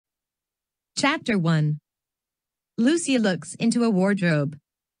Chapter 1. Lucy looks into a wardrobe.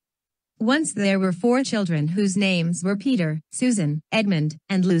 Once there were 4 children whose names were Peter, Susan, Edmund,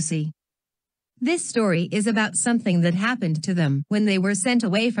 and Lucy. This story is about something that happened to them when they were sent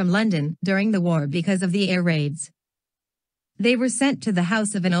away from London during the war because of the air raids. They were sent to the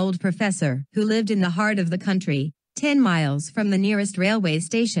house of an old professor who lived in the heart of the country, 10 miles from the nearest railway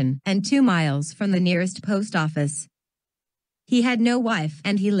station and 2 miles from the nearest post office. He had no wife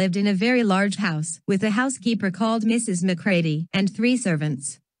and he lived in a very large house with a housekeeper called Mrs. Macready and 3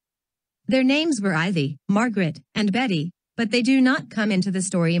 servants. Their names were Ivy, Margaret, and Betty, but they do not come into the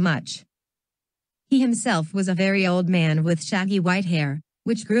story much. He himself was a very old man with shaggy white hair,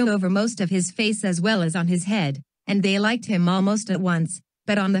 which grew over most of his face as well as on his head, and they liked him almost at once,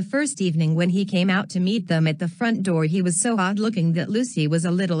 but on the first evening when he came out to meet them at the front door he was so odd-looking that Lucy was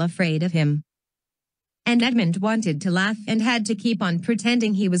a little afraid of him. And Edmund wanted to laugh and had to keep on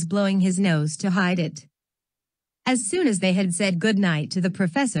pretending he was blowing his nose to hide it. As soon as they had said good night to the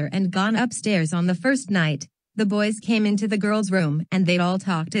professor and gone upstairs on the first night, the boys came into the girls' room and they all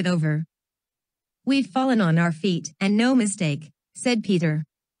talked it over. "We've fallen on our feet, and no mistake," said Peter.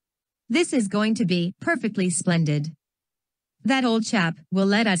 "This is going to be perfectly splendid. That old chap will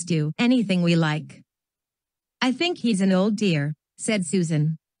let us do anything we like." "I think he's an old dear," said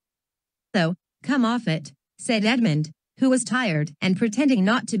Susan. "So, come off it," said Edmund, who was tired and pretending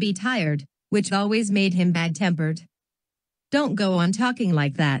not to be tired, which always made him bad-tempered. "Don't go on talking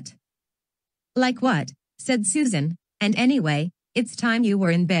like that." "Like what?" said Susan, "and anyway, it's time you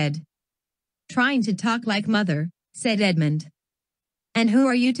were in bed." "Trying to talk like mother," said Edmund. "And who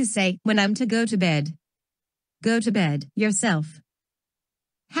are you to say when I'm to go to bed?" "Go to bed yourself."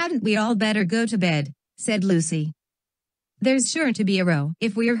 "Hadn't we all better go to bed?" said Lucy. "There's sure to be a row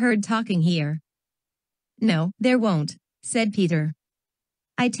if we're heard talking here." "No, there won't," said Peter.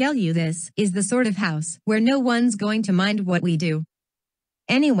 "I tell you this is the sort of house where no one's going to mind what we do.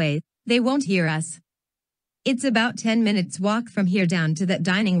 Anyway, they won't hear us. It's about 10 minutes' walk from here down to that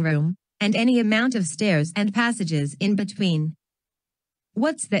dining room, and any amount of stairs and passages in between."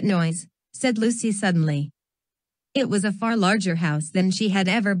 "What's that noise?" said Lucy suddenly. It was a far larger house than she had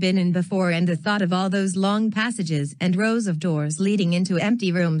ever been in before, and the thought of all those long passages and rows of doors leading into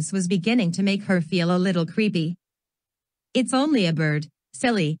empty rooms was beginning to make her feel a little creepy. "It's only a bird,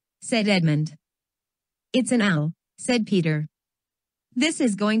 silly," said Edmund. "It's an owl," said Peter. "This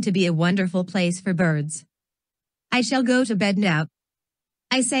is going to be a wonderful place for birds. I shall go to bed now.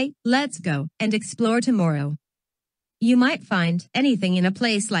 I say, let's go and explore tomorrow. You might find anything in a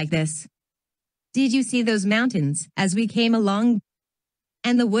place like this. Did you see those mountains as we came along?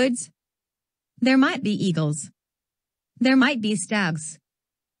 And the woods? There might be eagles. There might be stags.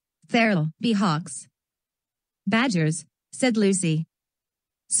 There'll be hawks." "Badgers," said Lucy.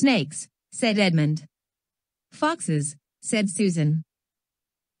 "Snakes," said Edmund. "Foxes," said Susan.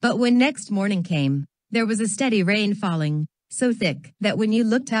 But when next morning came, there was a steady rain falling, so thick that when you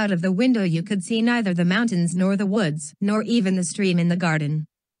looked out of the window you could see neither the mountains nor the woods nor even the stream in the garden.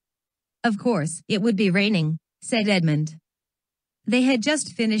 "Of course, it would be raining," said Edmund. They had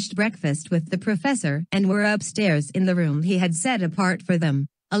just finished breakfast with the professor and were upstairs in the room he had set apart for them,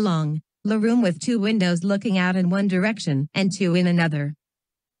 a long, low room with 2 windows looking out in one direction and 2 in another.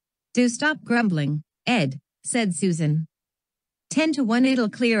 "Do stop grumbling, Ed," said Susan. "10 to 1 it'll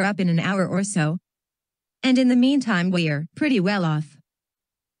clear up in an hour or so. And in the meantime we're pretty well off.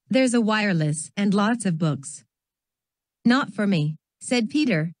 There's a wireless and lots of books." "Not for me," said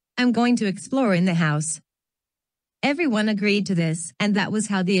Peter. "I'm going to explore in the house." Everyone agreed to this, and that was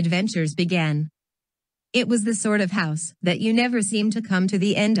how the adventures began. It was the sort of house that you never seem to come to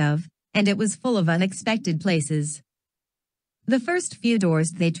the end of, and it was full of unexpected places. The first few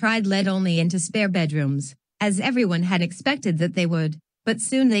doors they tried led only into spare bedrooms, as everyone had expected that they would, but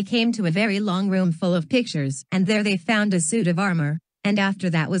soon they came to a very long room full of pictures, and there they found a suit of armor, and after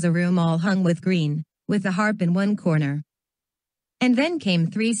that was a room all hung with green, with a harp in one corner. And then came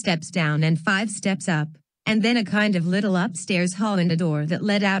 3 steps down and 5 steps up, and then a kind of little upstairs hall and a door that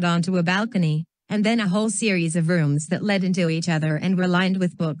led out onto a balcony, and then a whole series of rooms that led into each other and were lined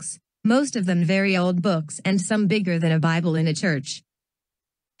with books, most of them very old books and some bigger than a Bible in a church.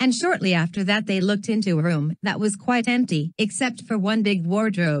 And shortly after that they looked into a room that was quite empty except for one big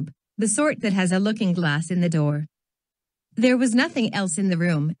wardrobe, the sort that has a looking glass in the door. There was nothing else in the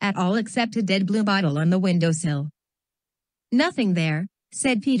room at all except a dead blue bottle on the windowsill. "Nothing there,"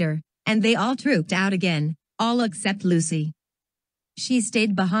 said Peter, and they all trooped out again, all except Lucy. She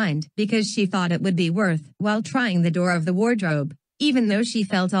stayed behind because she thought it would be worth while trying the door of the wardrobe, even though she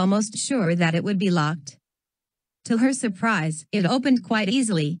felt almost sure that it would be locked. To her surprise, it opened quite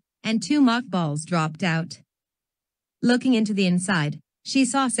easily, and 2 mothballs dropped out. Looking into the inside, she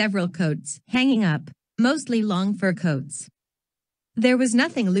saw several coats hanging up, mostly long fur coats. There was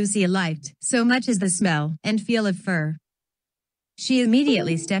nothing Lucy liked so much as the smell and feel of fur. She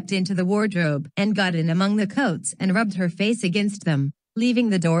immediately stepped into the wardrobe and got in among the coats and rubbed her face against them, leaving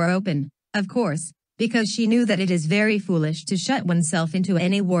the door open, of course, because she knew that it is very foolish to shut oneself into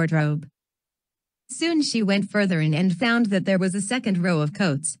any wardrobe. Soon she went further in and found that there was a second row of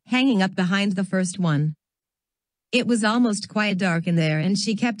coats hanging up behind the first one. It was almost quite dark in there, and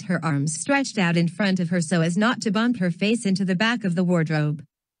she kept her arms stretched out in front of her so as not to bump her face into the back of the wardrobe.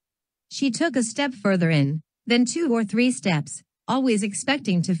 She took a step further in, then 2 or 3 steps, always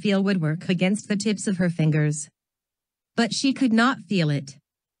expecting to feel woodwork against the tips of her fingers. But she could not feel it.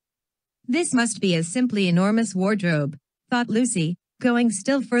 This must be a simply enormous wardrobe, thought Lucy, going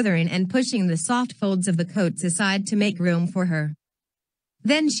still further in and pushing the soft folds of the coats aside to make room for her.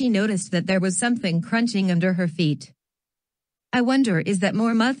 Then she noticed that there was something crunching under her feet. I wonder, is that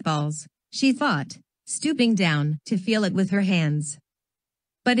more mothballs, she thought, stooping down to feel it with her hands.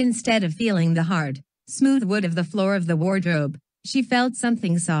 But instead of feeling the hard, smooth wood of the floor of the wardrobe, she felt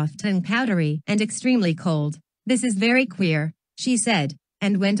something soft and powdery and extremely cold. This is very queer, she said,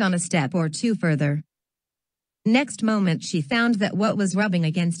 and went on a step or 2 further. Next moment she found that what was rubbing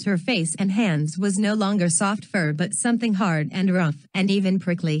against her face and hands was no longer soft fur but something hard and rough and even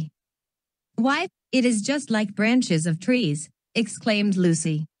prickly. Why, it is just like branches of trees, exclaimed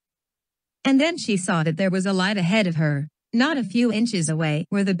Lucy. And then she saw that there was a light ahead of her, not a few inches away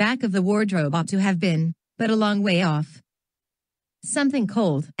where the back of the wardrobe ought to have been, but a long way off. Something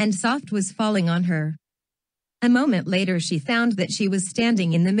cold and soft was falling on her. A moment later she found that she was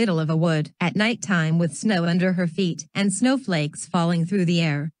standing in the middle of a wood at night time with snow under her feet and snowflakes falling through the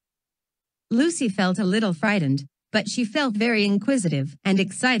air. Lucy felt a little frightened, but she felt very inquisitive and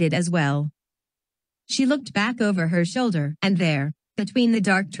excited as well. She looked back over her shoulder, and there, between the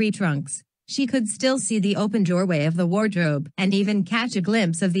dark tree trunks, she could still see the open doorway of the wardrobe and even catch a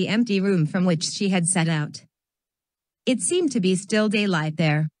glimpse of the empty room from which she had set out. It seemed to be still daylight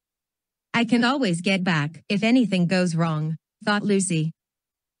there. I can always get back if anything goes wrong, thought Lucy.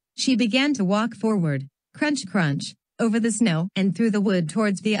 She began to walk forward, crunch crunch, over the snow and through the wood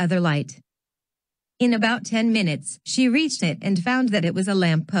towards the other light. In about 10 minutes, she reached it and found that it was a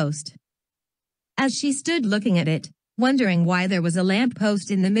lamp post. As she stood looking at it, wondering why there was a lamp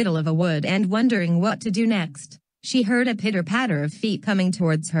post in the middle of a wood and wondering what to do next, she heard a pitter-patter of feet coming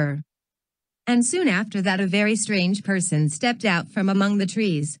towards her. And soon after that a very strange person stepped out from among the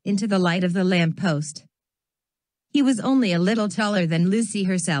trees into the light of the lamp post. He was only a little taller than Lucy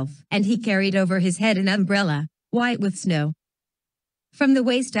herself, and he carried over his head an umbrella, white with snow. From the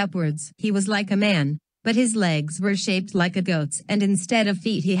waist upwards, he was like a man, but his legs were shaped like a goat's, and instead of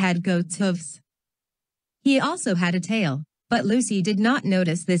feet he had goat's hoofs. He also had a tail, but Lucy did not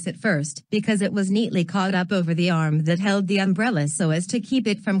notice this at first because it was neatly caught up over the arm that held the umbrella so as to keep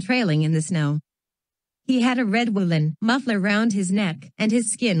it from trailing in the snow. He had a red woolen muffler round his neck, and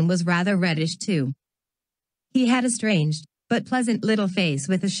his skin was rather reddish too. He had a strange, but pleasant little face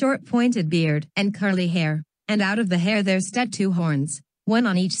with a short pointed beard and curly hair, and out of the hair there stuck 2 horns, one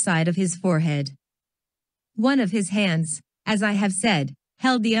on each side of his forehead. One of his hands, as I have said,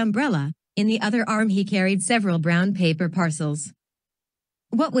 held the umbrella. In the other arm he carried several brown paper parcels.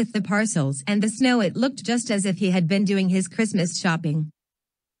 What with the parcels and the snow, it looked just as if he had been doing his Christmas shopping.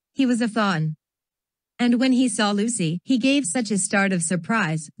 He was a fawn. And when he saw Lucy, he gave such a start of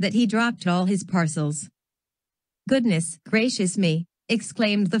surprise that he dropped all his parcels. "Goodness gracious me!"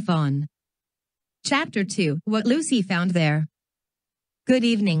 exclaimed the fawn. Chapter 2: What Lucy Found There. "Good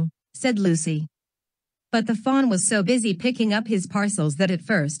evening," said Lucy. But the fawn was so busy picking up his parcels that at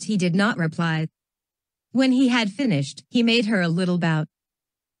first he did not reply. When he had finished, he made her a little bow.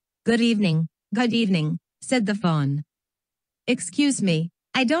 Good evening," said the fawn. "Excuse me,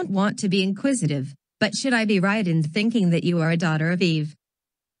 I don't want to be inquisitive, but should I be right in thinking that you are a daughter of Eve?"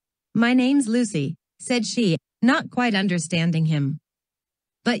 "My name's Lucy," said she, not quite understanding him.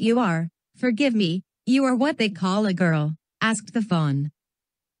 "But you are, forgive me, you are what they call a girl?" asked the fawn.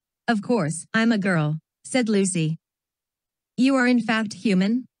 "Of course, I'm a girl," said Lucy. "You are in fact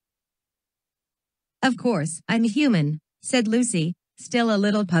human?" "Of course, I'm human," said Lucy, still a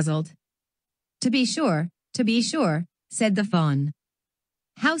little puzzled. To be sure, said the fawn.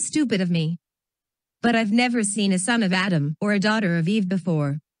 "How stupid of me. But I've never seen a son of Adam or a daughter of Eve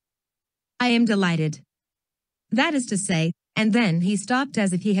before. I am delighted." That is to say, and then he stopped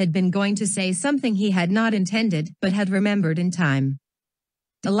as if he had been going to say something he had not intended but had remembered in time.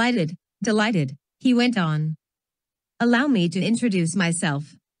 Delighted, he went on. "Allow me to introduce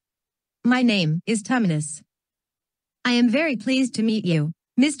myself. My name is Tumnus. I am very pleased to meet you,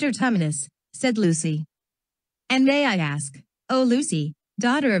 Mr. Tumnus, said Lucy. And may I ask, oh Lucy,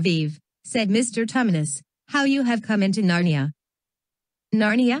 daughter of Eve, said Mr. Tumnus, how you have come into Narnia?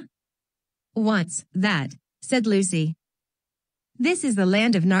 Narnia? What's that? Said Lucy. This is the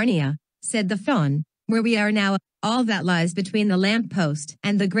land of Narnia, said the fawn, where we are now, all that lies between the lamp-post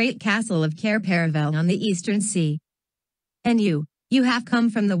and the great castle of Cair Paravel on the eastern sea. And you have come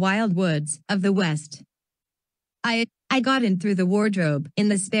from the wild woods of the west. I got in through the wardrobe in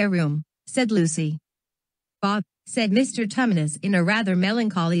the spare room, said Lucy. Bob, said Mr. Tumnus in a rather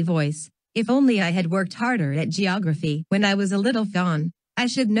melancholy voice, if only I had worked harder at geography when I was a little fawn, I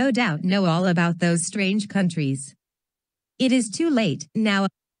should no doubt know all about those strange countries. It is too late now.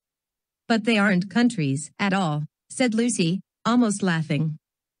 But they aren't countries at all, said Lucy, almost laughing.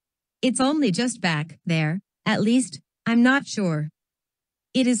 It's only just back there, at least, I'm not sure.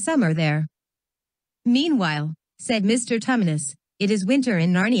 It is summer there. Meanwhile, said Mr. Tumnus, it is winter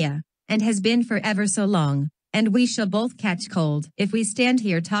in Narnia, and has been for ever so long, and we shall both catch cold if we stand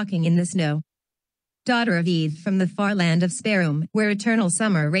here talking in the snow. Daughter of Eve from the far land of Sperum, where eternal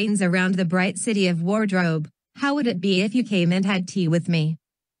summer reigns around the bright city of Wardrobe, how would it be if you came and had tea with me?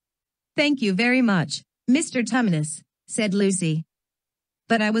 Thank you very much, Mr. Tumnus, said Lucy.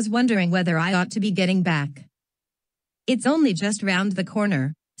 But I was wondering whether I ought to be getting back. It's only just round the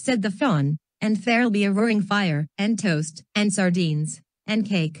corner, said the fawn, and there'll be a roaring fire, and toast, and sardines, and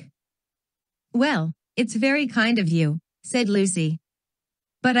cake. Well, it's very kind of you, said Lucy.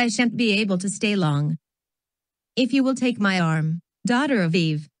 But I shan't be able to stay long. If you will take my arm, daughter of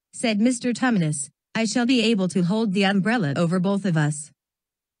Eve, said Mr. Tumnus, I shall be able to hold the umbrella over both of us.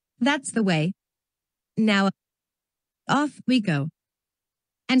 That's the way. Now, off we go.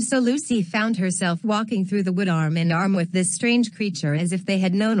 And so Lucy found herself walking through the wood arm in arm with this strange creature as if they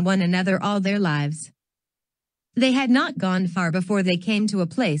had known one another all their lives. They had not gone far before they came to a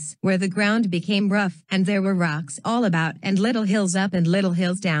place where the ground became rough and there were rocks all about and little hills up and little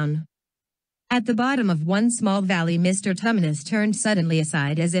hills down. At the bottom of one small valley Mr. Tumnus turned suddenly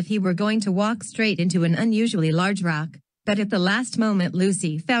aside as if he were going to walk straight into an unusually large rock, but at the last moment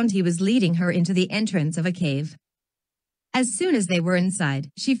Lucy found he was leading her into the entrance of a cave. As soon as they were inside,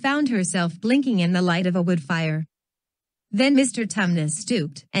 she found herself blinking in the light of a wood fire. Then Mr. Tumnus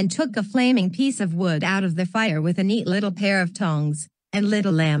stooped and took a flaming piece of wood out of the fire with a neat little pair of tongs and lit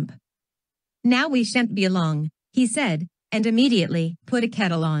a lamp. Now we shan't be long, he said, and immediately put a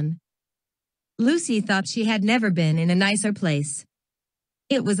kettle on. Lucy thought she had never been in a nicer place.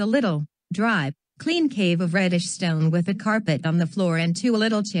 It was a little, dry, clean cave of reddish stone with a carpet on the floor and two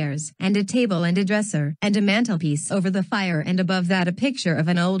little chairs and a table and a dresser and a mantelpiece over the fire and above that a picture of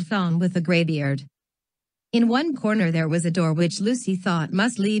an old faun with a grey beard. In one corner there was a door which Lucy thought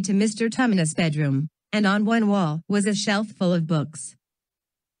must lead to Mr. Tumnus' bedroom, and on one wall was a shelf full of books.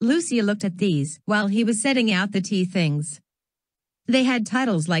 Lucy looked at these while he was setting out the tea things. They had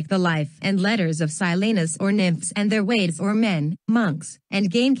titles like The Life and Letters of Silenus or Nymphs and Their Ways or Men, Monks,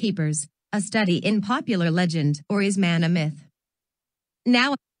 and Gamekeepers, A Study in Popular Legend or Is Man a Myth?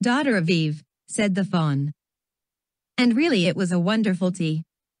 Now, daughter of Eve, said the faun. And really it was a wonderful tea.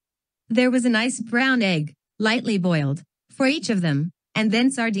 There was a nice brown egg, lightly boiled, for each of them, and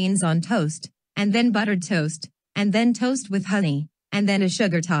then sardines on toast, and then buttered toast, and then toast with honey, and then a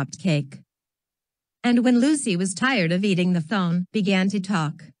sugar-topped cake. And when Lucy was tired of eating the faun began to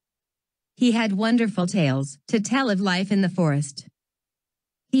talk. He had wonderful tales to tell of life in the forest.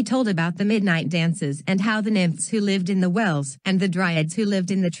 He told about the midnight dances and how the nymphs who lived in the wells and the dryads who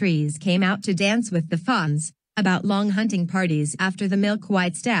lived in the trees came out to dance with the fauns, about long hunting parties after the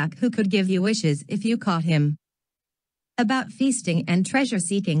milk-white stag who could give you wishes if you caught him. About feasting and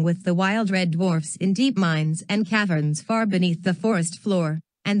treasure-seeking with the wild red dwarfs in deep mines and caverns far beneath the forest floor,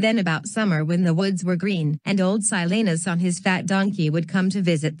 and then about summer when the woods were green and old Silenus on his fat donkey would come to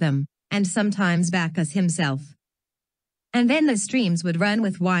visit them, and sometimes Bacchus himself. And then the streams would run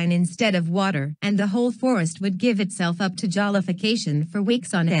with wine instead of water and the whole forest would give itself up to jollification for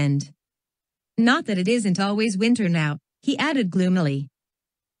weeks on end. Not that it isn't always winter now, he added gloomily.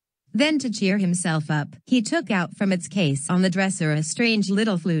 Then to cheer himself up, he took out from its case on the dresser a strange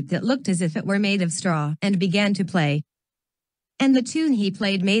little flute that looked as if it were made of straw and began to play. And the tune he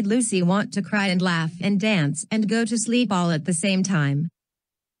played made Lucy want to cry and laugh and dance and go to sleep all at the same time.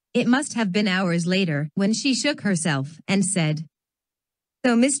 It must have been hours later when she shook herself and said,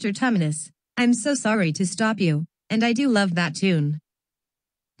 "So Mr. Tumnus, I'm so sorry to stop you, and I do love that tune.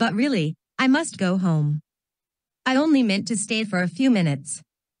 But really, I must go home. I only meant to stay for a few minutes."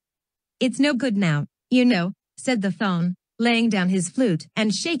 "It's no good now, you know," said the faun, laying down his flute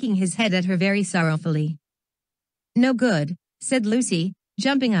and shaking his head at her very sorrowfully. "No good," said Lucy,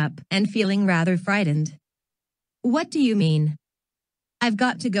 jumping up and feeling rather frightened. "What do you mean?" "I've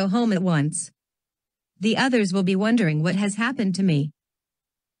got to go home at once. The others will be wondering what has happened to me."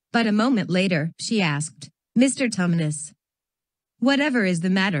 But a moment later, she asked, "Mr. Tumnus, whatever is the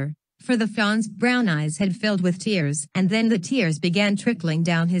matter?" For the fawn's brown eyes had filled with tears, and then the tears began trickling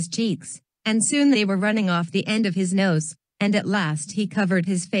down his cheeks, and soon they were running off the end of his nose, and at last he covered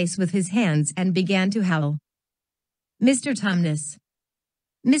his face with his hands and began to howl. "Mr. Tumnus!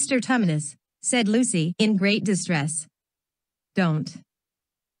 Mr. Tumnus!" said Lucy in great distress. Don't.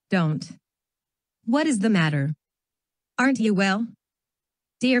 What is the matter? Aren't you well?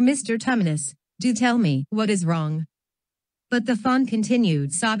 Dear Mr. Tumnus, do tell me what is wrong." But the fawn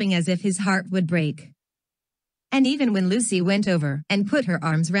continued sobbing as if his heart would break. And even when Lucy went over and put her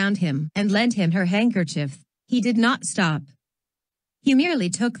arms round him and lent him her handkerchief, he did not stop. He merely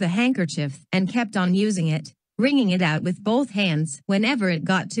took the handkerchief and kept on using it, wringing it out with both hands whenever it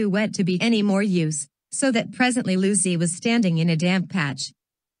got too wet to be any more use, so that presently Lucy was standing in a damp patch.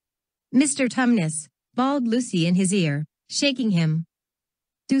 "Mr. Tumnus," bawled Lucy in his ear, shaking him.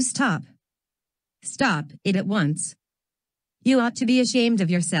 "Do stop. Stop it at once. You ought to be ashamed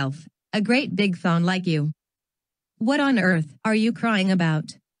of yourself, a great big fawn like you. What on earth are you crying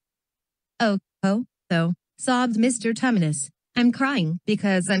about?" Oh, sobbed Mr. Tumnus, "I'm crying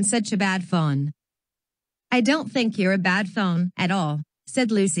because I'm such a bad fawn." "I don't think you're a bad fawn at all," said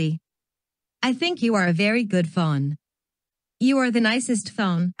Lucy. "I think you are a very good fawn. You are the nicest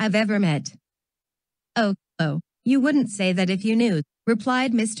fawn I've ever met." Oh, you wouldn't say that if you knew,"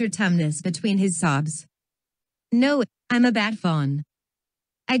 replied Mr. Tumnus between his sobs. "No, I'm a bad fawn.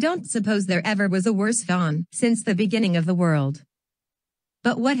 I don't suppose there ever was a worse fawn since the beginning of the world."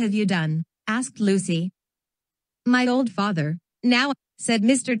 "But what have you done?" asked Lucy. "My old father, now," said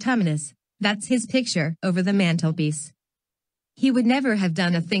Mr. Tumnus, "that's his picture over the mantelpiece. He would never have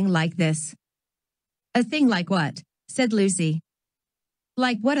done a thing like this." "A thing like what?" said Lucy.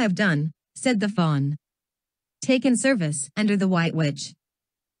 "Like what I've done," said the fawn. "Taken service under the White Witch.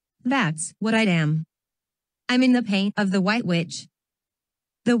 That's what I am. I'm in the pay of the White Witch."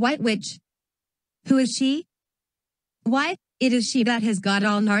 "The White Witch? Who is she?" "Why, it is she that has got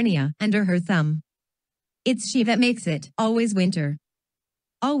all Narnia under her thumb. It's she that makes it always winter.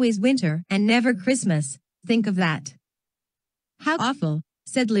 Always winter and never Christmas, think of that." "How awful,"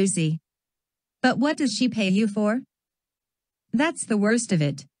 said Lucy. "But what does she pay you for?" "That's the worst of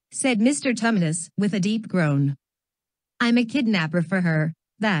it," said Mr. Tumnus with a deep groan. "I'm a kidnapper for her,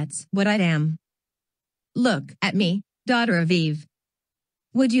 that's what I am. Look at me, daughter of Eve.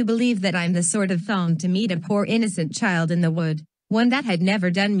 Would you believe that I'm the sort of fawn to meet a poor innocent child in the wood, one that had never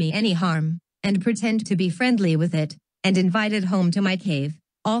done me any harm, and pretend to be friendly with it, and invite it home to my cave,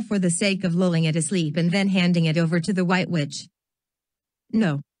 all for the sake of lulling it asleep and then handing it over to the White Witch?"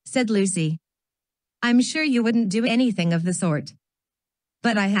 "No," said Lucy. "I'm sure you wouldn't do anything of the sort."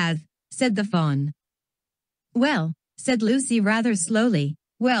 "But I have," said the fawn. "Well," said Lucy rather slowly,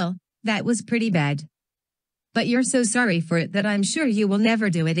 "well, that was pretty bad. But you're so sorry for it that I'm sure you will never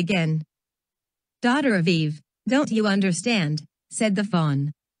do it again." "Daughter of Eve, don't you understand?" said the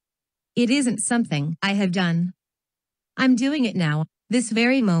fawn. "It isn't something I have done. I'm doing it now, this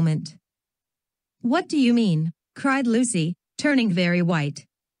very moment." "What do you mean?" cried Lucy, turning very white.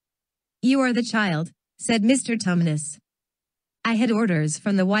 "You are the child," said Mr. Tumnus. "I had orders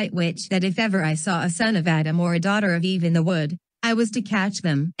from the White Witch that if ever I saw a son of Adam or a daughter of Eve in the wood, I was to catch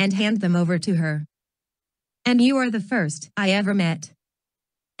them and hand them over to her. And you are the first I ever met.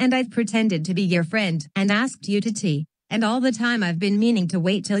 And I've pretended to be your friend and asked you to tea, and all the time I've been meaning to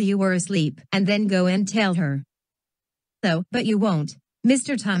wait till you were asleep and then go and tell her." But you won't,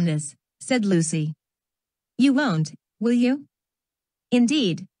 Mr. Tumnus," said Lucy. "You won't, will you?"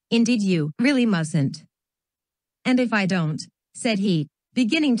 Indeed you really mustn't." "And if I don't," said he,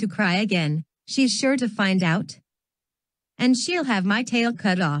 beginning to cry again, "she's sure to find out. And she'll have my tail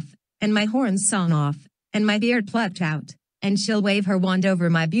cut off, and my horns sawn off, and my beard plucked out, and she'll wave her wand over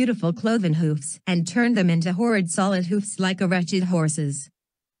my beautiful cloven hoofs and turn them into horrid solid hoofs like a wretched horse's.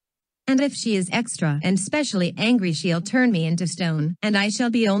 And if she is extra and specially angry, she'll turn me into stone, and I shall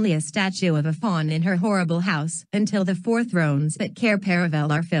be only a statue of a fawn in her horrible house until the 4 thrones at Cair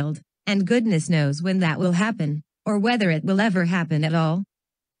Paravel are filled, and goodness knows when that will happen, or whether it will ever happen at all."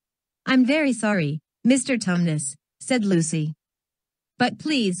 "I'm very sorry, Mr. Tumnus," said Lucy. "But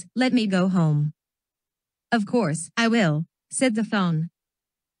please let me go home." "Of course I will," said the fawn.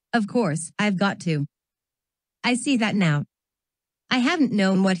 "Of course I've got to. I see that now. I haven't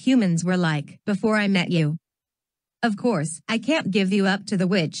known what humans were like before I met you. Of course, I can't give you up to the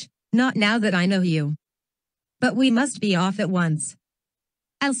witch, not now that I know you. But we must be off at once.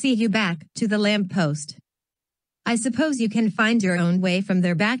 I'll see you back to the lamp-post. I suppose you can find your own way from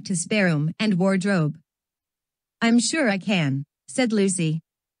there back to spare room and wardrobe. I'm sure I can, said Lucy.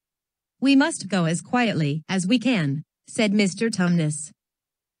 We must go as quietly as we can, said Mr. Tumnus.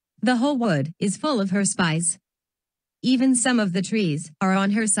 The whole wood is full of her spies. Even some of the trees are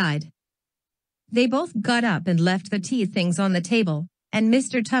on her side. They both got up and left the tea things on the table, and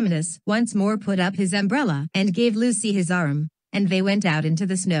Mr. Tumnus once more put up his umbrella and gave Lucy his arm, and they went out into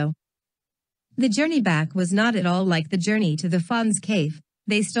the snow. The journey back was not at all like the journey to the fawn's cave.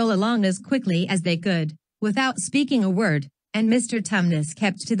 They stole along as quickly as they could, without speaking a word, and Mr. Tumnus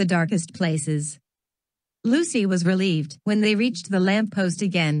kept to the darkest places. Lucy was relieved when they reached the lamp-post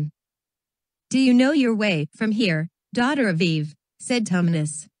again. Do you know your way from here, daughter of Eve? Said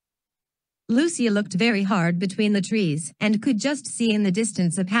Tumnus. Lucy looked very hard between the trees and could just see in the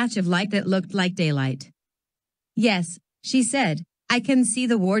distance a patch of light that looked like daylight. Yes, she said, I can see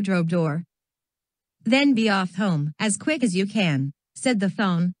the wardrobe door. Then be off home as quick as you can, said the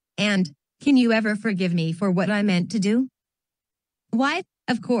fawn, and, can you ever forgive me for what I meant to do? Why,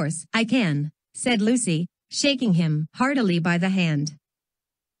 of course, I can, said Lucy, shaking him heartily by the hand.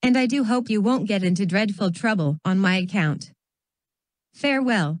 And I do hope you won't get into dreadful trouble on my account.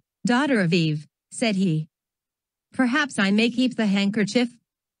 Farewell, daughter of Eve, said he. Perhaps I may keep the handkerchief?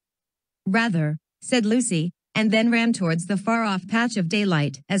 Rather, said Lucy, and then ran towards the far-off patch of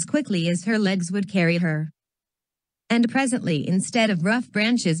daylight as quickly as her legs would carry her. And presently, instead of rough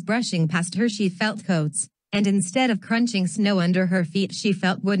branches brushing past her, she felt coats, and instead of crunching snow under her feet, she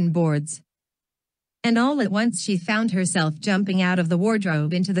felt wooden boards. And all at once she found herself jumping out of the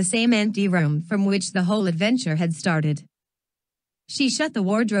wardrobe into the same empty room from which the whole adventure had started. She shut the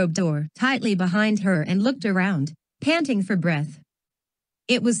wardrobe door tightly behind her and looked around, panting for breath.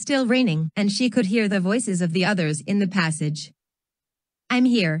 It was still raining, and she could hear the voices of the others in the passage. I'm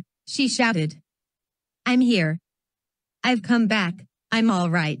here, she shouted. I'm here. I've come back, I'm all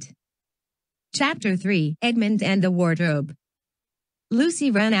right. Chapter 3, Edmund and the Wardrobe.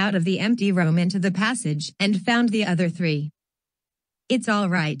 Lucy ran out of the empty room into the passage and found the other three. It's all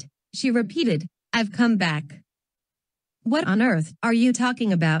right, she repeated, I've come back. What on earth are you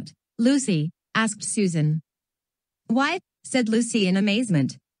talking about, Lucy? Asked Susan. Why, said Lucy in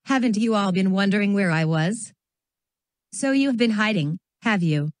amazement, haven't you all been wondering where I was? So you've been hiding, have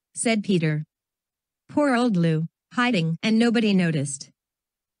you? Said Peter. Poor old Lou, hiding and nobody noticed.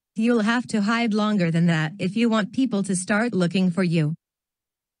 You'll have to hide longer than that if you want people to start looking for you.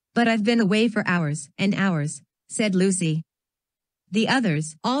 But I've been away for hours and hours, said Lucy. The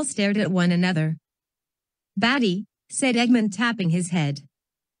others all stared at one another. Batty, said Edmund, tapping his head.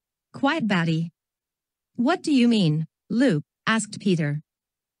 Quite batty. What do you mean, Lou? Asked Peter.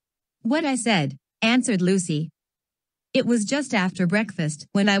 What I said, answered Lucy. It was just after breakfast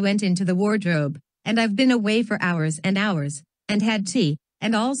when I went into the wardrobe, and I've been away for hours and hours, and had tea,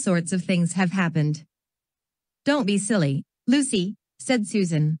 and all sorts of things have happened. Don't be silly, Lucy, said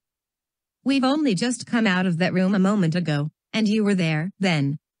Susan. We've only just come out of that room a moment ago, and you were there,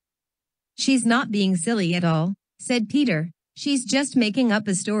 then. She's not being silly at all, said Peter. She's just making up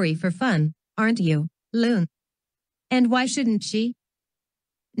a story for fun, aren't you, Loon? And why shouldn't she?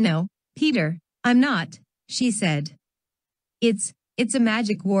 No, Peter, I'm not, she said. It's a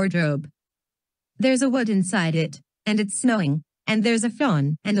magic wardrobe. There's a wood inside it, and it's snowing, and there's a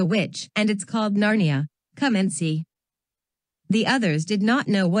fawn and a witch, and it's called Narnia. Come and see. The others did not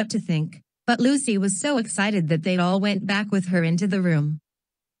know what to think, but Lucy was so excited that they all went back with her into the room.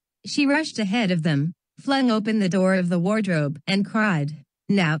 She rushed ahead of them, flung open the door of the wardrobe, and cried,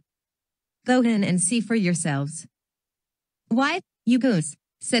 Now, go in and see for yourselves. Why, you goose,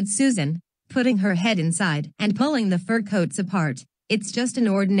 said Susan, putting her head inside and pulling the fur coats apart. It's just an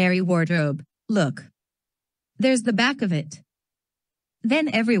ordinary wardrobe, look. There's the back of it.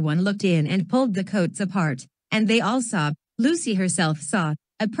 Then everyone looked in and pulled the coats apart, and they all saw, Lucy herself saw,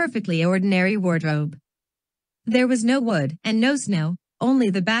 a perfectly ordinary wardrobe. There was no wood and no snow, only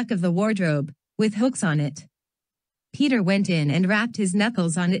the back of the wardrobe, with hooks on it. Peter went in and rapped his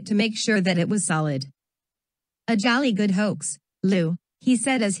knuckles on it to make sure that it was solid. A jolly good hoax, Lou, he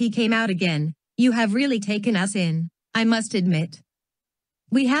said as he came out again. You have really taken us in, I must admit.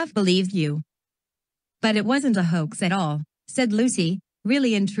 We have believed you. But it wasn't a hoax at all, said Lucy,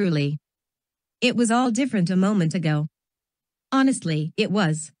 really and truly. It was all different a moment ago. Honestly, it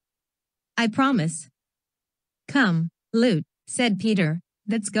was. I promise. Come, Lou, said Peter,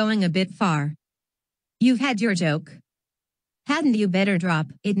 that's going a bit far. You've had your joke. Hadn't you better drop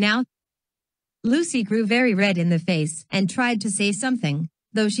it now? Lucy grew very red in the face and tried to say something,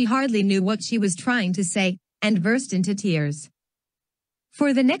 though she hardly knew what she was trying to say, and burst into tears.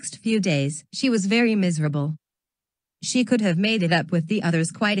 For the next few days, she was very miserable. She could have made it up with the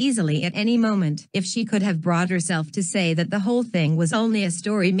others quite easily at any moment if she could have brought herself to say that the whole thing was only a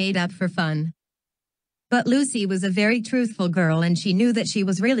story made up for fun. But Lucy was a very truthful girl and she knew that she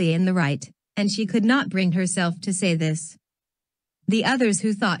was really in the right, and she could not bring herself to say this. The others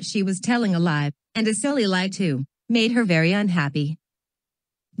who thought she was telling a lie, and a silly lie too, made her very unhappy.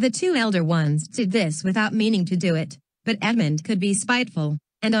 The two elder ones did this without meaning to do it, but Edmund could be spiteful,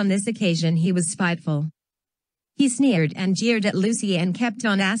 and on this occasion he was spiteful. He sneered and jeered at Lucy and kept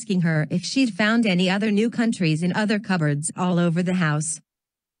on asking her if she'd found any other new countries in other cupboards all over the house.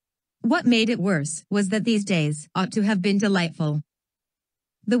 What made it worse was that these days ought to have been delightful.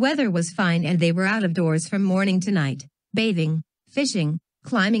 The weather was fine and they were out of doors from morning to night, bathing, fishing,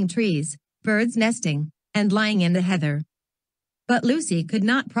 climbing trees, birds nesting, and lying in the heather. But Lucy could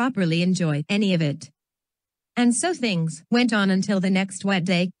not properly enjoy any of it. And so things went on until the next wet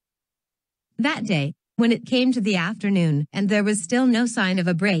day. That day, when it came to the afternoon and there was still no sign of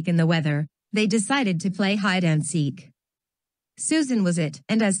a break in the weather, they decided to play hide and seek. Susan was it,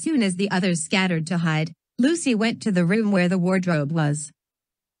 and as soon as the others scattered to hide, Lucy went to the room where the wardrobe was.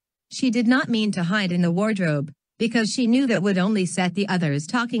 She did not mean to hide in the wardrobe, because she knew that would only set the others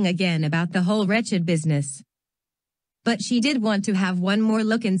talking again about the whole wretched business. But she did want to have one more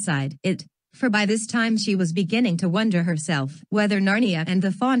look inside it, for by this time she was beginning to wonder herself whether Narnia and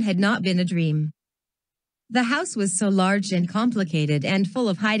the Faun had not been a dream. The house was so large and complicated and full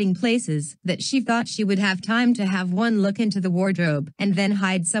of hiding places that she thought she would have time to have one look into the wardrobe and then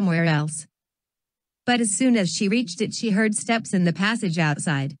hide somewhere else. But as soon as she reached it she heard steps in the passage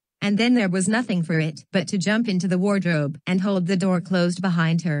outside, and then there was nothing for it but to jump into the wardrobe and hold the door closed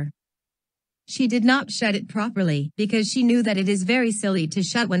behind her. She did not shut it properly because she knew that it is very silly to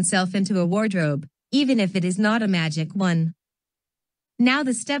shut oneself into a wardrobe, even if it is not a magic one. Now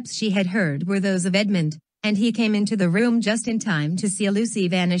the steps she had heard were those of Edmund, and he came into the room just in time to see Lucy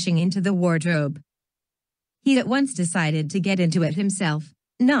vanishing into the wardrobe. He at once decided to get into it himself,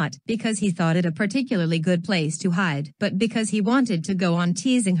 not because he thought it a particularly good place to hide, but because he wanted to go on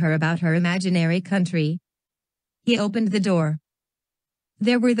teasing her about her imaginary country. He opened the door.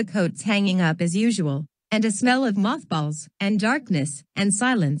 There were the coats hanging up as usual, and a smell of mothballs, and darkness, and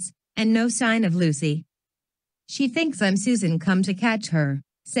silence, and no sign of Lucy. "She thinks I'm Susan come to catch her,"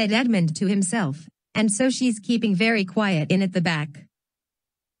 said Edmund to himself, "and so she's keeping very quiet in at the back."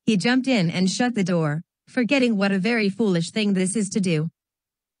 He jumped in and shut the door, forgetting what a very foolish thing this is to do.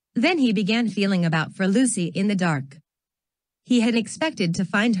 Then he began feeling about for Lucy in the dark. He had expected to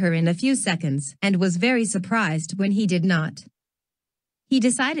find her in a few seconds and was very surprised when he did not. He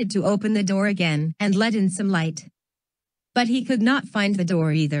decided to open the door again and let in some light. But he could not find the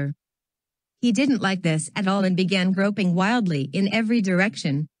door either. He didn't like this at all and began groping wildly in every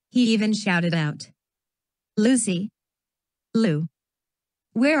direction. He even shouted out, "Lucy! Lou!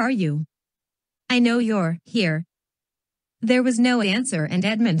 Where are you? I know you're here." There was no answer and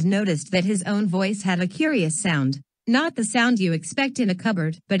Edmund noticed that his own voice had a curious sound, not the sound you expect in a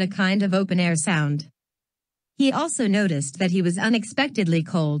cupboard, but a kind of open-air sound. He also noticed that he was unexpectedly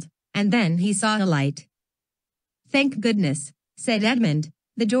cold, and then he saw a light. "Thank goodness," said Edmund,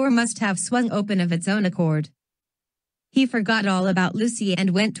 "the door must have swung open of its own accord." He forgot all about Lucy and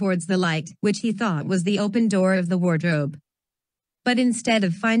went towards the light, which he thought was the open door of the wardrobe. But instead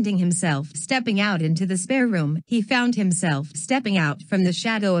of finding himself stepping out into the spare room, he found himself stepping out from the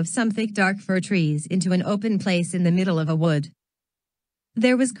shadow of some thick dark fir trees into an open place in the middle of a wood.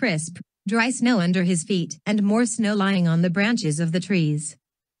 There was crisp, dry snow under his feet and more snow lying on the branches of the trees.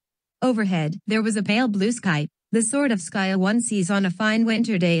 Overhead, there was a pale blue sky, the sort of sky one sees on a fine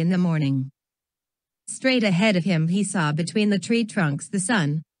winter day in the morning. Straight ahead of him he saw between the tree trunks the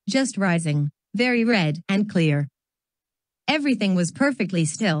sun, just rising, very red and clear. Everything was perfectly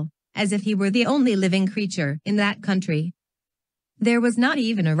still, as if he were the only living creature in that country. There was not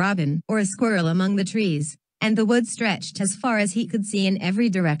even a robin or a squirrel among the trees, and the wood stretched as far as he could see in every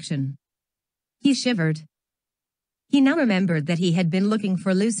direction. He shivered. He now remembered that he had been looking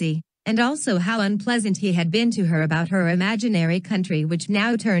for Lucy, and also how unpleasant he had been to her about her imaginary country, which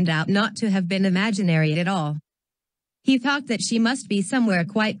now turned out not to have been imaginary at all. He thought that she must be somewhere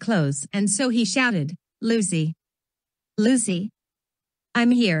quite close, and so he shouted, "Lucy! Lucy!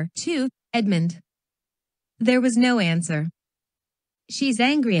 I'm here, too, Edmund." There was no answer. "She's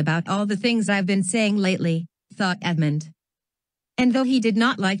angry about all the things I've been saying lately," thought Edmund. And though he did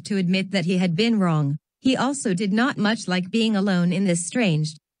not like to admit that he had been wrong, he also did not much like being alone in this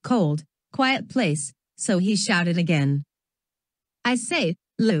strange, cold, quiet place, so he shouted again. I say,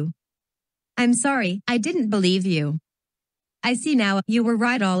 Lou. I'm sorry, I didn't believe you. I see now you were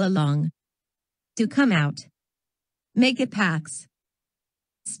right all along. Do come out. Make it Pax.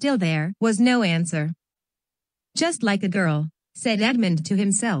 Still there was no answer. Just like a girl, said Edmund to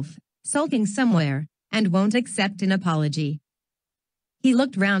himself, sulking somewhere, and won't accept an apology. He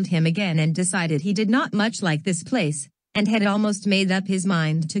looked round him again and decided he did not much like this place, and had almost made up his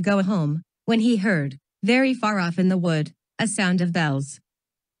mind to go home, when he heard, very far off in the wood, a sound of bells.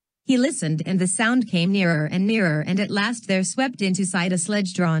 He listened and the sound came nearer and at last there swept into sight a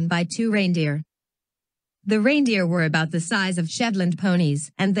sledge drawn by 2 reindeer. The reindeer were about the size of Shetland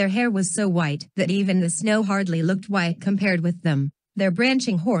ponies, and their hair was so white that even the snow hardly looked white compared with them. Their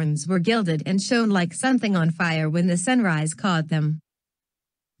branching horns were gilded and shone like something on fire when the sunrise caught them.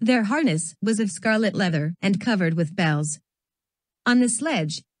 Their harness was of scarlet leather and covered with bells. On the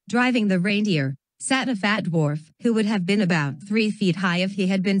sledge, driving the reindeer, sat a fat dwarf who would have been about 3 feet high if he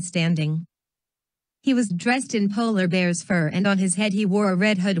had been standing. He was dressed in polar bear's fur and on his head he wore a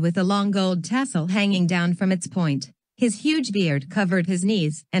red hood with a long gold tassel hanging down from its point. His huge beard covered his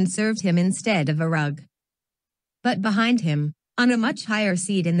knees and served him instead of a rug. But behind him, on a much higher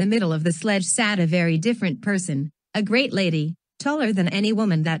seat in the middle of the sledge sat a very different person, a great lady, taller than any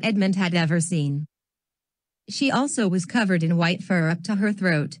woman that Edmund had ever seen. She also was covered in white fur up to her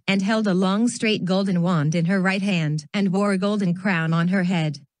throat and held a long straight golden wand in her right hand and wore a golden crown on her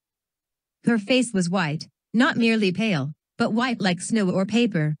head. Her face was white, not merely pale, but white like snow or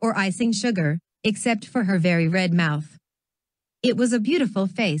paper or icing sugar, except for her very red mouth. It was a beautiful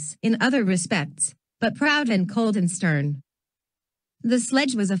face in other respects, but proud and cold and stern. The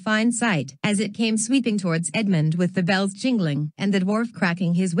sledge was a fine sight as it came sweeping towards Edmund with the bells jingling and the dwarf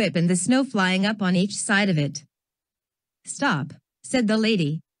cracking his whip and the snow flying up on each side of it. Stop, said the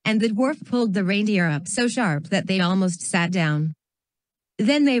lady, and the dwarf pulled the reindeer up so sharp that they almost sat down.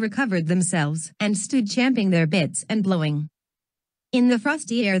 Then they recovered themselves and stood champing their bits and blowing. In the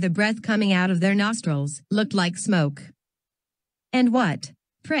frosty air the breath coming out of their nostrils looked like smoke. And what,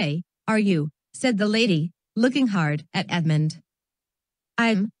 pray, are you, said the lady, looking hard at Edmund.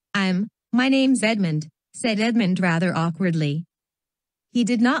 My name's Edmund, said Edmund rather awkwardly. He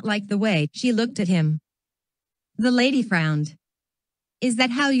did not like the way she looked at him. The lady frowned. Is that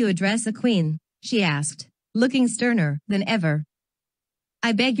how you address a queen? She asked, looking sterner than ever.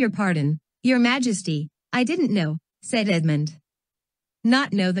 I beg your pardon, your majesty, I didn't know, said Edmund.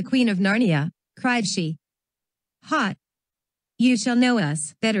 Not know the Queen of Narnia, cried she. Hot. You shall know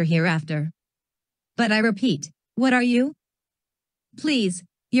us better hereafter. But I repeat, what are you? Please,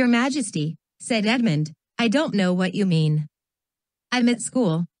 your majesty, said Edmund, I don't know what you mean. I'm at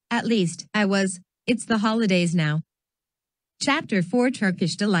school, at least, I was, it's the holidays now. Chapter 4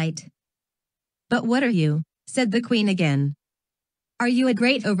 Turkish Delight. But what are you, said the queen again. Are you a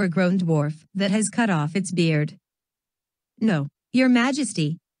great overgrown dwarf that has cut off its beard? No, your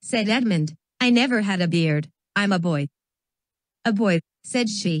majesty, said Edmund, I never had a beard, I'm a boy. A boy, said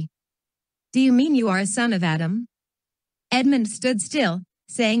she. Do you mean you are a son of Adam? Edmund stood still,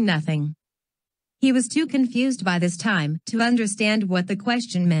 saying nothing. He was too confused by this time to understand what the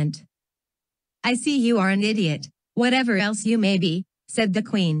question meant. I see you are an idiot, whatever else you may be, said the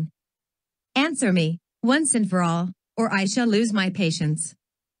queen. Answer me, once and for all, or I shall lose my patience.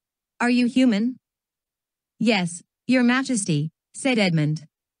 Are you human? Yes, your majesty, said Edmund.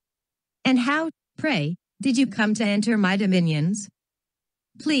 And how, pray, did you come to enter my dominions?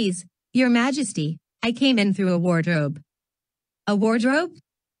 Please, your majesty, I came in through a wardrobe. A wardrobe?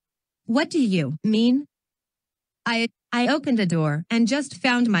 What do you mean? I opened a door and just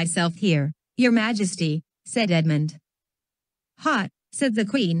found myself here, your majesty, said Edmund. Hot, said the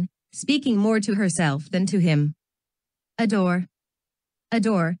queen, speaking more to herself than to him. A door. A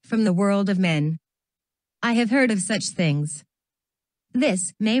door from the world of men. I have heard of such things.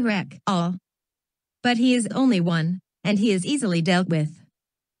 This may wreck all. But he is only one, and he is easily dealt with.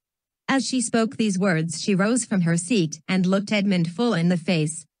 As she spoke these words she rose from her seat and looked Edmund full in the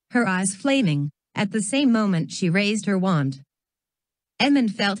face, her eyes flaming. At the same moment she raised her wand.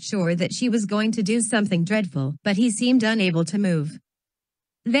 Edmund felt sure that she was going to do something dreadful, but he seemed unable to move.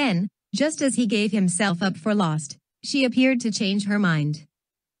 Then, just as he gave himself up for lost, she appeared to change her mind.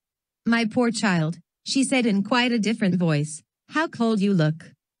 My poor child, she said in quite a different voice, how cold you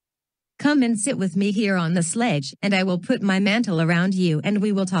look. Come and sit with me here on the sledge and I will put my mantle around you and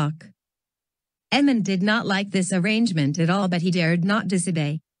we will talk. Edmund did not like this arrangement at all, but he dared not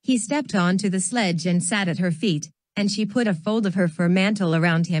disobey. He stepped onto the sledge and sat at her feet, and she put a fold of her fur mantle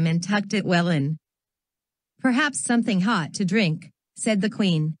around him and tucked it well in. Perhaps something hot to drink, said the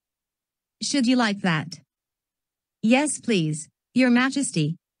queen. Should you like that? Yes, please, Your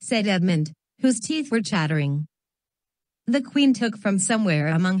Majesty, said Edmund, whose teeth were chattering. The Queen took from somewhere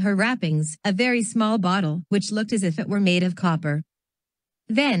among her wrappings a very small bottle which looked as if it were made of copper.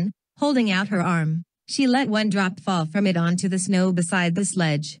 Then, holding out her arm, she let one drop fall from it onto the snow beside the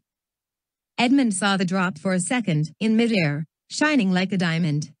sledge. Edmund saw the drop for a second, in midair, shining like a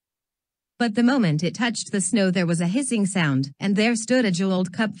diamond. But the moment it touched the snow there was a hissing sound, and there stood a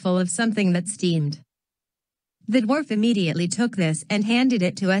jeweled cup full of something that steamed. The dwarf immediately took this and handed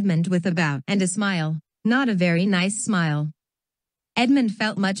it to Edmund with a bow and a smile, not a very nice smile. Edmund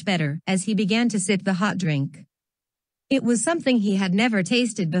felt much better as he began to sip the hot drink. It was something he had never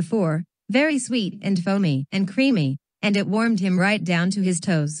tasted before, very sweet and foamy and creamy, and it warmed him right down to his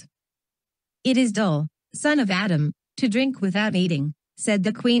toes. It is dull, son of Adam, to drink without eating, said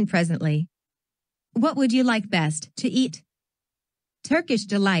the Queen presently. What would you like best to eat? Turkish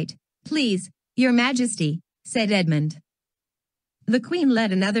Delight, please, Your Majesty, said Edmund. The Queen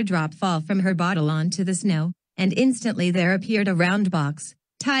let another drop fall from her bottle onto the snow, and instantly there appeared a round box,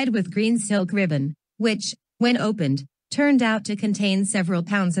 tied with green silk ribbon, which, when opened, turned out to contain several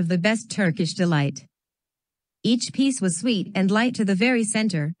pounds of the best Turkish Delight. Each piece was sweet and light to the very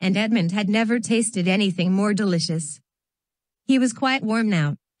center, and Edmund had never tasted anything more delicious. He was quite warm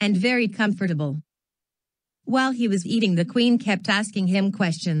now, and very comfortable. While he was eating, the Queen kept asking him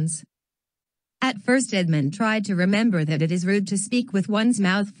questions. At first Edmund tried to remember that it is rude to speak with one's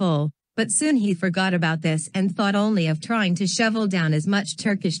mouth full, but soon he forgot about this and thought only of trying to shovel down as much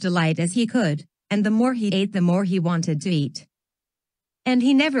Turkish Delight as he could, and the more he ate the more he wanted to eat. And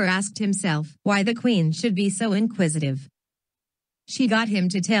he never asked himself why the Queen should be so inquisitive. She got him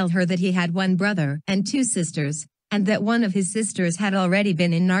to tell her that he had one brother and two sisters, and that one of his sisters had already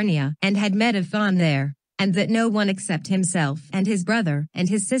been in Narnia and had met a faun there, and that no one except himself and his brother and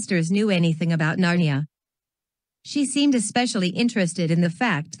his sisters knew anything about Narnia. She seemed especially interested in the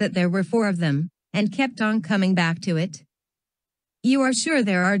fact that there were 4 of them, and kept on coming back to it. You are sure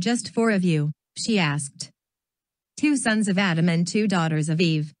there are just 4 of you? She asked. 2 sons of Adam and 2 daughters of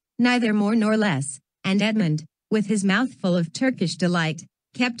Eve, neither more nor less, and Edmund, with his mouth full of Turkish Delight,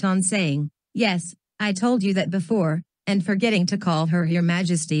 kept on saying, yes, I told you that before, and forgetting to call her Your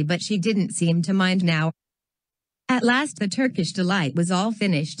Majesty, but she didn't seem to mind now. At last the Turkish Delight was all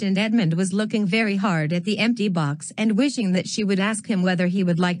finished, and Edmund was looking very hard at the empty box and wishing that she would ask him whether he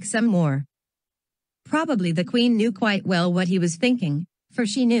would like some more. Probably the Queen knew quite well what he was thinking, for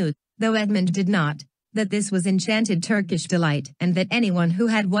she knew, though Edmund did not, that this was enchanted Turkish Delight, and that anyone who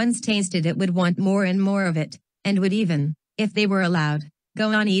had once tasted it would want more and more of it, and would even, if they were allowed,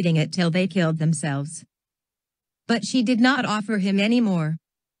 go on eating it till they killed themselves. But she did not offer him any more.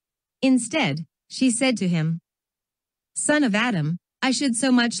 Instead, she said to him, Son of Adam, I should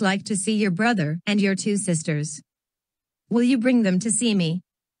so much like to see your brother and your 2 sisters. Will you bring them to see me?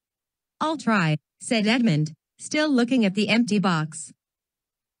 I'll try, said Edmund, still looking at the empty box.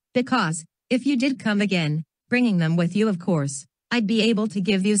 Because, if you did come again, bringing them with you of course, I'd be able to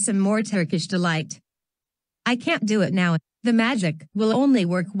give you some more Turkish Delight. I can't do it now, the magic will only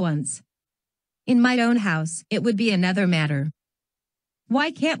work once. In my own house, it would be another matter. Why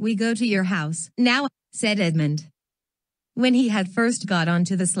can't we go to your house now? Said Edmund. When he had first got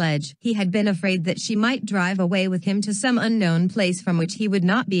onto the sledge, he had been afraid that she might drive away with him to some unknown place from which he would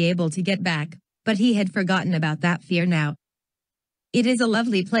not be able to get back, but he had forgotten about that fear now. It is a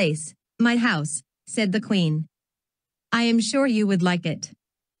lovely place, my house, said the Queen. I am sure you would like it.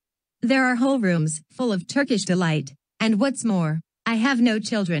 There are whole rooms full of Turkish Delight, and what's more, I have no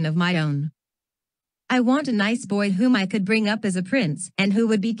children of my own. I want a nice boy whom I could bring up as a prince and who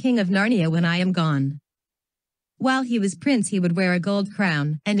would be king of Narnia when I am gone. While he was prince he would wear a gold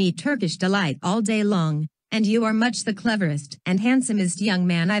crown and eat Turkish Delight all day long, and you are much the cleverest and handsomest young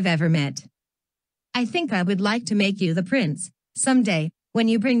man I've ever met. I think I would like to make you the prince, someday, when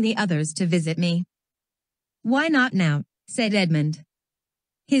you bring the others to visit me. Why not now? Said Edmund.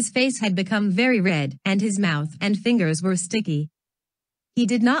 His face had become very red and his mouth and fingers were sticky. He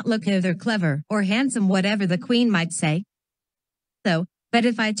did not look either clever or handsome, whatever the Queen might say. So, but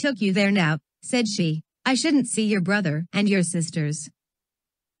if I took you there now, said she, I shouldn't see your brother and your sisters.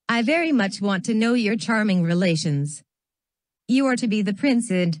 I very much want to know your charming relations. You are to be the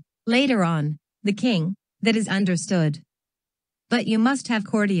prince and, later on, the king, that is understood. But you must have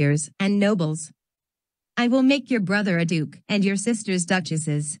courtiers and nobles. I will make your brother a duke and your sisters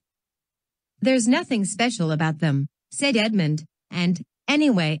duchesses. There's nothing special about them, said Edmund, and,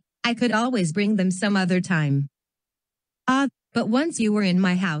 anyway, I could always bring them some other time. Ah, but once you were in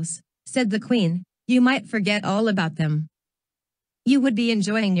my house, said the Queen, you might forget all about them. You would be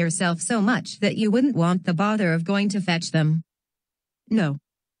enjoying yourself so much that you wouldn't want the bother of going to fetch them. No.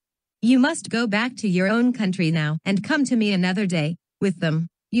 You must go back to your own country now and come to me another day, with them,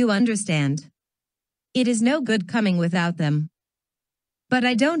 you understand. It is no good coming without them. But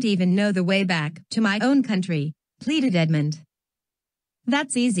I don't even know the way back to my own country, pleaded Edmund.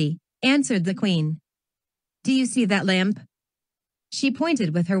 That's easy, answered the Queen. Do you see that lamp? She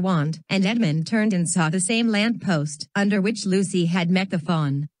pointed with her wand, and Edmund turned and saw the same lamp-post under which Lucy had met the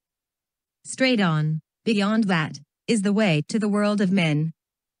fawn. Straight on, beyond that, is the way to the world of men.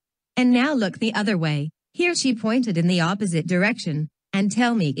 And now look the other way, here she pointed in the opposite direction, and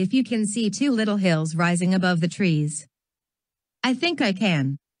tell me if you can see two little hills rising above the trees. I think I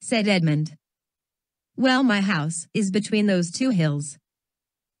can, said Edmund. Well, my house is between those two hills.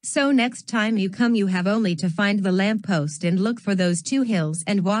 So next time you come you have only to find the lamp-post and look for those two hills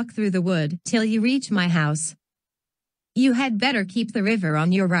and walk through the wood till you reach my house. You had better keep the river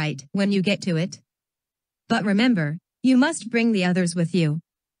on your right when you get to it. But remember, you must bring the others with you.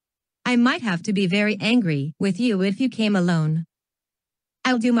 I might have to be very angry with you if you came alone.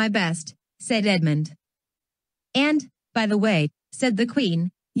 I'll do my best, said Edmund. And, by the way, said the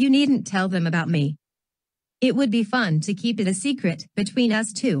Queen, you needn't tell them about me. It would be fun to keep it a secret between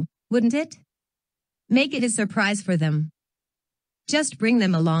us two, wouldn't it? Make it a surprise for them. Just bring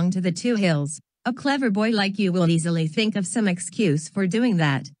them along to the two hills. A clever boy like you will easily think of some excuse for doing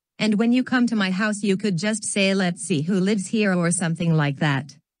that, and when you come to my house you could just say let's see who lives here or something like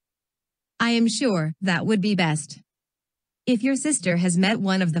that. I am sure that would be best. If your sister has met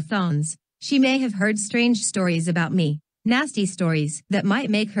one of the fawns, she may have heard strange stories about me, nasty stories that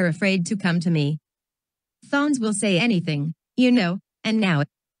might make her afraid to come to me. Fawns will say anything, you know, and now.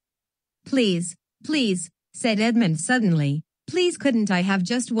 Please, please, said Edmund suddenly, please couldn't I have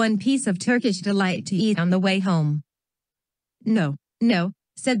just one piece of Turkish Delight to eat on the way home? No, no,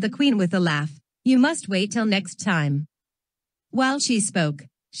 said the Queen with a laugh, you must wait till next time. While she spoke,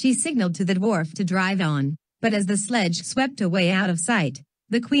 she signaled to the dwarf to drive on, but as the sledge swept away out of sight,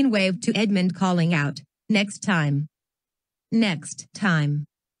 the Queen waved to Edmund calling out, next time. Next time.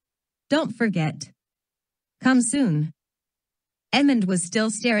 Don't forget. Come soon. Edmund was still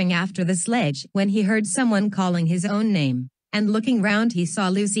staring after the sledge when he heard someone calling his own name, and looking round he saw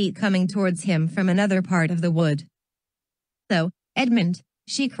Lucy coming towards him from another part of the wood. So, Edmund,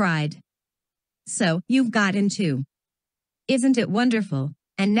 she cried. So, you've got in too. Isn't it wonderful,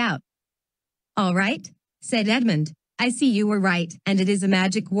 and now? All right, said Edmund, I see you were right, and it is a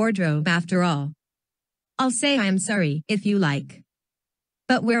magic wardrobe after all. I'll say I'm sorry, if you like.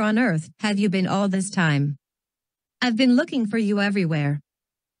 But where on earth have you been all this time? I've been looking for you everywhere.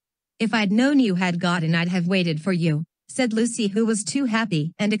 If I'd known you had got in I'd have waited for you, said Lucy, who was too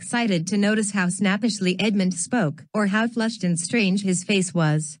happy and excited to notice how snappishly Edmund spoke or how flushed and strange his face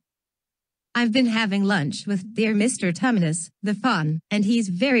was. I've been having lunch with dear Mr. Tumnus, the fawn, and he's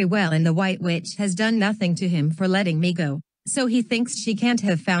very well and the White Witch has done nothing to him for letting me go, so he thinks she can't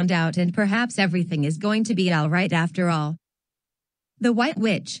have found out and perhaps everything is going to be all right after all. The White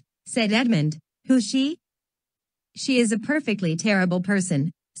Witch, said Edmund, who's she? She is a perfectly terrible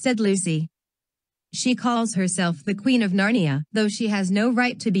person, said Lucy. She calls herself the Queen of Narnia, though she has no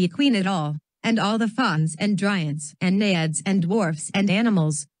right to be a queen at all, and all the fauns and dryads and naiads and dwarfs and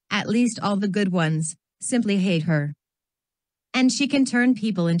animals, at least all the good ones, simply hate her. And she can turn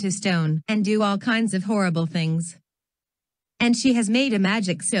people into stone and do all kinds of horrible things. And she has made a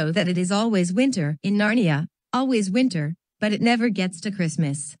magic so that it is always winter in Narnia, always winter, but it never gets to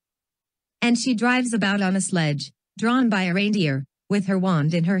Christmas. And she drives about on a sledge, drawn by a reindeer, with her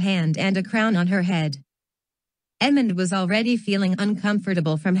wand in her hand and a crown on her head. Edmund was already feeling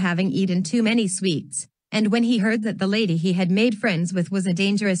uncomfortable from having eaten too many sweets, and when he heard that the lady he had made friends with was a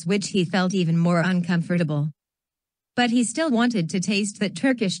dangerous witch he felt even more uncomfortable. But he still wanted to taste that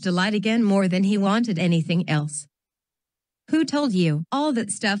Turkish delight again more than he wanted anything else. Who told you all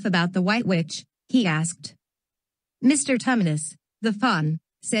that stuff about the White Witch? He asked. Mr. Tumnus, the fawn,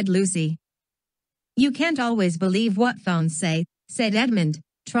 said Lucy. You can't always believe what fawns say, said Edmund,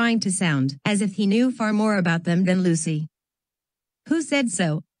 trying to sound as if he knew far more about them than Lucy. Who said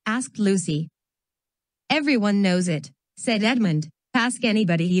so? Asked Lucy. Everyone knows it, said Edmund, ask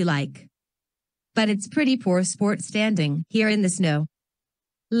anybody you like. But it's pretty poor sport standing here in the snow.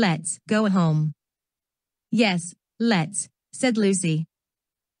 Let's go home. Yes, let's, said Lucy.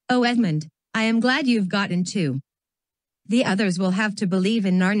 Oh Edmund, I am glad you've gotten too. The others will have to believe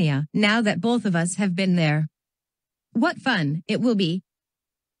in Narnia now that both of us have been there. What fun it will be.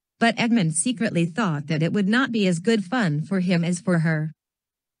 But Edmund secretly thought that it would not be as good fun for him as for her.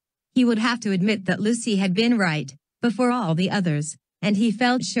 He would have to admit that Lucy had been right, before all the others, and he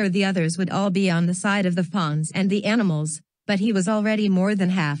felt sure the others would all be on the side of the fawns and the animals, but he was already more than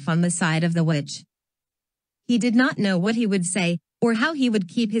half on the side of the witch. He did not know what he would say, or how he would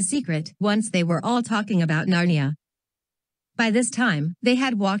keep his secret once they were all talking about Narnia. By this time, they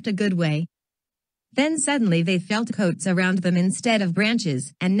had walked a good way. Then suddenly they felt coats around them instead of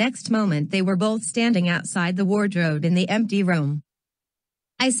branches, and next moment they were both standing outside the wardrobe in the empty room.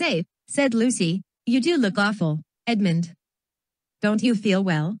 "I say," said Lucy, "you do look awful, Edmund. Don't you feel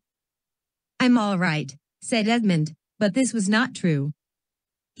well?" "I'm all right," said Edmund, but this was not true.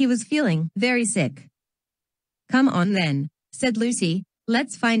 He was feeling very sick. "Come on then," said Lucy,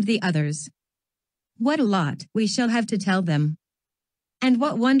 "let's find the others. What a lot we shall have to tell them. And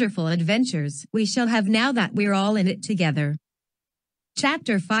what wonderful adventures we shall have now that we're all in it together."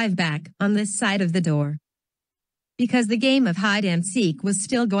 Chapter 5. Back on this side of the door. Because the game of hide and seek was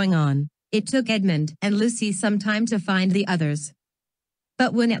still going on, it took Edmund and Lucy some time to find the others.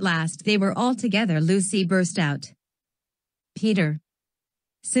 But when at last they were all together, Lucy burst out, "Peter!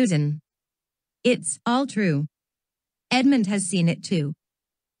 Susan! It's all true. Edmund has seen it too.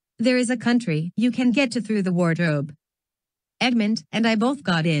 There is a country you can get to through the wardrobe. Edmund and I both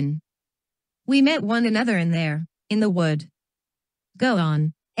got in. We met one another in there, in the wood." "Go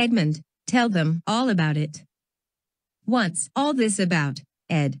on, Edmund, tell them all about it." "What's all this about,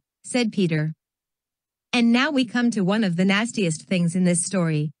 Ed?" said Peter. And now we come to one of the nastiest things in this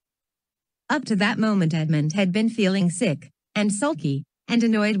story. Up to that moment Edmund had been feeling sick, and sulky, and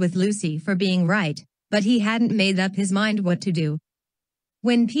annoyed with Lucy for being right, but he hadn't made up his mind what to do.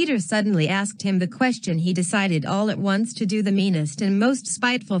 When Peter suddenly asked him the question, he decided all at once to do the meanest and most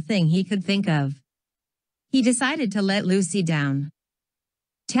spiteful thing he could think of. He decided to let Lucy down.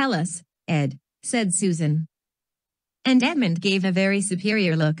 "Tell us, Ed," said Susan. And Edmund gave a very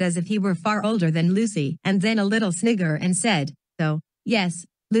superior look as if he were far older than Lucy, and then a little snigger and said, "Oh, yes,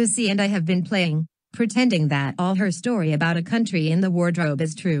 Lucy and I have been playing, pretending that all her story about a country in the wardrobe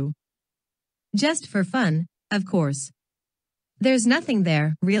is true. Just for fun, of course. There's nothing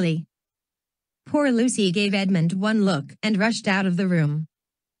there, really." Poor Lucy gave Edmund one look and rushed out of the room.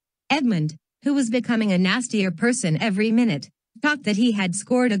 Edmund, who was becoming a nastier person every minute, thought that he had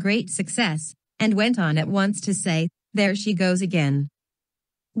scored a great success, and went on at once to say, "There she goes again.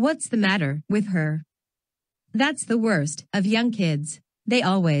 What's the matter with her? That's the worst of young kids, they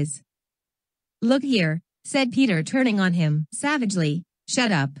always—" "Look here," said Peter, turning on him savagely,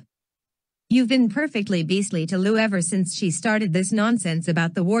 "shut up. You've been perfectly beastly to Lou ever since she started this nonsense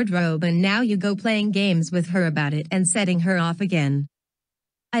about the wardrobe, and now you go playing games with her about it and setting her off again.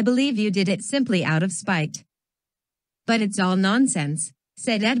 I believe you did it simply out of spite." "But it's all nonsense,"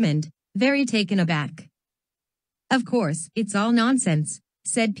 said Edmund, very taken aback. "Of course, it's all nonsense,"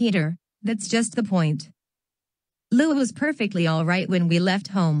 said Peter, "that's just the point. Lou was perfectly all right when we left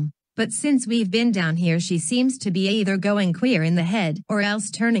home, but since we've been down here she seems to be either going queer in the head or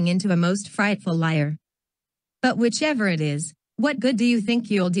else turning into a most frightful liar. But whichever it is, what good do you think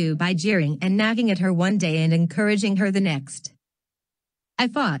you'll do by jeering and nagging at her one day and encouraging her the next?" I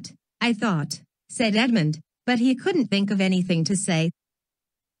thought, said Edmund, but he couldn't think of anything to say.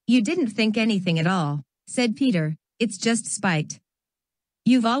 "You didn't think anything at all," said Peter, "it's just spite.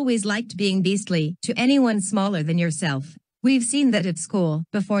 You've always liked being beastly to anyone smaller than yourself. We've seen that at school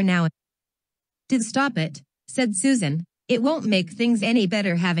before now." "Did stop it," said Susan. "It won't make things any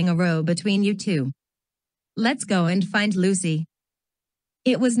better having a row between you two. Let's go and find Lucy."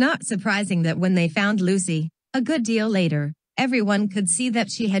 It was not surprising that when they found Lucy, a good deal later, everyone could see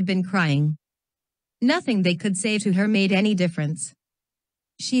that she had been crying. Nothing they could say to her made any difference.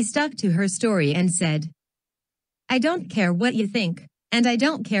 She stuck to her story and said, "I don't care what you think, and I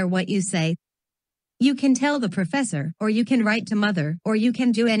don't care what you say. You can tell the professor, or you can write to Mother, or you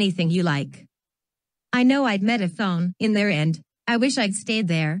can do anything you like. I know I'd met a fawn in there, and I wish I'd stayed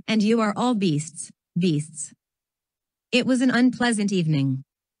there, and you are all beasts, beasts." It was an unpleasant evening.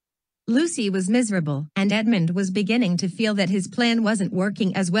 Lucy was miserable, and Edmund was beginning to feel that his plan wasn't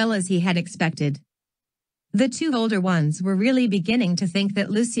working as well as he had expected. The two older ones were really beginning to think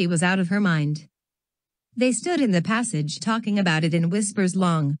that Lucy was out of her mind. They stood in the passage talking about it in whispers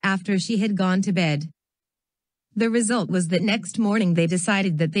long after she had gone to bed. The result was that next morning they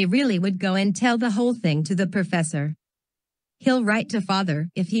decided that they really would go and tell the whole thing to the professor. "He'll write to Father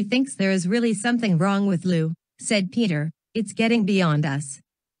if he thinks there is really something wrong with Lou," said Peter. "It's getting beyond us."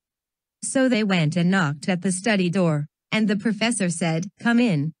 So they went and knocked at the study door, and the professor said, "Come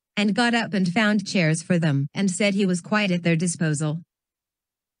in," and got up and found chairs for them and said he was quite at their disposal.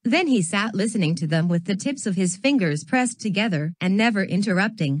 Then he sat listening to them with the tips of his fingers pressed together and never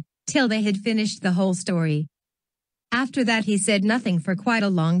interrupting, till they had finished the whole story. After that he said nothing for quite a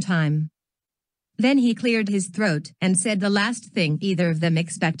long time. Then he cleared his throat and said the last thing either of them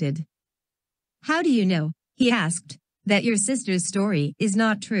expected. "How do you know," he asked, "that your sister's story is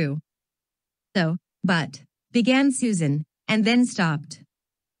not true?" "So, but," began Susan, and then stopped.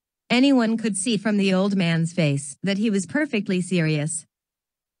 Anyone could see from the old man's face that he was perfectly serious.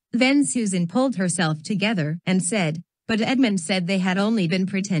 Then Susan pulled herself together and said, "But Edmund said they had only been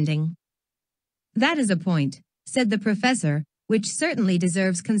pretending." "That is a point," said the professor, "which certainly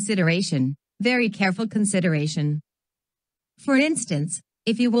deserves consideration, very careful consideration. For instance,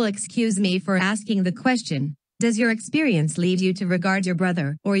 if you will excuse me for asking the question, does your experience lead you to regard your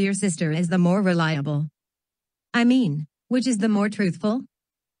brother or your sister as the more reliable? I mean, which is the more truthful?"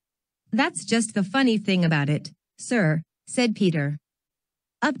 "That's just the funny thing about it, sir," said Peter.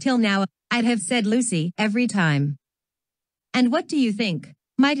 "Up till now, I'd have said Lucy every time." "And what do you think,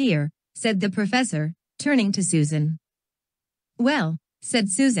 my dear?" said the professor, turning to Susan. "Well," said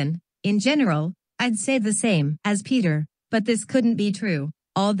Susan, "in general, I'd say the same as Peter, but this couldn't be true,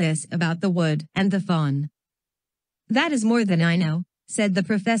 all this about the wood and the fawn." "That is more than I know," said the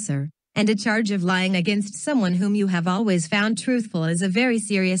professor, "and a charge of lying against someone whom you have always found truthful is a very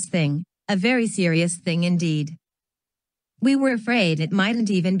serious thing indeed." "We were afraid it mightn't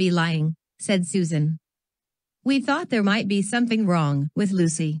even be lying," said Susan. "We thought there might be something wrong with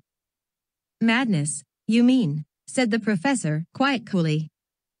Lucy." "Madness, you mean," said the professor quite coolly.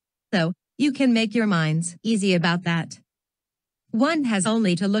 "So, you can make your minds easy about that. One has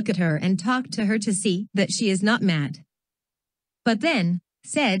only to look at her and talk to her to see that she is not mad." "But then,"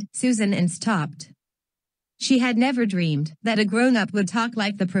 said Susan and stopped. She had never dreamed that a grown-up would talk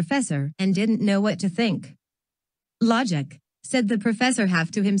like the professor and didn't know what to think. "Logic," said the professor half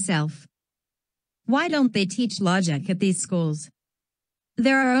to himself. "Why don't they teach logic at these schools?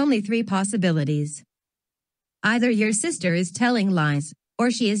 There are only 3 possibilities. Either your sister is telling lies,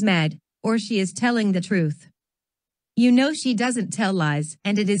 or she is mad, or she is telling the truth. You know she doesn't tell lies,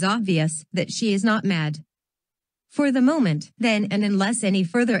 and it is obvious that she is not mad. For the moment, then, and unless any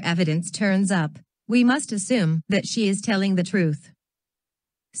further evidence turns up, we must assume that she is telling the truth."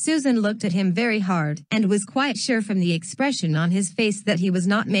 Susan looked at him very hard and was quite sure from the expression on his face that he was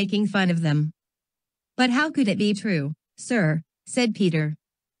not making fun of them. "But how could it be true, sir?" said Peter.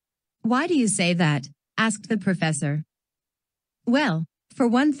 "Why do you say that?" asked the professor. "Well, for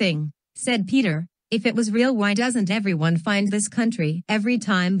one thing," said Peter, "if it was real, why doesn't everyone find this country every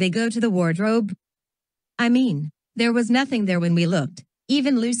time they go to the wardrobe? I mean, there was nothing there when we looked,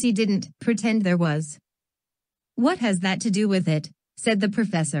 even Lucy didn't pretend there was." "What has that to do with it?" said the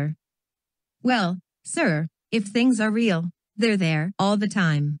professor. "Well, sir, if things are real, they're there all the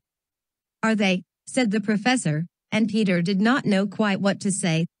time." "Are they?" said the professor, and Peter did not know quite what to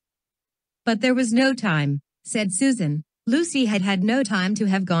say. "But there was no time," said Susan. "Lucy had had no time to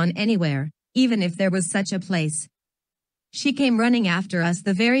have gone anywhere, even if there was such a place. She came running after us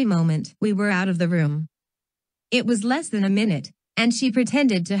the very moment we were out of the room. It was less than a minute, and she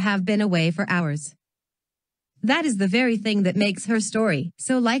pretended to have been away for hours." "That is the very thing that makes her story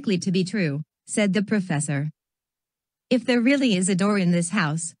so likely to be true," said the professor. "If there really is a door in this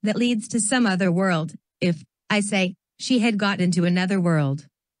house that leads to some other world, if, I say, she had got into another world,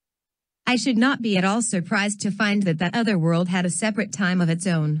 I should not be at all surprised to find that that other world had a separate time of its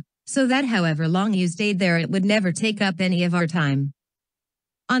own, so that however long you stayed there it would never take up any of our time.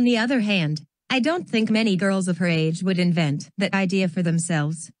 On the other hand, I don't think many girls of her age would invent that idea for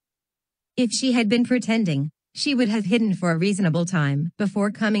themselves. If she had been pretending, she would have hidden for a reasonable time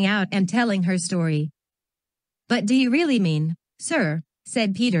before coming out and telling her story." "But do you really mean, sir,"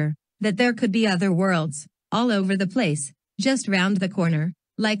 said Peter, "that there could be other worlds, all over the place, just round the corner,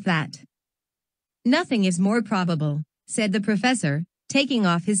 like that?" "Nothing is more probable," said the professor, taking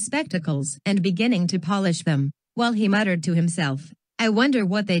off his spectacles and beginning to polish them, while he muttered to himself, "I wonder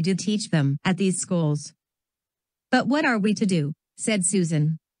what they do teach them at these schools." "But what are we to do?" said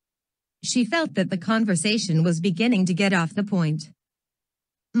Susan. She felt that the conversation was beginning to get off the point.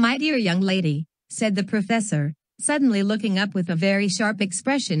 "My dear young lady," said the professor, suddenly looking up with a very sharp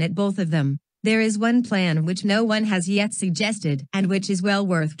expression at both of them, "there is one plan which no one has yet suggested and which is well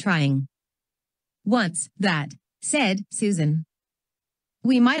worth trying." "What's that?" said Susan.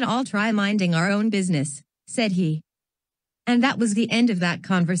 "We might all try minding our own business," said he. And that was the end of that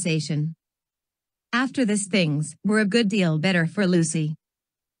conversation. After this things were a good deal better for Lucy.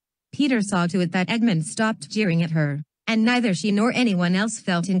 Peter saw to it that Edmund stopped jeering at her, and neither she nor anyone else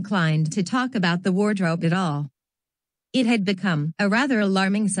felt inclined to talk about the wardrobe at all. It had become a rather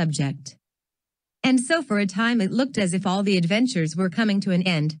alarming subject. And so for a time it looked as if all the adventures were coming to an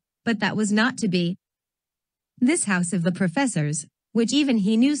end, but that was not to be. This house of the professor's, which even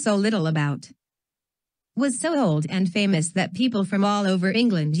he knew so little about, was so old and famous that people from all over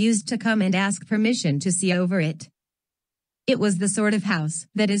England used to come and ask permission to see over it. It was the sort of house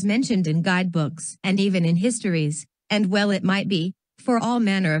that is mentioned in guidebooks and even in histories, and well it might be, for all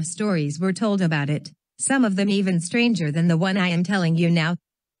manner of stories were told about it, some of them even stranger than the one I am telling you now.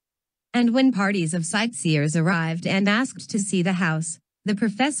 And when parties of sightseers arrived and asked to see the house, the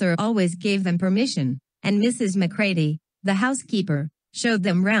professor always gave them permission, and Mrs. Macready, the housekeeper, showed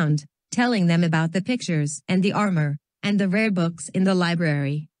them round, telling them about the pictures and the armor, and the rare books in the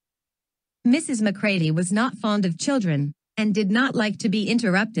library. Mrs. Macready was not fond of children, and did not like to be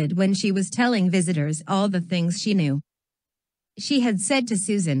interrupted when she was telling visitors all the things she knew. She had said to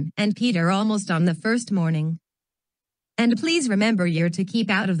Susan and Peter almost on the first morning, "And please remember you're to keep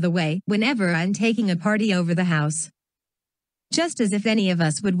out of the way whenever I'm taking a party over the house." Just as if any of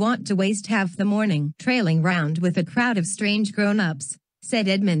us would want to waste half the morning trailing round with a crowd of strange grown-ups, said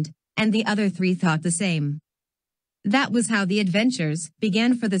Edmund, and the other three thought the same. That was how the adventures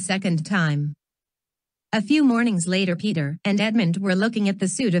began for the second time. A few mornings later Peter and Edmund were looking at the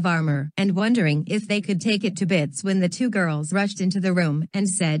suit of armor and wondering if they could take it to bits when the two girls rushed into the room and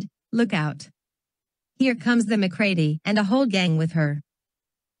said, "Look out. Here comes the Macready and a whole gang with her."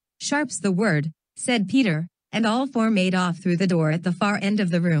 "Sharp's the word," said Peter, and all four made off through the door at the far end of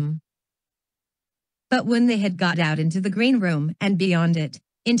the room. But when they had got out into the green room and beyond it,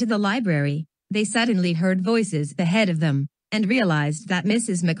 into the library, they suddenly heard voices ahead of them, and realized that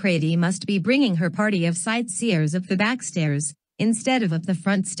Mrs. Macready must be bringing her party of sightseers up the back stairs, instead of up the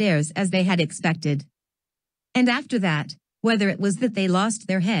front stairs as they had expected. And after that, whether it was that they lost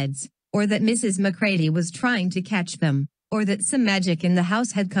their heads, or that Mrs. Macready was trying to catch them, or that some magic in the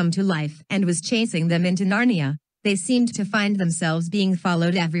house had come to life and was chasing them into Narnia, they seemed to find themselves being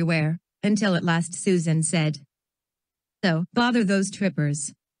followed everywhere, until at last Susan said, "So, bother those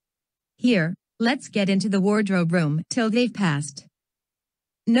trippers. Here, let's get into the wardrobe room till they've passed.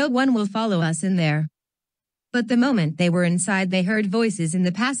 No one will follow us in there." But the moment they were inside they heard voices in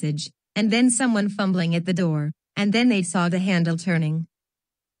the passage, and then someone fumbling at the door, and then they saw the handle turning.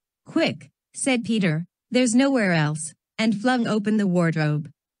 "Quick," said Peter, "there's nowhere else," and flung open the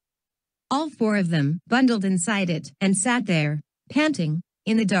wardrobe. All four of them bundled inside it and sat there, panting,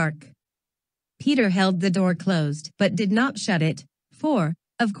 in the dark. Peter held the door closed but did not shut it, for,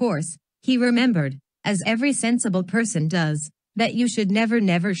 of course, he remembered, as every sensible person does, that you should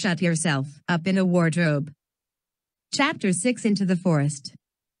never shut yourself up in a wardrobe. Chapter 6 Into the Forest.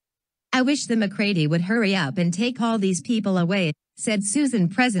 "I wish the Macready would hurry up and take all these people away," said Susan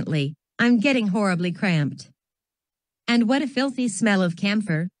presently. "I'm getting horribly cramped." "And what a filthy smell of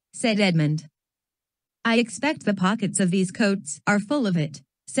camphor," said Edmund. "I expect the pockets of these coats are full of it,"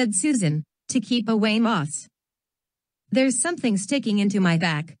 said Susan, "to keep away moths." "There's something sticking into my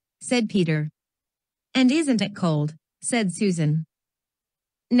back," said Peter. "And isn't it cold?" said Susan.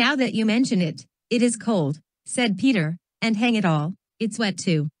 "Now that you mention it, it is cold," said Peter, "and hang it all, it's wet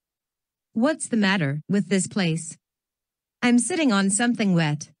too. What's the matter with this place? I'm sitting on something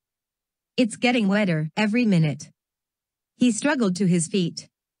wet. It's getting wetter every minute." He struggled to his feet.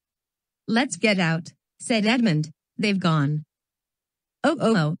 "Let's get out," said Edmund, "they've gone."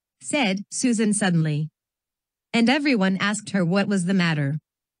 Oh, said Susan suddenly. And everyone asked her what was the matter.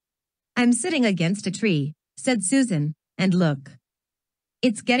 "I'm sitting against a tree," said Susan, "and look.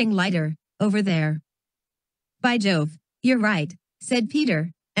 It's getting lighter, over there." "By Jove, you're right," said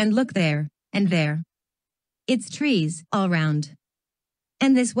Peter, "and look there, and there. It's trees all round.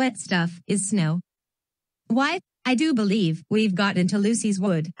 And this wet stuff is snow. Why, I do believe we've got into Lucy's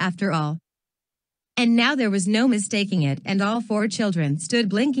wood after all." And now there was no mistaking it, and all four children stood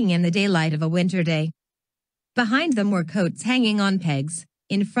blinking in the daylight of a winter day. Behind them were coats hanging on pegs,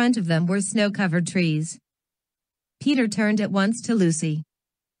 in front of them were snow-covered trees. Peter turned at once to Lucy.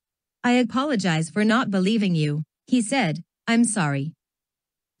 "I apologize for not believing you," he said. "I'm sorry.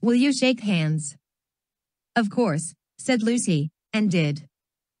 Will you shake hands?" "Of course," said Lucy, and did.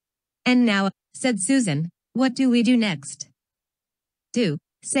 "And now," said Susan, "what do we do next?" "Do,"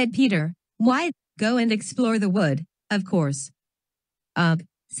 said Peter. "Why, go and explore the wood, of course." "Ugh,"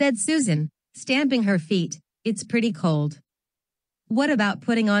 said Susan, stamping her feet, "it's pretty cold. What about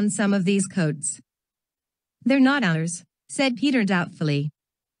putting on some of these coats?" "They're not ours," said Peter doubtfully.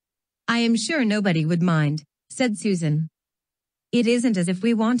 "I am sure nobody would mind," said Susan. "It isn't as if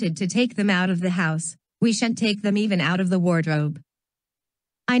we wanted to take them out of the house. We shan't take them even out of the wardrobe."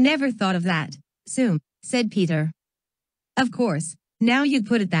 "I never thought of that, Sue," said Peter. "Of course, now you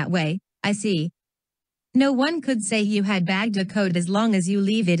put it that way, I see. No one could say you had bagged a coat as long as you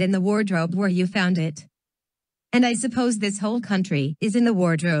leave it in the wardrobe where you found it." And I suppose this whole country is in the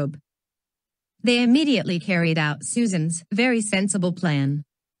wardrobe. They immediately carried out Susan's very sensible plan.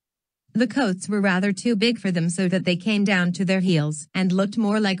 The coats were rather too big for them, so that they came down to their heels and looked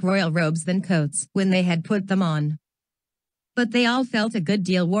more like royal robes than coats when they had put them on. But they all felt a good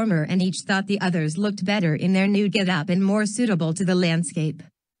deal warmer, and each thought the others looked better in their new get-up and more suitable to the landscape.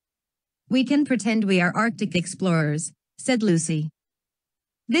 "We can pretend we are Arctic explorers," said Lucy.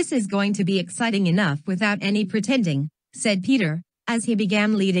 "This is going to be exciting enough without any pretending," said Peter, as he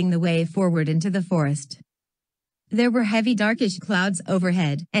began leading the way forward into the forest. There were heavy darkish clouds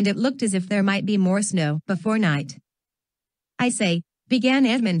overhead, and it looked as if there might be more snow before night. "I say," began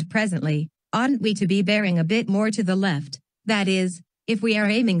Edmund presently, "oughtn't we to be bearing a bit more to the left, that is, if we are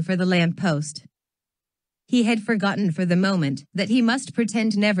aiming for the lamp post?" He had forgotten for the moment that he must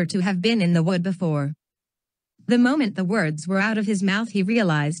pretend never to have been in the wood before. The moment the words were out of his mouth, he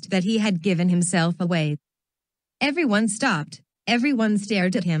realized that he had given himself away. Everyone stopped, everyone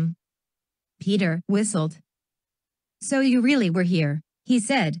stared at him. Peter whistled. "So you really were here," he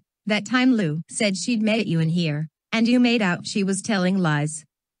said. "That time Lou said she'd met you in here, and you made out she was telling lies."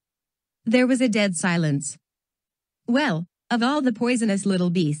 There was a dead silence. "Well, of all the poisonous little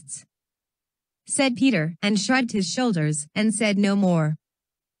beasts," said Peter, and shrugged his shoulders, and said no more.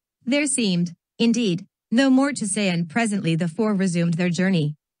 There seemed, indeed, no more to say, and presently the four resumed their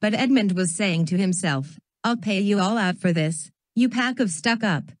journey, but Edmund was saying to himself, "I'll pay you all out for this, you pack of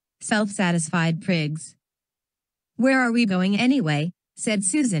stuck-up, self-satisfied prigs." "Where are we going anyway?" said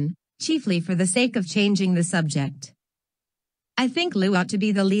Susan, chiefly for the sake of changing the subject. "I think Lou ought to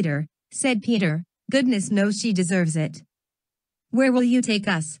be the leader," said Peter. "Goodness knows she deserves it." "Where will you take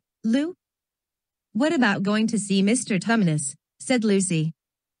us, Lou?" "What about going to see Mr. Tumnus?" said Lucy.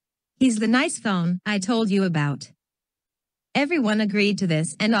 "He's the nice faun I told you about." Everyone agreed to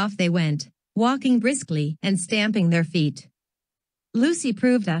this, and off they went, walking briskly and stamping their feet. Lucy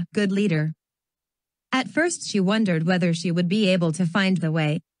proved a good leader. At first she wondered whether she would be able to find the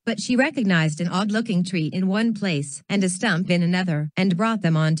way, but she recognized an odd-looking tree in one place and a stump in another, and brought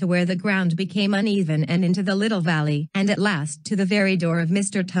them on to where the ground became uneven and into the little valley, and at last to the very door of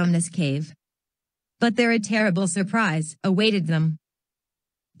Mr. Tumnus' cave. But there a terrible surprise awaited them.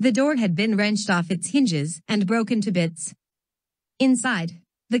 The door had been wrenched off its hinges and broken to bits. Inside,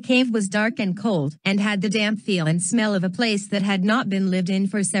 the cave was dark and cold, and had the damp feel and smell of a place that had not been lived in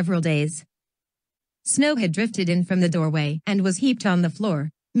for several days. Snow had drifted in from the doorway and was heaped on the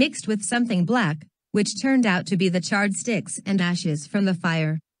floor, mixed with something black, which turned out to be the charred sticks and ashes from the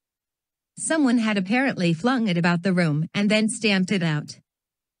fire. Someone had apparently flung it about the room and then stamped it out.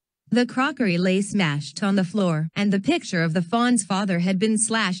 The crockery lay smashed on the floor, and the picture of the fawn's father had been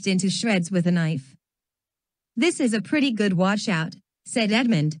slashed into shreds with a knife. "This is a pretty good washout," said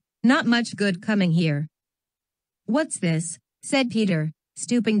Edmund. "Not much good coming here." "What's this?" said Peter,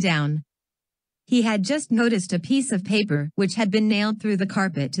 stooping down. He had just noticed a piece of paper which had been nailed through the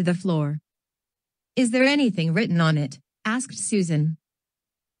carpet to the floor. "Is there anything written on it?" asked Susan.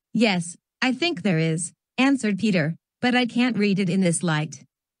 "Yes, I think there is," answered Peter, "but I can't read it in this light.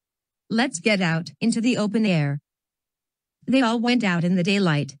 Let's get out into the open air." They all went out in the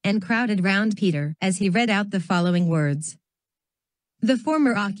daylight and crowded round Peter as he read out the following words. "The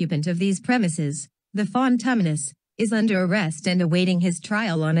former occupant of these premises, the Fawn Tumnus, is under arrest and awaiting his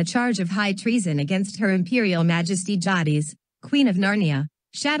trial on a charge of high treason against Her Imperial Majesty Jadis, Queen of Narnia,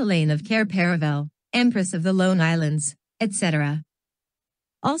 Chatelaine of Cair Paravel, Empress of the Lone Islands, etc.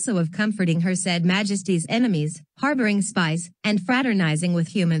 Also of comforting her said Majesty's enemies, harboring spies, and fraternizing with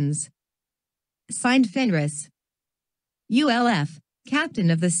humans. Signed Fenris, ULF,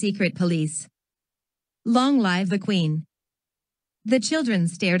 Captain of the Secret Police. Long live the Queen." The children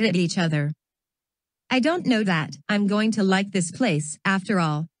stared at each other. "I don't know that I'm going to like this place, after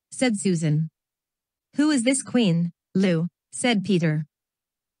all," said Susan. "Who is this Queen, Lou?" said Peter.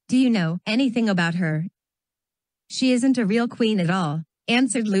 "Do you know anything about her?" "She isn't a real queen at all,"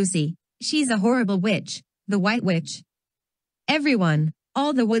 answered Lucy. "She's a horrible witch, the White Witch. Everyone,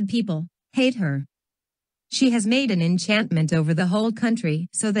 all the wood people, hate her. She has made an enchantment over the whole country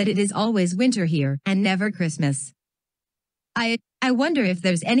so that it is always winter here and never Christmas." I wonder if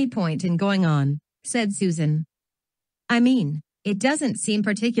there's any point in going on," said Susan. "I mean, it doesn't seem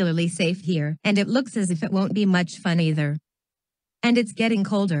particularly safe here, and it looks as if it won't be much fun either. And it's getting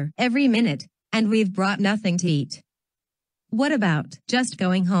colder every minute, and we've brought nothing to eat. What about just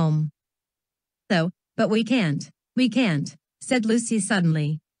going home?" "So, but we can't, said Lucy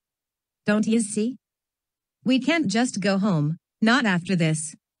suddenly. "Don't you see? We can't just go home, not after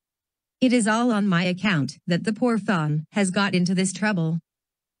this. It is all on my account that the poor fawn has got into this trouble.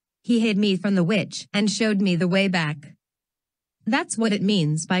 he hid me from the witch and showed me the way back. That's what it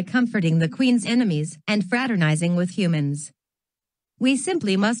means by comforting the Queen's enemies and fraternizing with humans. We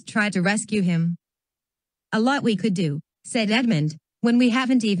simply must try to rescue him." "A lot we could do," said Edmund, "when we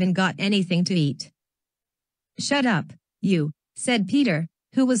haven't even got anything to eat." "Shut up, you," said Peter,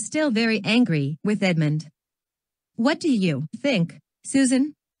 who was still very angry with Edmund. "What do you think,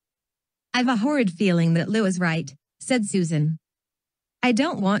 Susan?" "I've a horrid feeling that Lou is right," said Susan. "I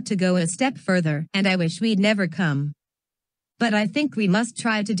don't want to go a step further and I wish we'd never come. But I think we must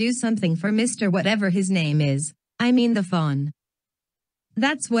try to do something for Mr. whatever his name is, I mean the fawn."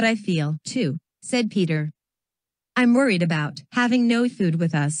 "That's what I feel, too," said Peter. "I'm worried about having no food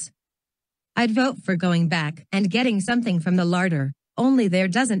with us. I'd vote for going back and getting something from the larder, only there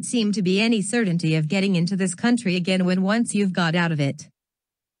doesn't seem to be any certainty of getting into this country again when once you've got out of it.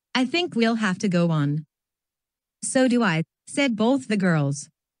 I think we'll have to go on." "So do I," said both the girls.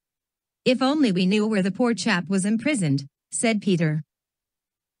 "If only we knew where the poor chap was imprisoned," said Peter.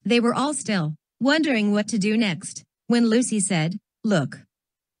 They were all still, wondering what to do next, when Lucy said, "Look.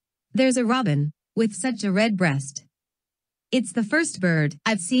 There's a robin, with such a red breast. It's the first bird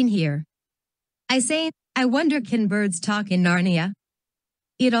I've seen here. I say, I wonder can birds talk in Narnia?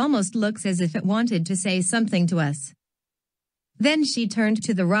 It almost looks as if it wanted to say something to us." Then she turned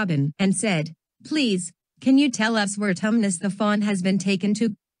to the robin and said, "Please, can you tell us where Tumnus the fawn has been taken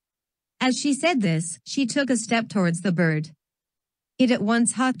to?" As she said this, she took a step towards the bird. It at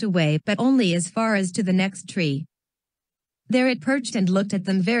once hopped away, but only as far as to the next tree. There it perched and looked at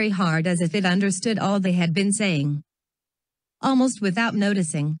them very hard as if it understood all they had been saying. Almost without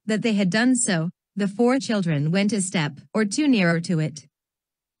noticing that they had done so, the 4 children went a step or 2 nearer to it.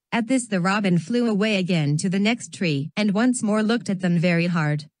 At this the robin flew away again to the next tree and once more looked at them very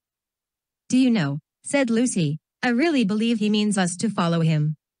hard. "Do you know," said Lucy, "I really believe he means us to follow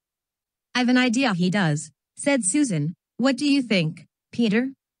him." "I've an idea he does," said Susan. "What do you think,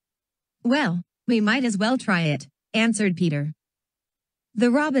 Peter?" "Well, we might as well try it," answered Peter.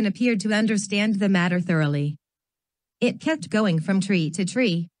 The robin appeared to understand the matter thoroughly. It kept going from tree to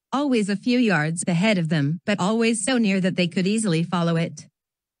tree, always a few yards ahead of them, but always so near that they could easily follow it.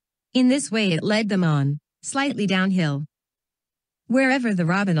 In this way it led them on, slightly downhill. Wherever the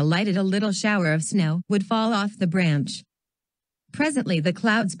robin alighted, a little shower of snow would fall off the branch. Presently the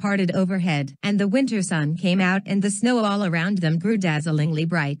clouds parted overhead, and the winter sun came out, and the snow all around them grew dazzlingly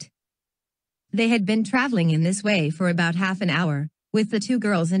bright. They had been traveling in this way for about half an hour, with the 2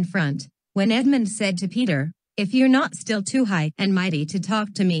 girls in front, when Edmund said to Peter, "If you're not still too high and mighty to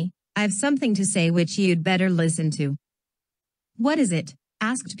talk to me, I've something to say which you'd better listen to." "What is it?"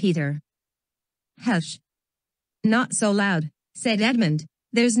 asked Peter. "Hush. Not so loud," said Edmund.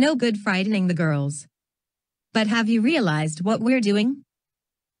 "There's no good frightening the girls." "But have you realized what we're doing?"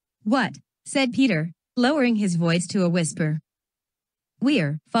 "What?" said Peter, lowering his voice to a whisper.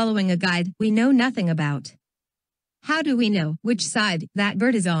 "We're following a guide we know nothing about. How do we know which side that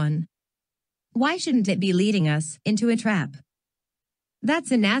bird is on? Why shouldn't it be leading us into a trap?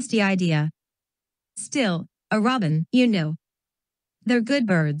 That's a nasty idea. Still, a robin, you know. They're good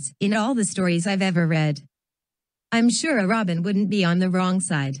birds in all the stories I've ever read. I'm sure a robin wouldn't be on the wrong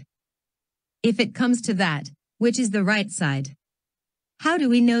side. If it comes to that, which is the right side? How do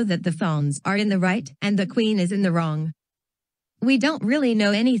we know that the fawns are in the right and the queen is in the wrong? We don't really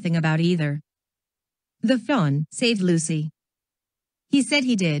know anything about either." "The fawn saved Lucy." "He said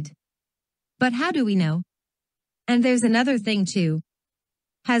he did. But how do we know? And there's another thing too.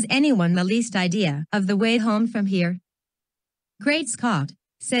 Has anyone the least idea of the way home from here?" "Great Scott,"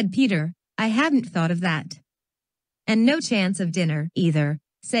 said Peter, "I hadn't thought of that." "And no chance of dinner, either,"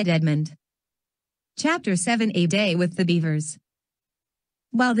 said Edmund. Chapter 7: A Day with the Beavers.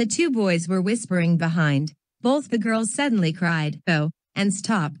 While the 2 boys were whispering behind, both the girls suddenly cried, "Oh," and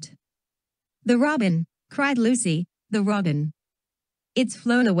stopped. "The robin!" cried Lucy, "the robin! It's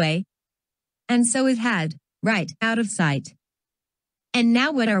flown away. And so it had, right out of sight." "And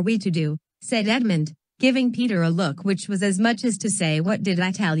now what are we to do?" said Edmund, giving Peter a look which was as much as to say, "What did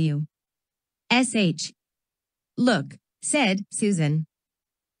I tell you?" "Sh. Look," said Susan.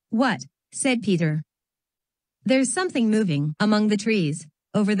 "What?" said Peter. "There's something moving among the trees,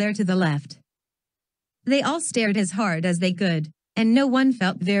 over there to the left." They all stared as hard as they could, and no one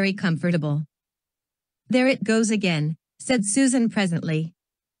felt very comfortable. "There it goes again," said Susan presently.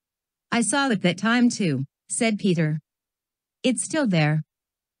 "I saw it that time too," said Peter. "It's still there.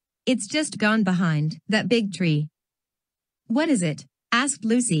 It's just gone behind that big tree." "What is it?" asked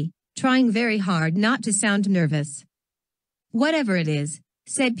Lucy, trying very hard not to sound nervous. "Whatever it is,"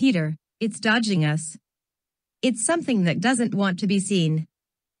 said Peter, "it's dodging us. It's something that doesn't want to be seen."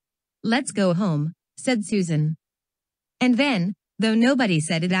 "Let's go home," said Susan. And then, though nobody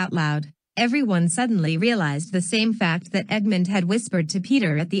said it out loud, everyone suddenly realized the same fact that Edmund had whispered to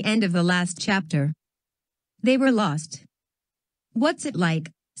Peter at the end of the last chapter. They were lost. "What's it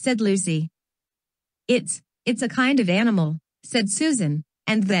like?" said Lucy. It's a kind of animal," said Susan,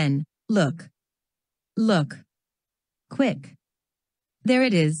 and then, Look. Quick. There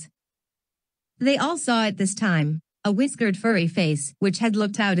it is." They all saw at this time, a whiskered furry face which had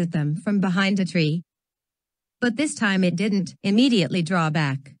looked out at them from behind a tree. But this time it didn't immediately draw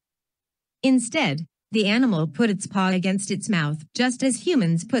back. Instead, the animal put its paw against its mouth just as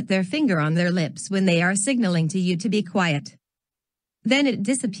humans put their finger on their lips when they are signaling to you to be quiet. Then it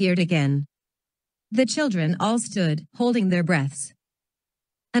disappeared again. The children all stood, holding their breaths.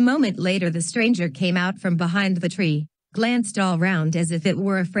 A moment later the stranger came out from behind the tree, glanced all round as if it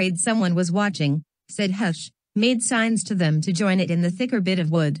were afraid someone was watching, said hush, made signs to them to join it in the thicker bit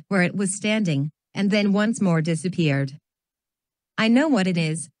of wood where it was standing, and then once more disappeared. "I know what it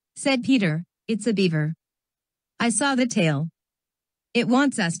is," said Peter, "it's a beaver. I saw the tail." "It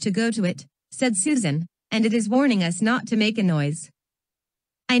wants us to go to it," said Susan, "and it is warning us not to make a noise."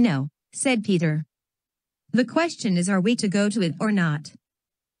 "I know," said Peter. "The question is, are we to go to it or not?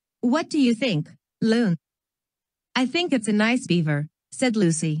 What do you think, Loon?" "I think it's a nice beaver," said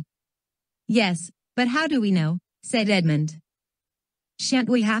Lucy. "Yes, but how do we know?" said Edmund. "Shan't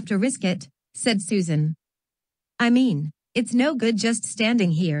we have to risk it?" said Susan. "I mean, it's no good just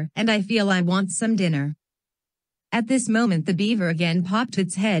standing here, and I feel I want some dinner." At this moment the beaver again popped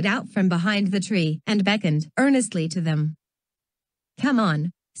its head out from behind the tree and beckoned earnestly to them. "Come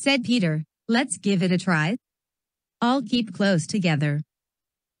on," said Peter, "let's give it a try. All keep close together.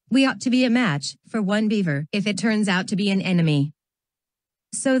 We ought to be a match for one beaver if it turns out to be an enemy."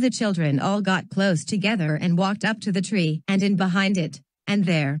 So the children all got close together and walked up to the tree and in behind it, and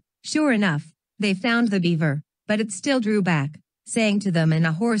there, sure enough, they found the beaver, but it still drew back, saying to them in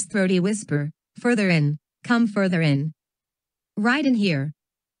a hoarse throaty whisper, "Further in, come further in. Right in here.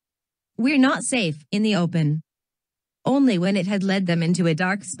 We're not safe in the open." Only when it had led them into a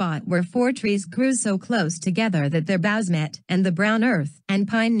dark spot where 4 trees grew so close together that their boughs met and the brown earth and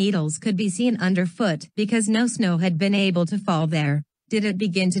pine needles could be seen underfoot because no snow had been able to fall there, did it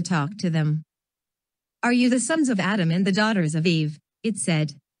begin to talk to them. "Are you the sons of Adam and the daughters of Eve?" it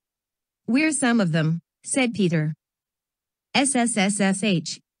said. "We're some of them," said Peter.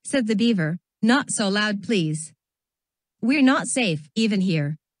 "SSSSH," said the beaver, "not so loud please. We're not safe even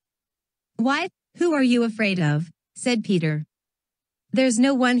here." "Why, who are you afraid of?" said Peter. "There's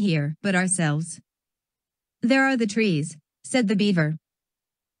no one here but ourselves." "There are the trees," said the beaver.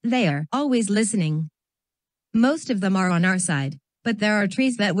 "They are always listening. Most of them are on our side, but there are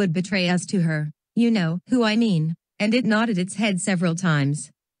trees that would betray us to her, you know who I mean," and it nodded its head several times.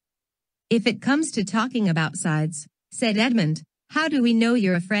 "If it comes to talking about sides," said Edmund, "how do we know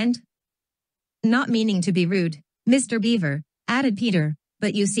you're a friend?" "Not meaning to be rude, Mr. Beaver," added Peter,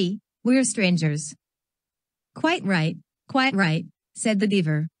 "but you see, we're strangers." Quite right, said the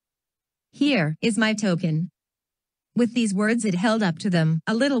beaver. "Here is my token." With these words it held up to them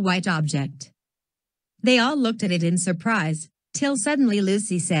a little white object. They all looked at it in surprise, till suddenly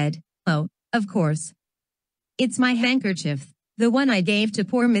Lucy said, "Oh, of course. It's my handkerchief, the one I gave to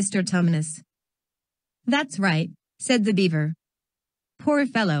poor Mr. Tumnus." "That's right," said the beaver. "Poor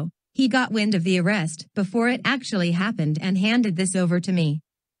fellow, he got wind of the arrest before it actually happened and handed this over to me.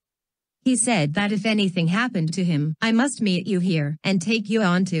 He said that if anything happened to him, I must meet you here and take you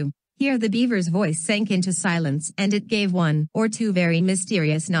on to." Here the beaver's voice sank into silence and it gave 1 or 2 very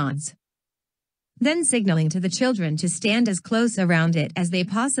mysterious nods. Then signaling to the children to stand as close around it as they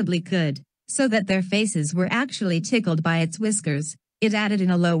possibly could, so that their faces were actually tickled by its whiskers, it added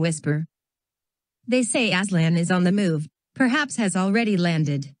in a low whisper, "They say Aslan is on the move, perhaps has already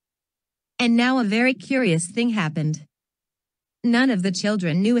landed." And now a very curious thing happened. None of the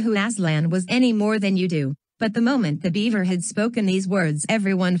children knew who Aslan was any more than you do, but the moment the beaver had spoken these words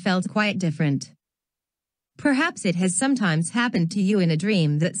everyone felt quite different. Perhaps it has sometimes happened to you in a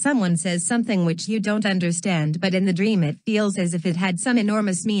dream that someone says something which you don't understand, but in the dream it feels as if it had some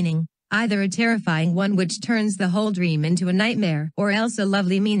enormous meaning, either a terrifying one which turns the whole dream into a nightmare, or else a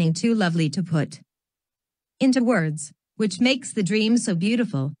lovely meaning too lovely to put into words, which makes the dream so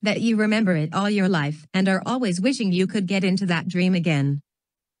beautiful that you remember it all your life and are always wishing you could get into that dream again.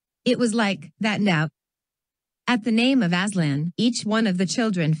 It was like that now. At the name of Aslan, each one of the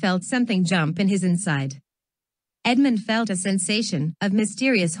children felt something jump in his inside. Edmund felt a sensation of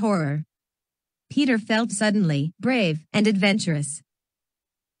mysterious horror. Peter felt suddenly brave and adventurous.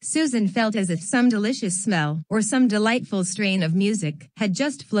 Susan felt as if some delicious smell or some delightful strain of music had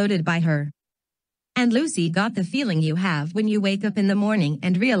just floated by her. And Lucy got the feeling you have when you wake up in the morning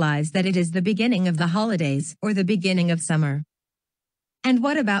and realize that it is the beginning of the holidays or the beginning of summer. "And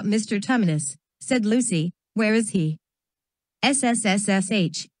what about Mr. Tumnus?" said Lucy. "Where is he?"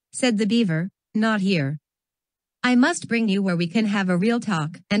 "SSSSH," said the beaver, "not here. I must bring you where we can have a real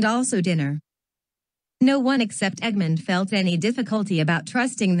talk and also dinner." No one except Edmund felt any difficulty about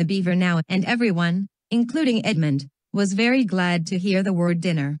trusting the beaver now, and everyone, including Edmund, was very glad to hear the word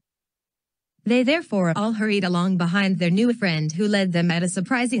dinner. They therefore all hurried along behind their new friend, who led them at a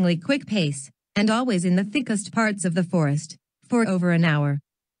surprisingly quick pace, and always in the thickest parts of the forest, for over an hour.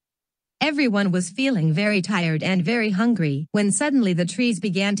 Everyone was feeling very tired and very hungry when suddenly the trees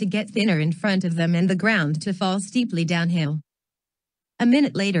began to get thinner in front of them and the ground to fall steeply downhill. A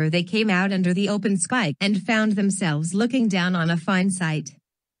minute later they came out under the open sky and found themselves looking down on a fine sight.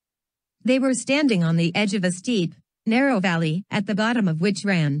 They were standing on the edge of a steep, narrow valley, at the bottom of which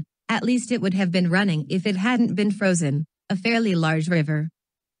ran, at least it would have been running if it hadn't been frozen, a fairly large river.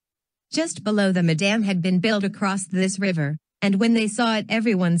 Just below them a dam had been built across this river, and when they saw it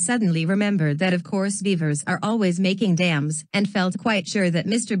everyone suddenly remembered that of course beavers are always making dams, and felt quite sure that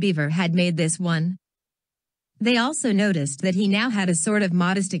Mr. Beaver had made this one. They also noticed that he now had a sort of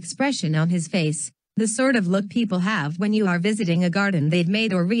modest expression on his face, the sort of look people have when you are visiting a garden they've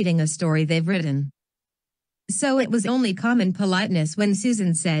made or reading a story they've written. So it was only common politeness when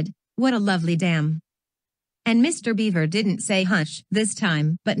Susan said, "What a lovely dam." And Mr. Beaver didn't say hush this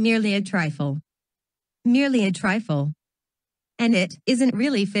time, but merely a trifle. Merely a trifle. And it isn't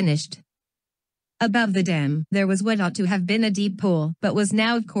really finished. Above the dam, there was what ought to have been a deep pool, but was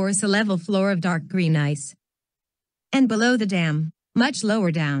now of course a level floor of dark green ice. And below the dam, much lower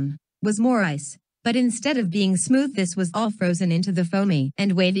down, was more ice, but instead of being smooth this was all frozen into the foamy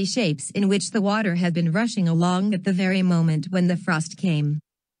and wavy shapes in which the water had been rushing along at the very moment when the frost came.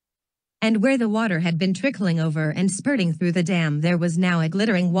 And where the water had been trickling over and spurting through the dam there was now a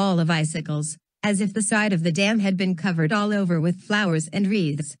glittering wall of icicles, as if the side of the dam had been covered all over with flowers and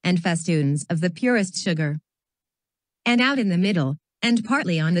wreaths and festoons of the purest sugar. And out in the middle, and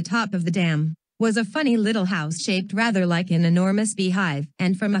partly on the top of the dam, was a funny little house shaped rather like an enormous beehive,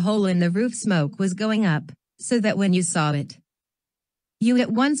 and from a hole in the roof smoke was going up, so that when you saw it, you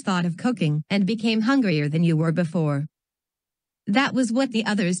at once thought of cooking and became hungrier than you were before. That was what the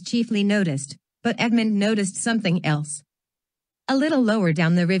others chiefly noticed, but Edmund noticed something else. A little lower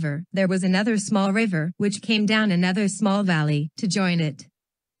down the river, there was another small river which came down another small valley to join it.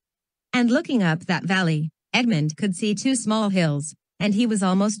 And looking up that valley, Edmund could see two small hills, and he was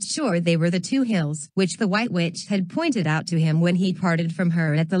almost sure they were the two hills which the White Witch had pointed out to him when he parted from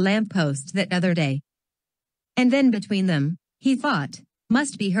her at the lamp-post that other day. And then between them, he thought,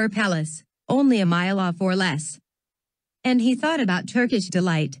 must be her palace, only a mile off or less. And he thought about Turkish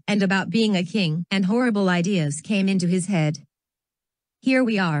Delight and about being a king, and horrible ideas came into his head. "Here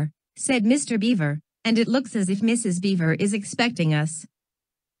we are," said Mr. Beaver, "and it looks as if Mrs. Beaver is expecting us.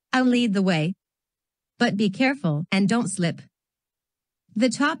 I'll lead the way. But be careful and don't slip." The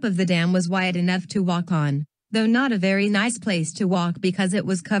top of the dam was wide enough to walk on, though not a very nice place to walk because it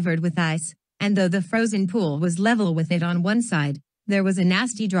was covered with ice, and though the frozen pool was level with it on one side, there was a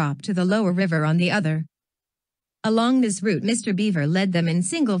nasty drop to the lower river on the other. Along this route Mr. Beaver led them in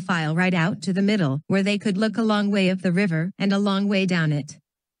single file right out to the middle, where they could look a long way up the river and a long way down it.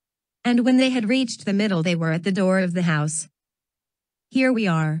 And when they had reached the middle they were at the door of the house. "Here we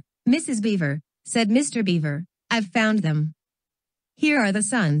are, Mrs. Beaver," said Mr. Beaver. "I've found them. Here are the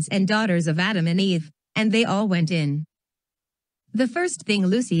sons and daughters of Adam and Eve," and they all went in. The first thing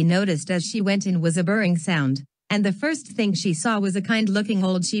Lucy noticed as she went in was a burring sound, and the first thing she saw was a kind-looking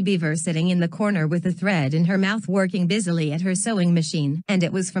old she-beaver sitting in the corner with a thread in her mouth working busily at her sewing machine, and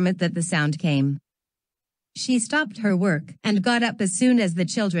it was from it that the sound came. She stopped her work and got up as soon as the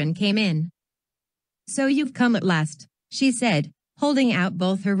children came in. "So you've come at last," she said, holding out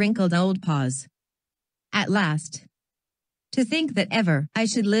both her wrinkled old paws. "At last. To think that ever I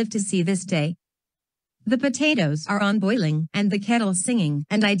should live to see this day. The potatoes are on boiling and the kettle singing,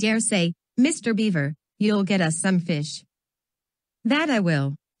 and I dare say, Mr. Beaver, you'll get us some fish." "That I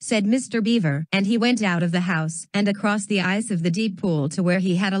will," said Mr. Beaver, and he went out of the house and across the ice of the deep pool to where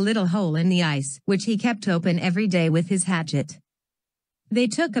he had a little hole in the ice which he kept open every day with his hatchet. They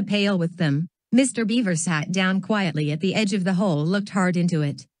took a pail with them. Mr. Beaver sat down quietly at the edge of the hole, looked hard into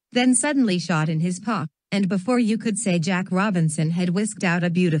it, then suddenly shot in his paw, and before you could say Jack Robinson had whisked out a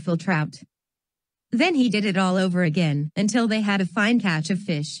beautiful trout. Then he did it all over again until they had a fine catch of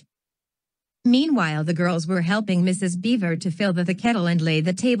fish. Meanwhile, the girls were helping Mrs. Beaver to fill the kettle and lay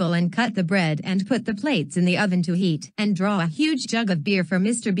the table and cut the bread and put the plates in the oven to heat and draw a huge jug of beer for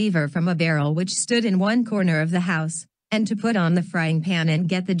Mr. Beaver from a barrel which stood in one corner of the house, and to put on the frying pan and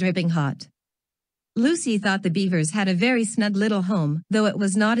get the dripping hot. Lucy thought the Beavers had a very snug little home, though it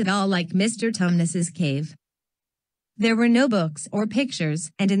was not at all like Mr. Tumnus's cave. There were no books or pictures,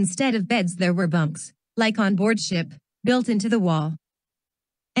 and instead of beds there were bunks, like on board ship, built into the wall.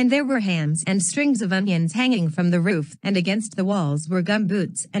 And there were hams and strings of onions hanging from the roof, and against the walls were gum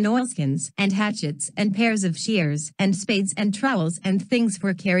boots and oilskins and hatchets and pairs of shears and spades and trowels and things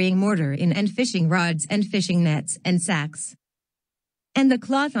for carrying mortar in and fishing rods and fishing nets and sacks. And the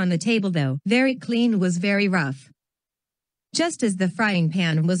cloth on the table, though very clean, was very rough. Just as the frying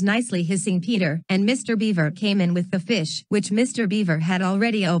pan was nicely hissing, Peter and Mr. Beaver came in with the fish, which Mr. Beaver had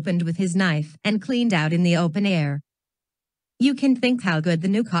already opened with his knife and cleaned out in the open air. You can think how good the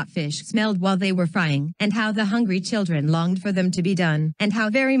new caught fish smelled while they were frying, and how the hungry children longed for them to be done, and how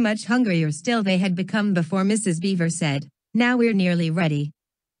very much hungrier still they had become before Mrs. Beaver said, "Now we're nearly ready."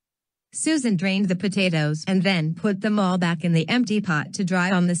 Susan drained the potatoes and then put them all back in the empty pot to dry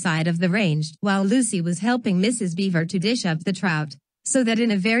on the side of the range, while Lucy was helping Mrs. Beaver to dish up the trout, so that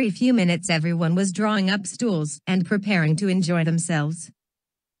in a very few minutes everyone was drawing up stools and preparing to enjoy themselves.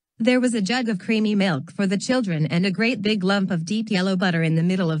 There was a jug of creamy milk for the children and a great big lump of deep yellow butter in the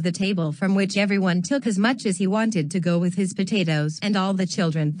middle of the table, from which everyone took as much as he wanted to go with his potatoes, and all the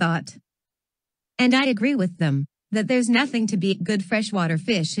children thought, and I agree with them, that there's nothing to beat good freshwater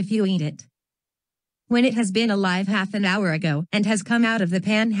fish if you eat it when it has been alive half an hour ago and has come out of the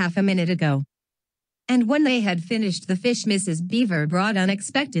pan half a minute ago. And when they had finished the fish, Mrs. Beaver brought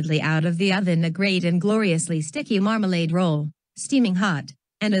unexpectedly out of the oven a great and gloriously sticky marmalade roll, steaming hot,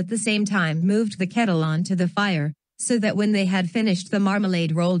 and at the same time moved the kettle onto the fire, so that when they had finished the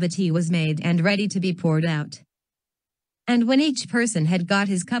marmalade roll the tea was made and ready to be poured out. And when each person had got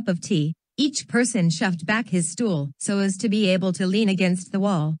his cup of tea, each person shoved back his stool so as to be able to lean against the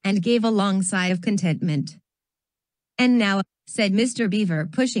wall, and gave a long sigh of contentment. "And now," said Mr. Beaver,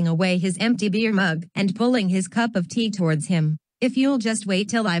 pushing away his empty beer mug and pulling his cup of tea towards him, "if you'll just wait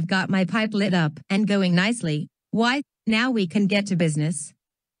till I've got my pipe lit up and going nicely, why, now we can get to business.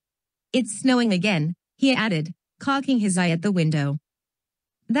 It's snowing again," he added, cocking his eye at the window.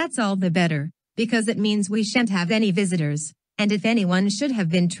 "That's all the better, because it means we shan't have any visitors, and if anyone should have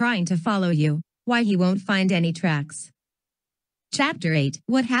been trying to follow you, why, he won't find any tracks." Chapter 8.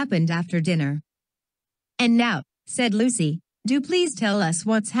 What happened after dinner? "And now," said Lucy, "do please tell us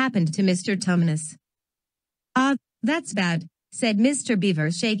what's happened to Mr. Tumnus." "Ah, that's bad," said Mr. Beaver,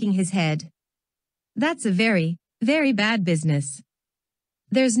 shaking his head. "That's a very, very bad business.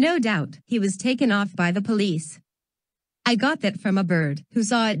 There's no doubt he was taken off by the police. I got that from a bird who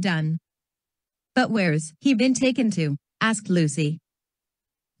saw it done." "But where's he been taken to?" asked Lucy.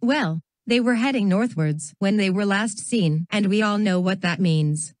 "Well, they were heading northwards when they were last seen, and we all know what that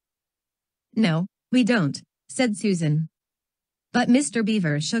means." "No, we don't," said Susan. But Mr.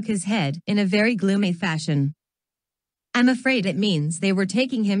 Beaver shook his head in a very gloomy fashion. "I'm afraid it means they were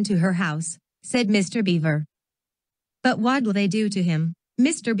taking him to her house," said Mr. Beaver. "But what'll they do to him,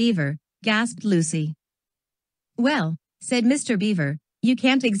 Mr. Beaver?" gasped Lucy. "Well," said Mr. Beaver, "you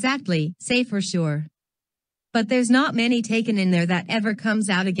can't exactly say for sure. But there's not many taken in there that ever comes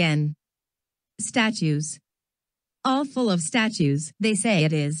out again. Statues. All full of statues, they say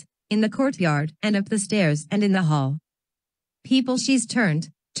it is, in the courtyard and up the stairs and in the hall. People she's turned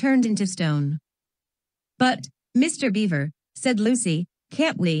into stone." "But, Mr. Beaver," said Lucy,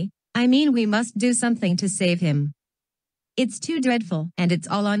 "can't we, I mean we must do something to save him. It's too dreadful, and it's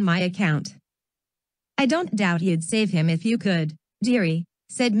all on my account." "I don't doubt you'd save him if you could, dearie,"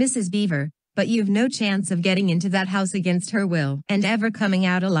 said Mrs. Beaver, "but you've no chance of getting into that house against her will and ever coming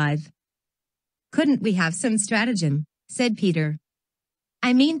out alive." "Couldn't we have some stratagem?" said Peter.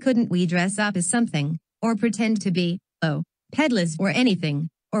 "I mean, couldn't we dress up as something, or pretend to be, peddlers or anything,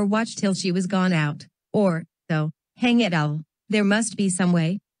 or watch till she was gone out, or, though, hang it all, there must be some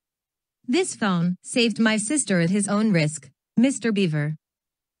way." "This phone saved my sister at his own risk, Mr. Beaver.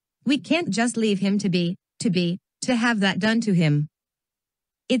 We can't just leave him to have that done to him."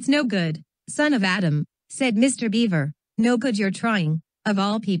 "It's no good, son of Adam," said Mr. Beaver, "no good you're trying, of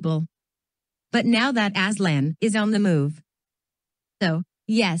all people. But now that Aslan is on the move." "Oh,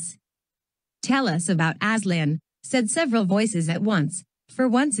 yes. Tell us about Aslan," said several voices at once, for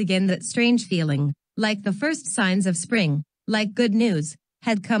once again that strange feeling, like the first signs of spring, like good news,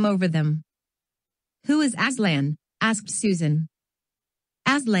 had come over them. "Who is Aslan?" asked Susan.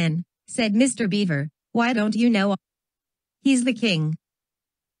 "Aslan," said Mr. Beaver, "why don't you know? He's the king."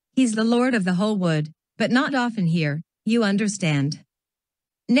 He's the lord of the whole wood, but not often here, you understand.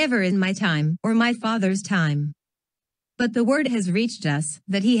 Never in my time or my father's time. But the word has reached us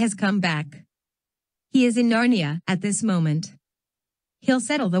that he has come back. He is in Narnia at this moment. He'll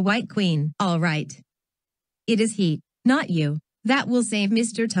settle the White Queen, all right. It is he, not you, that will save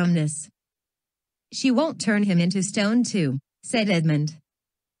Mr. Tumnus. She won't turn him into stone too, said Edmund.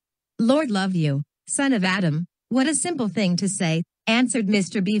 Lord love you, son of Adam, what a simple thing to say, answered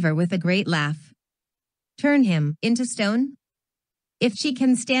Mr. Beaver with a great laugh. Turn him into stone? If she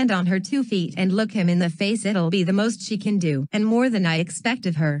can stand on her 2 feet and look him in the face, it'll be the most she can do, and more than I expect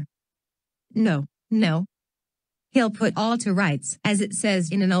of her. No. He'll put all to rights, as it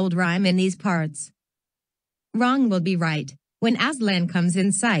says in an old rhyme in these parts. Wrong will be right, when Aslan comes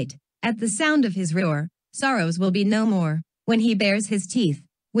in sight, at the sound of his roar, sorrows will be no more, when he bares his teeth,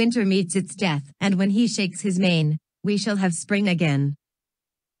 winter meets its death, and when he shakes his mane, we shall have spring again.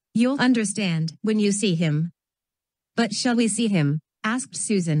 You'll understand when you see him. But shall we see him? Asked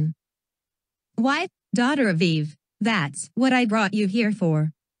Susan. Why, daughter of Eve, that's what I brought you here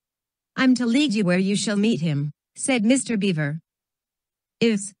for. I'm to lead you where you shall meet him, said Mr. Beaver.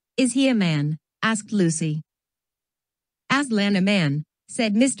 Is he a man? Asked Lucy. Aslan a man,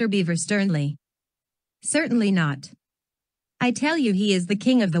 said Mr. Beaver sternly. Certainly not. I tell you he is the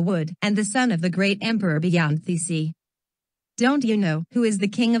king of the wood and the son of the great emperor beyond the sea. Don't you know who is the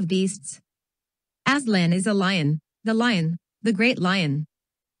king of beasts? Aslan is a lion, the great lion.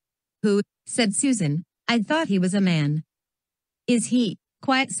 Who, said Susan, I thought he was a man. Is he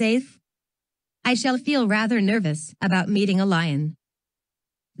quite safe? I shall feel rather nervous about meeting a lion.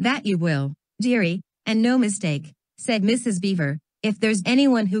 That you will, dearie, and no mistake, said Mrs. Beaver. If there's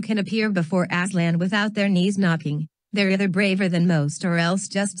anyone who can appear before Aslan without their knees knocking, they're either braver than most or else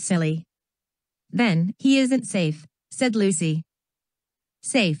just silly. Then, he isn't safe, said Lucy.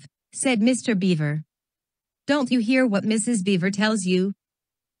 Safe, said Mr. Beaver. Don't you hear what Mrs. Beaver tells you?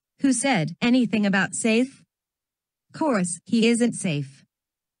 Who said anything about safe? Course, he isn't safe.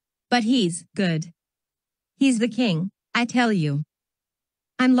 But he's good. He's the king, I tell you.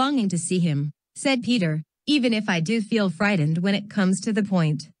 I'm longing to see him, said Peter, even if I do feel frightened when it comes to the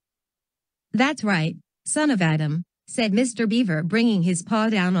point. That's right, son of Adam, said Mr. Beaver, bringing his paw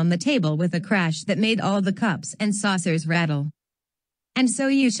down on the table with a crash that made all the cups and saucers rattle. And so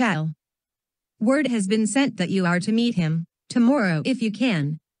you shall. Word has been sent that you are to meet him, tomorrow if you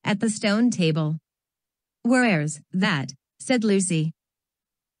can, at the stone table. Where's that? Said Lucy.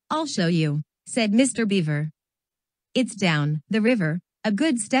 I'll show you, said Mr. Beaver. It's down the river, a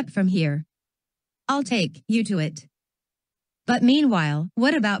good step from here. I'll take you to it. But meanwhile,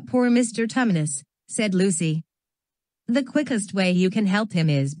 what about poor Mr. Tumnus? Said Lucy. The quickest way you can help him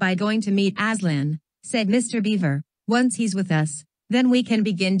is by going to meet Aslan, said Mr. Beaver. Once he's with us, then we can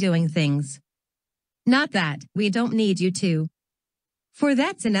begin doing things. Not that we don't need you to. For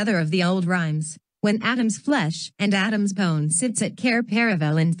that's another of the old rhymes. When Adam's flesh and Adam's bone sits at Cair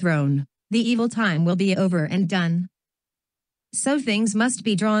Paravel enthroned, the evil time will be over and done. So things must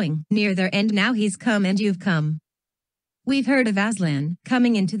be drawing near their end now he's come and you've come. We've heard of Aslan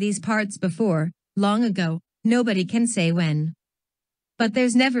coming into these parts before, long ago, nobody can say when. But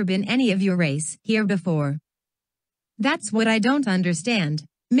there's never been any of your race here before. That's what I don't understand,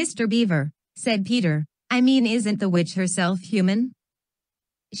 Mr. Beaver, said Peter. I mean, isn't the witch herself human?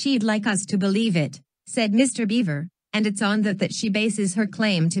 She'd like us to believe it, said Mr. Beaver, and it's on that she bases her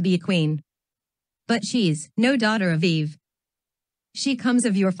claim to be a queen. But she's no daughter of Eve. She comes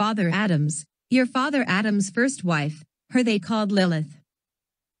of your father Adam's first wife, her they called Lilith.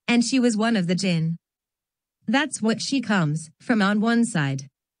 And she was one of the jinn. That's what she comes from on one side.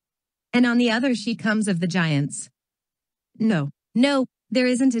 And on the other she comes of the giants. No, there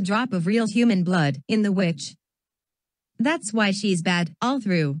isn't a drop of real human blood in the witch. That's why she's bad all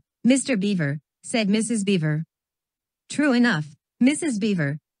through, Mr. Beaver, said Mrs. Beaver. True enough, Mrs.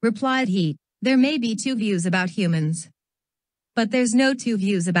 Beaver, replied he. There may be two views about humans. But there's no two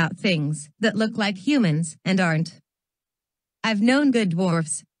views about things that look like humans and aren't. I've known good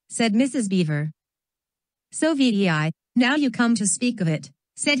dwarfs, said Mrs. Beaver. So VIII, now you come to speak of it,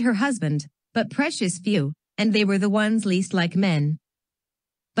 said her husband, but precious few, and they were the ones least like men.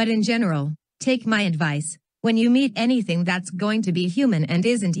 But in general, take my advice, when you meet anything that's going to be human and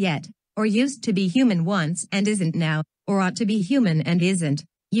isn't yet, or used to be human once and isn't now, or ought to be human and isn't,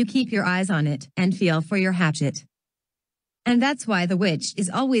 you keep your eyes on it and feel for your hatchet. And that's why the witch is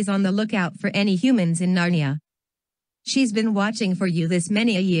always on the lookout for any humans in Narnia. She's been watching for you this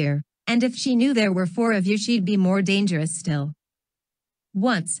many a year, and if she knew there were 4 of you she'd be more dangerous still.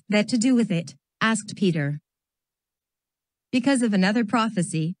 What's that to do with it? Asked Peter. Because of another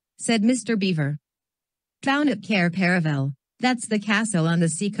prophecy, said Mr. Beaver. "Down at Cair Paravel. That's the castle on the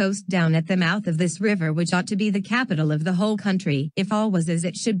seacoast down at the mouth of this river, which ought to be the capital of the whole country, if all was as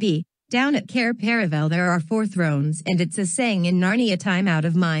it should be. Down at Cair Paravel there are 4 thrones, and it's a saying in Narnia time out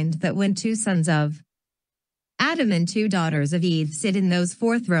of mind that when 2 sons of Adam and 2 daughters of Eve sit in those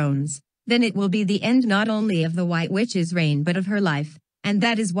 4 thrones, then it will be the end not only of the White Witch's reign but of her life, and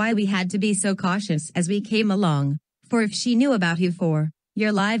that is why we had to be so cautious as we came along, for if she knew about you 4,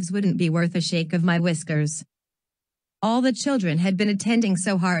 your lives wouldn't be worth a shake of my whiskers." All the children had been attending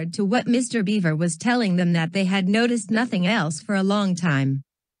so hard to what Mr. Beaver was telling them that they had noticed nothing else for a long time.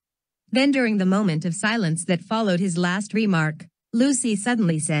 Then during the moment of silence that followed his last remark, Lucy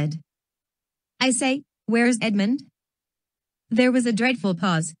suddenly said, "I say, where's Edmund?" There was a dreadful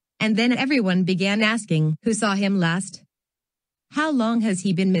pause, and then everyone began asking who saw him last. "How long has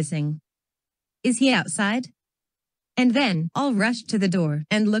he been missing? Is he outside?" And then all rushed to the door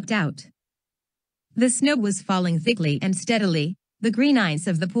and looked out. The snow was falling thickly and steadily, the green ice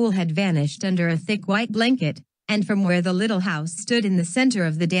of the pool had vanished under a thick white blanket, and from where the little house stood in the center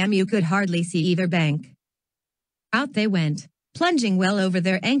of the dam you could hardly see either bank. Out they went, plunging well over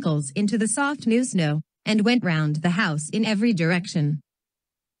their ankles into the soft new snow, and went round the house in every direction.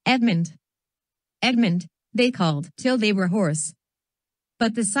 "Edmund! Edmund!" they called till they were hoarse.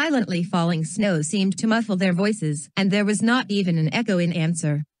 But the silently falling snow seemed to muffle their voices, and there was not even an echo in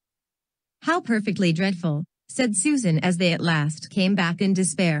answer. "How perfectly dreadful," said Susan as they at last came back in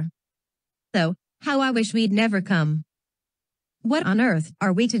despair. "Though, how I wish we'd never come." "What on earth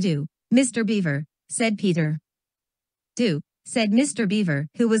are we to do, Mr. Beaver?" said Peter. "Do," said Mr. Beaver,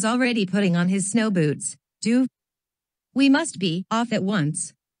 who was already putting on his snow boots. "Do. We must be off at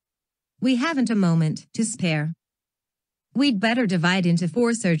once. We haven't a moment to spare." "We'd better divide into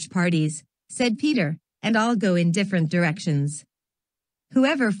 4 search parties," said Peter, "and all go in different directions.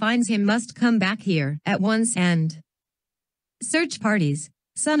 Whoever finds him must come back here at once and—" "Search parties,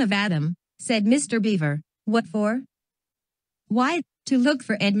 son of Adam," said Mr. Beaver. "What for?" "Why, to look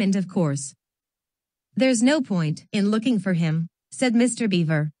for Edmund, of course." "There's no point in looking for him," said Mr.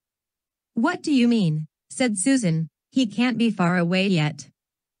 Beaver. "What do you mean?" said Susan. "He can't be far away yet.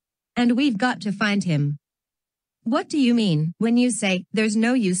 And we've got to find him." "What do you mean when you say there's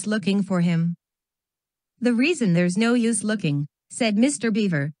no use looking for him?" "The reason there's no use looking," said Mr.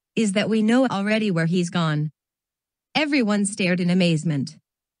 Beaver, "is that we know already where he's gone." Everyone stared in amazement.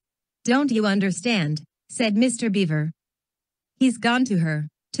 "Don't you understand?" said Mr. Beaver. "He's gone to her,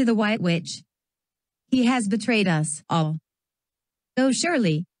 to the White Witch. He has betrayed us all." "Oh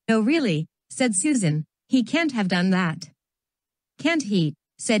surely, no really," said Susan, "he can't have done that." "Can't he?"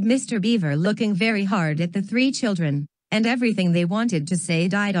 said Mr. Beaver, looking very hard at the 3 children, and everything they wanted to say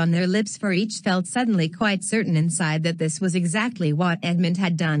died on their lips, for each felt suddenly quite certain inside that this was exactly what Edmund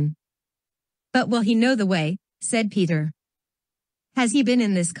had done. "But will he know the way?" said Peter. "Has he been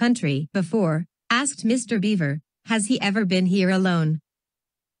in this country before?" asked Mr. Beaver. "Has he ever been here alone?"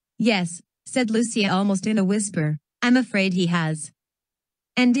 "Yes," said Lucy almost in a whisper, "I'm afraid he has."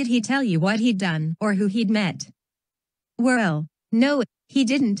 "And did he tell you what he'd done or who he'd met?" "Well, no, he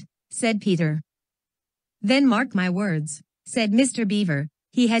didn't," said Peter. "Then mark my words," said Mr. Beaver,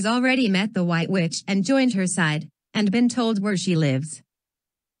 "he has already met the White Witch and joined her side, and been told where she lives.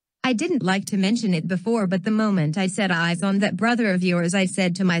 I didn't like to mention it before, but the moment I set eyes on that brother of yours I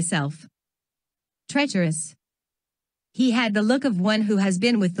said to myself, 'Treacherous.' He had the look of one who has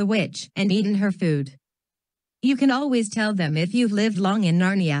been with the witch and eaten her food. You can always tell them if you've lived long in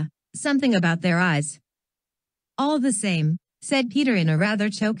Narnia, something about their eyes." "All the same," said Peter in a rather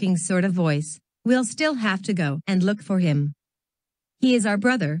choking sort of voice, "we'll still have to go and look for him. He is our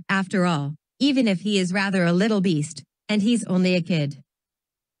brother, after all, even if he is rather a little beast, and he's only a kid."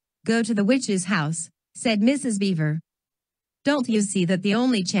 "Go to the witch's house," said Mrs. Beaver. "Don't you see that the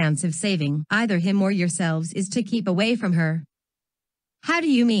only chance of saving either him or yourselves is to keep away from her?" "How do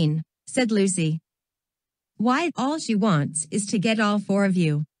you mean?" said Lucy. "Why, all she wants is to get all 4 of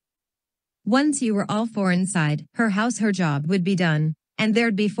you. Once you were all 4 inside her house, her job would be done, and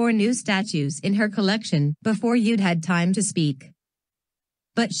there'd be 4 new statues in her collection before you'd had time to speak.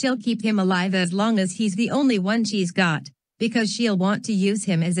 But she'll keep him alive as long as he's the only one she's got, because she'll want to use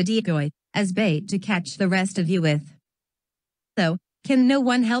him as a decoy, as bait to catch the rest of you with." "So, can no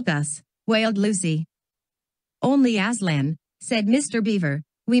one help us?" wailed Lucy. "Only Aslan," said Mr. Beaver.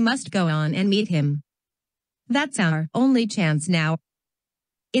 "We must go on and meet him. That's our only chance now."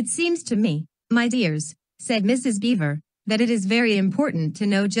 "It seems to me, my dears," said Mrs. Beaver, "that it is very important to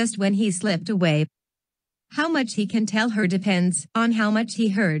know just when he slipped away. How much he can tell her depends on how much he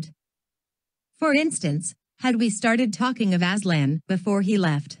heard. For instance, had we started talking of Aslan before he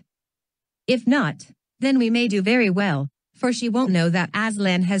left, If not, then we may do very well, for she won't know that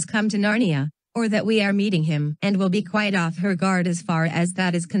Aslan has come to Narnia, or that we are meeting him, and will be quite off her guard as far as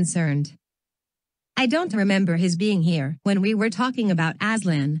that is concerned. I don't remember his being here when we were talking about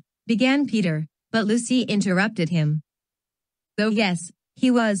Aslan, began Peter, but Lucy interrupted him. Oh yes,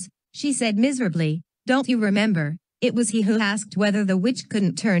 he was, she said miserably. Don't you remember? It was he who asked whether the witch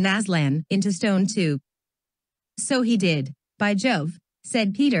couldn't turn Aslan into stone too. So he did, by Jove,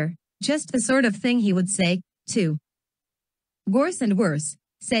 said Peter, just the sort of thing he would say, too. Worse and worse,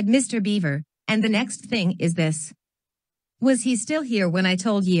 said Mr. Beaver, and the next thing is this. Was he still here when I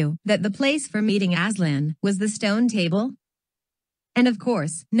told you that the place for meeting Aslan was the stone table? And of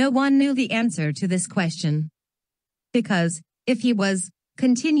course, no one knew the answer to this question. Because, if he was,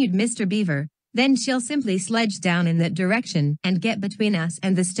 continued Mr. Beaver, then she'll simply sledge down in that direction and get between us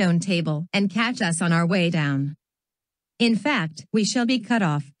and the stone table and catch us on our way down. In fact, we shall be cut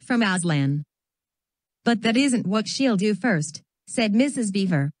off from Aslan. But that isn't what she'll do first, said Mrs.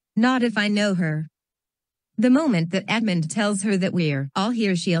 Beaver, not if I know her. The moment that Edmund tells her that we're all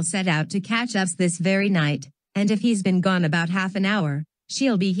here, she'll set out to catch us this very night, and if he's been gone about half an hour,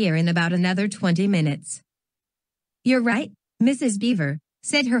 she'll be here in about another 20 minutes. You're right, Mrs. Beaver,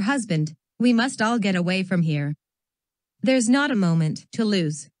 said her husband, we must all get away from here. There's not a moment to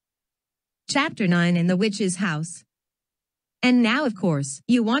lose. Chapter 9 In the Witch's House. And now of course,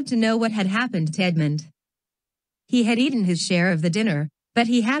 you want to know what had happened to Edmund. He had eaten his share of the dinner, but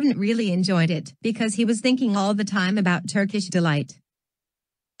he hadn't really enjoyed it because he was thinking all the time about Turkish Delight.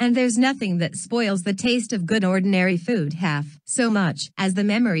 And there's nothing that spoils the taste of good ordinary food half so much as the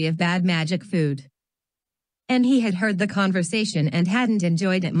memory of bad magic food. And he had heard the conversation and hadn't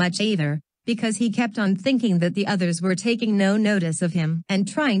enjoyed it much either, because he kept on thinking that the others were taking no notice of him and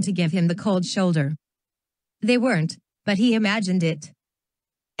trying to give him the cold shoulder. They weren't, but he imagined it.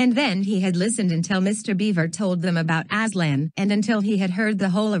 And then he had listened until Mr. Beaver told them about Aslan and until he had heard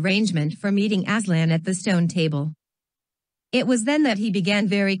the whole arrangement for meeting Aslan at the stone table. It was then that he began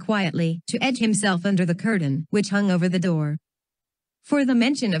very quietly to edge himself under the curtain which hung over the door. For the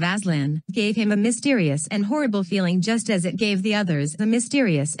mention of Aslan gave him a mysterious and horrible feeling, just as it gave the others a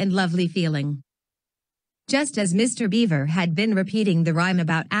mysterious and lovely feeling. Just as Mr. Beaver had been repeating the rhyme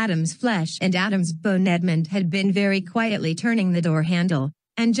about Adam's flesh and Adam's bone, Edmund had been very quietly turning the door handle,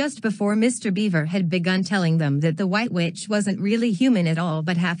 and just before Mr. Beaver had begun telling them that the White Witch wasn't really human at all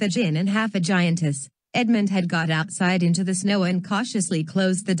but half a djinn and half a giantess, Edmund had got outside into the snow and cautiously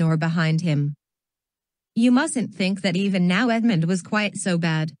closed the door behind him. You mustn't think that even now Edmund was quite so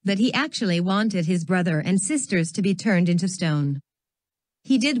bad that he actually wanted his brother and sisters to be turned into stone.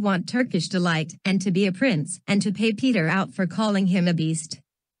 He did want Turkish Delight and to be a prince and to pay Peter out for calling him a beast.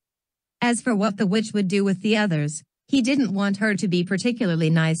 As for what the witch would do with the others, he didn't want her to be particularly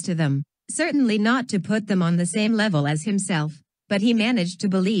nice to them, certainly not to put them on the same level as himself, but he managed to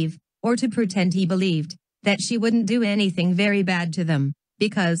believe, or to pretend he believed, that she wouldn't do anything very bad to them,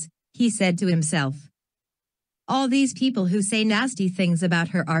 because, he said to himself, all these people who say nasty things about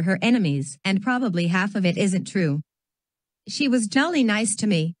her are her enemies, and probably half of it isn't true. She was jolly nice to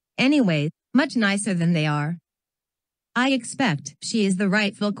me, anyway, much nicer than they are. I expect she is the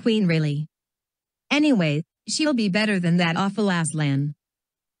rightful queen really. Anyway, she'll be better than that awful Aslan.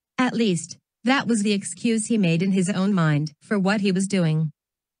 At least, that was the excuse he made in his own mind for what he was doing.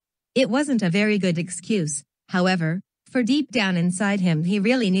 It wasn't a very good excuse, however, for deep down inside him he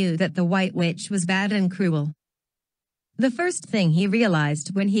really knew that the White Witch was bad and cruel. The first thing he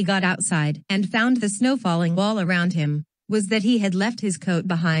realized when he got outside and found the snow falling all around him was that he had left his coat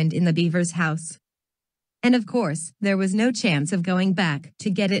behind in the Beaver's house. And of course, there was no chance of going back to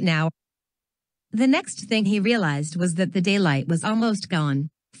get it now. The next thing he realized was that the daylight was almost gone,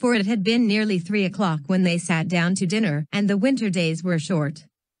 for it had been nearly 3 o'clock when they sat down to dinner and the winter days were short.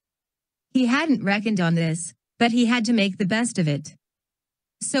 He hadn't reckoned on this, but he had to make the best of it.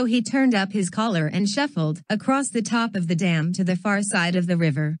 So he turned up his collar and shuffled across the top of the dam to the far side of the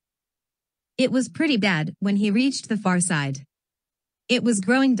river. It was pretty bad when he reached the far side. It was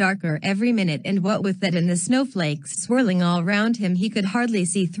growing darker every minute, and what with that and the snowflakes swirling all around him, he could hardly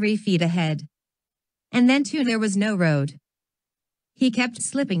see 3 feet ahead. And then too there was no road. He kept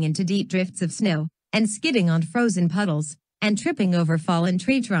slipping into deep drifts of snow, and skidding on frozen puddles, and tripping over fallen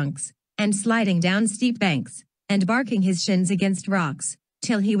tree trunks, and sliding down steep banks, and barking his shins against rocks,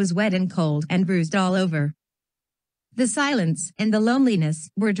 till he was wet and cold and bruised all over. The silence and the loneliness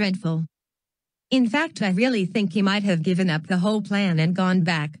were dreadful. In fact, I really think he might have given up the whole plan and gone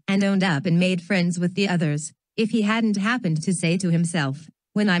back and owned up and made friends with the others, if he hadn't happened to say to himself,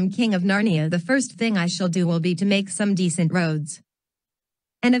 when I'm king of Narnia, the first thing I shall do will be to make some decent roads.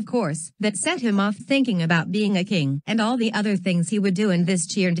 And of course, that set him off thinking about being a king and all the other things he would do, and this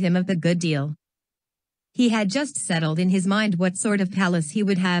cheered him up a good deal. He had just settled in his mind what sort of palace he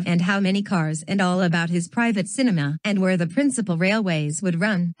would have and how many cars, and all about his private cinema and where the principal railways would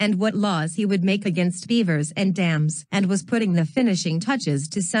run and what laws he would make against beavers and dams, and was putting the finishing touches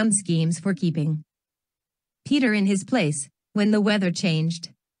to some schemes for keeping Peter in his place when the weather changed.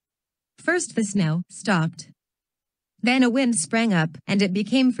 First the snow stopped. Then a wind sprang up and it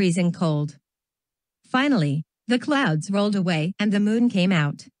became freezing cold. Finally, the clouds rolled away and the moon came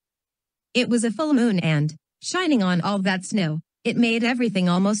out. It was a full moon and, shining on all that snow, it made everything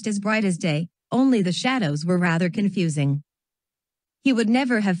almost as bright as day, only the shadows were rather confusing. He would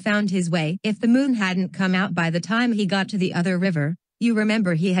never have found his way if the moon hadn't come out by the time he got to the other river. You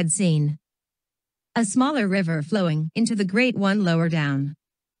remember he had seen a smaller river flowing into the great one lower down.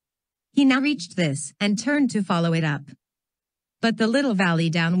 He now reached this and turned to follow it up. But the little valley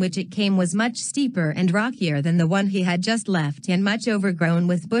down which it came was much steeper and rockier than the one he had just left, and much overgrown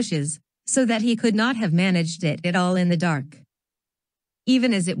with bushes, so that he could not have managed it at all in the dark.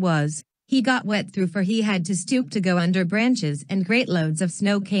 Even as it was, he got wet through, for he had to stoop to go under branches, and great loads of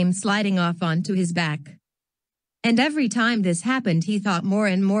snow came sliding off onto his back. And every time this happened he thought more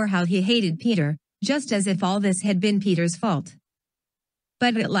and more how he hated Peter, just as if all this had been Peter's fault.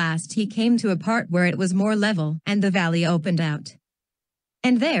 But at last he came to a part where it was more level and the valley opened out.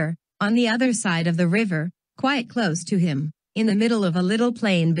 And there, on the other side of the river, quite close to him, in the middle of a little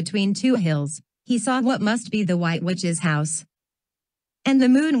plain between two hills, he saw what must be the White Witch's house. And the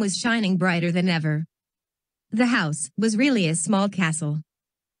moon was shining brighter than ever. The house was really a small castle.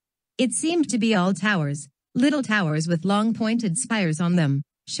 It seemed to be all towers, little towers with long pointed spires on them,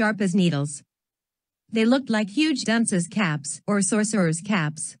 sharp as needles. They looked like huge dunces' caps or sorcerers'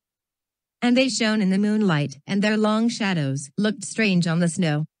 caps. And they shone in the moonlight, and their long shadows looked strange on the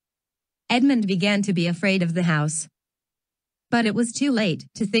snow. Edmund began to be afraid of the house. But it was too late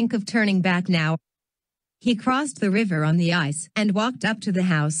to think of turning back now. He crossed the river on the ice and walked up to the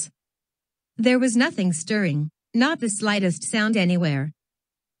house. There was nothing stirring, not the slightest sound anywhere.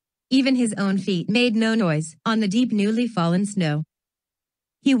 Even his own feet made no noise on the deep newly fallen snow.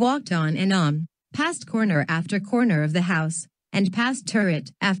 He walked on, past corner after corner of the house, and past turret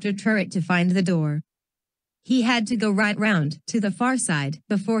after turret to find the door. He had to go right round to the far side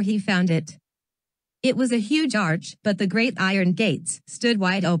before he found it. It was a huge arch, but the great iron gates stood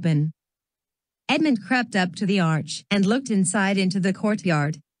wide open. Edmund crept up to the arch and looked inside into the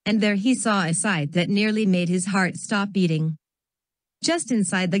courtyard, and there he saw a sight that nearly made his heart stop beating. Just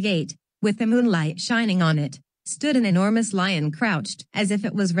inside the gate, with the moonlight shining on it, stood an enormous lion crouched as if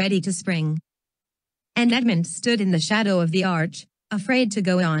it was ready to spring. And Edmund stood in the shadow of the arch, afraid to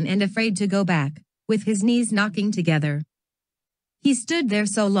go on and afraid to go back, with his knees knocking together. He stood there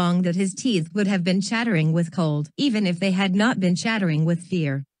so long that his teeth would have been chattering with cold, even if they had not been chattering with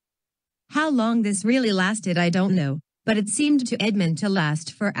fear. How long this really lasted I don't know, but it seemed to Edmund to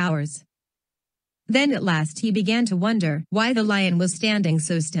last for hours. Then at last he began to wonder why the lion was standing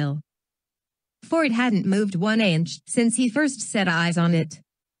so still. For it hadn't moved 1 inch since he first set eyes on it.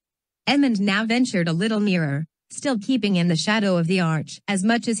 Edmund now ventured a little nearer, still keeping in the shadow of the arch as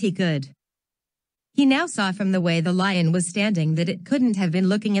much as he could. He now saw from the way the lion was standing that it couldn't have been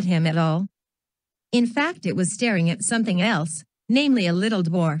looking at him at all. In fact, it was staring at something else, namely a little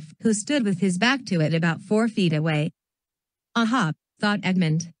dwarf who stood with his back to it about 4 feet away. Aha, thought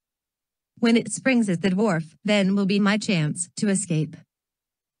Edmund. When it springs at the dwarf, then will be my chance to escape.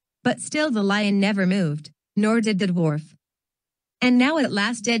 But still the lion never moved, nor did the dwarf. And now at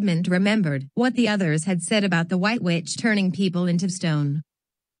last Edmund remembered what the others had said about the White Witch turning people into stone.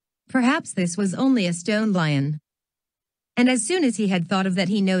 Perhaps this was only a stone lion. And as soon as he had thought of that,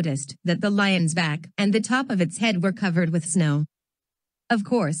 he noticed that the lion's back and the top of its head were covered with snow. Of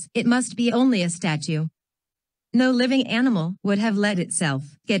course, it must be only a statue. No living animal would have let itself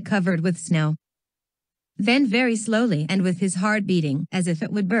get covered with snow. Then very slowly and with his heart beating as if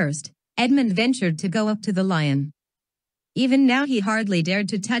it would burst, Edmund ventured to go up to the lion. Even now he hardly dared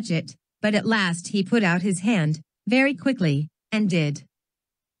to touch it, but at last he put out his hand, very quickly, and did.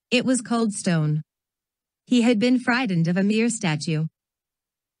 It was cold stone. He had been frightened of a mere statue.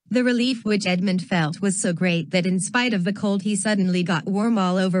 The relief which Edmund felt was so great that in spite of the cold he suddenly got warm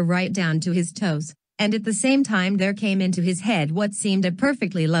all over right down to his toes, and at the same time there came into his head what seemed a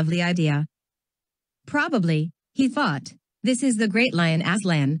perfectly lovely idea. Probably, he thought, this is the great lion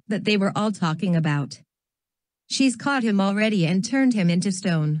Aslan that they were all talking about. She's caught him already and turned him into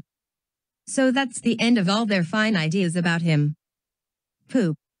stone. So that's the end of all their fine ideas about him.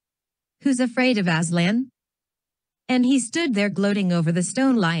 Pooh! Who's afraid of Aslan? And he stood there gloating over the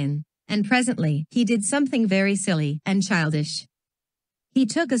stone lion, and presently he did something very silly and childish. He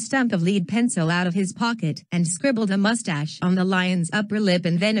took a stump of lead pencil out of his pocket and scribbled a mustache on the lion's upper lip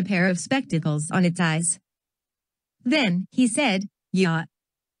and then a pair of spectacles on its eyes. Then he said, "Yeah.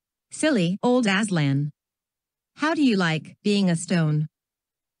 Silly old Aslan. How do you like being a stone?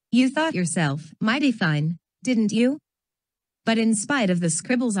 You thought yourself mighty fine, didn't you?" But in spite of the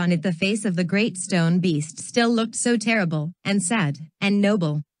scribbles on it, the face of the great stone beast still looked so terrible, and sad, and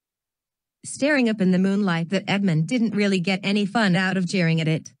noble, staring up in the moonlight, that Edmund didn't really get any fun out of jeering at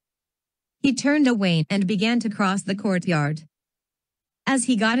it. He turned away and began to cross the courtyard. As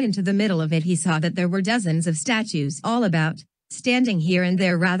he got into the middle of it, he saw that there were dozens of statues all about, standing here and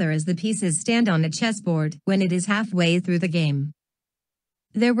there rather as the pieces stand on a chessboard when it is halfway through the game.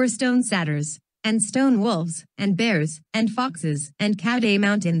 There were stone satyrs, and stone wolves, and bears, and foxes, and cowday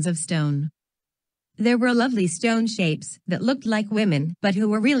mountains of stone. There were lovely stone shapes that looked like women but who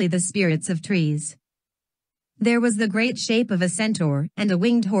were really the spirits of trees. There was the great shape of a centaur, and a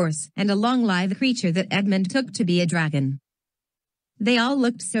winged horse, and a long lithe creature that Edmund took to be a dragon. They all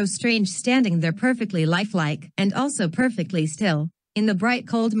looked so strange standing there perfectly lifelike and also perfectly still, in the bright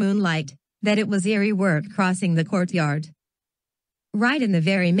cold moonlight, that it was eerie work crossing the courtyard. Right in the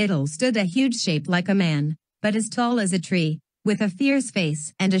very middle stood a huge shape like a man, but as tall as a tree, with a fierce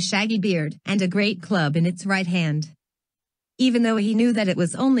face and a shaggy beard and a great club in its right hand. Even though he knew that it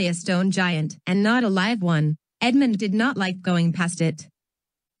was only a stone giant and not a live one, Edmund did not like going past it.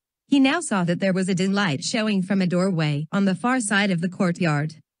 He now saw that there was a dim light showing from a doorway on the far side of the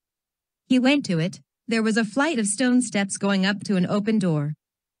courtyard. He went to it. There was a flight of stone steps going up to an open door.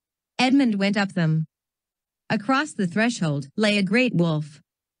 Edmund went up them. Across the threshold lay a great wolf.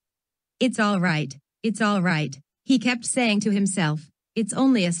 It's all right, he kept saying to himself. It's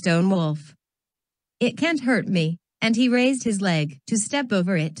only a stone wolf. It can't hurt me, and he raised his leg to step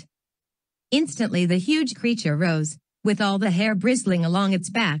over it. Instantly the huge creature rose, with all the hair bristling along its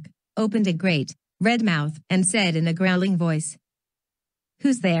back, opened a great, red mouth, and said in a growling voice,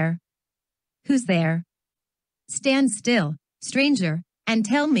 "Who's there? Who's there? Stand still, stranger, and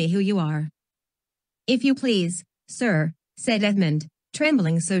tell me who you are." "If you please, sir," said Edmund,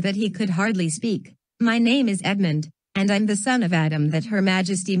 trembling so that he could hardly speak. "My name is Edmund, and I'm the son of Adam that Her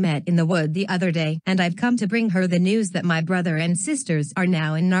Majesty met in the wood the other day, and I've come to bring her the news that my brother and sisters are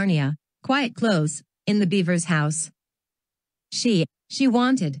now in Narnia, quite close, in the Beavers' house. She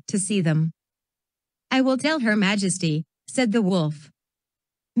wanted to see them." "I will tell Her Majesty," said the wolf.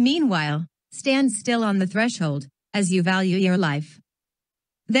 "Meanwhile, stand still on the threshold, as you value your life."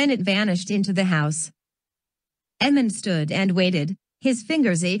 Then it vanished into the house. Edmund stood and waited, his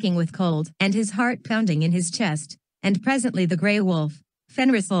fingers aching with cold and his heart pounding in his chest, and presently the grey wolf,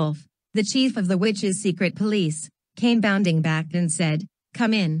 Fenris Wolf, the chief of the witches' secret police, came bounding back and said,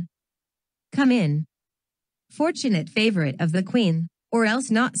 "Come in. Come in. Fortunate favorite of the queen, or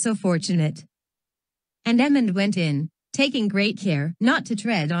else not so fortunate." And Edmund went in, taking great care not to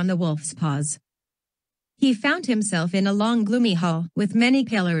tread on the wolf's paws. He found himself in a long gloomy hall with many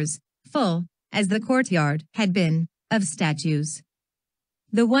pillars, full, as the courtyard had been, of statues.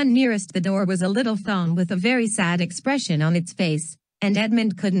 The one nearest the door was a little fawn with a very sad expression on its face, and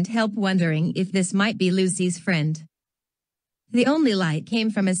Edmund couldn't help wondering if this might be Lucy's friend. The only light came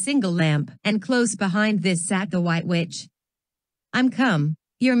from a single lamp, and close behind this sat the White Witch. "I'm come,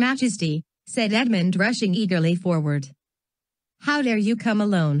 Your Majesty," said Edmund, rushing eagerly forward. "How dare you come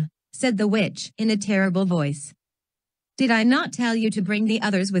alone?" said the witch in a terrible voice. "Did I not tell you to bring the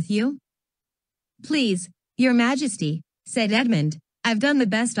others with you?" "Please, Your Majesty," said Edmund, "I've done the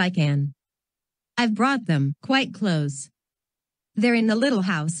best I can. I've brought them quite close. They're in the little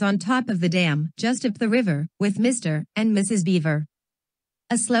house on top of the dam, just up the river, with Mr. and Mrs. Beaver."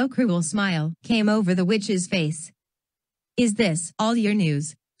 A slow, cruel smile came over the witch's face. "Is this all your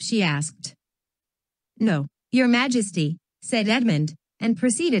news?" she asked. "No, Your Majesty," said Edmund, and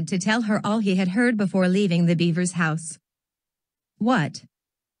proceeded to tell her all he had heard before leaving the Beaver's house. "What?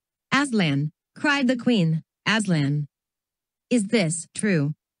 Aslan!" cried the queen. "Aslan! Is this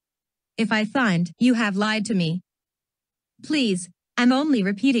true? If I find you have lied to me—" "Please, I'm only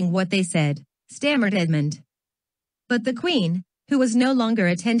repeating what they said," stammered Edmund. But the queen, who was no longer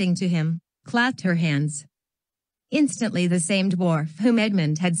attending to him, clapped her hands. Instantly the same dwarf whom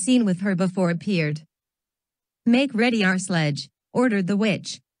Edmund had seen with her before appeared. "Make ready our sledge," ordered the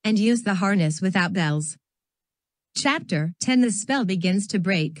witch, "and use the harness without bells." Chapter 10. The spell begins to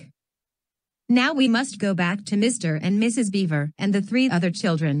break. Now we must go back to Mr. and Mrs. Beaver and the 3 other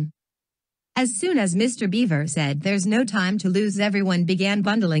children. As soon as Mr. Beaver said there's no time to lose, everyone began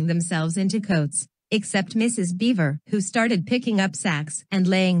bundling themselves into coats, except Mrs. Beaver, who started picking up sacks and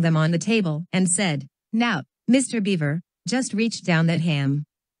laying them on the table and said, "Now, Mr. Beaver, just reach down that ham.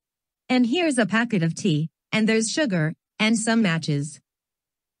 And here's a packet of tea, and there's sugar, and some matches.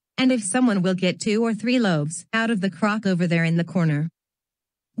 And if someone will get 2 or 3 loaves out of the crock over there in the corner."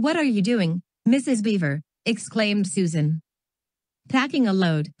 "What are you doing, Mrs. Beaver?" exclaimed Susan. "Packing a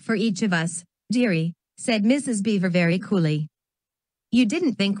load for each of us, dearie," said Mrs. Beaver very coolly. "You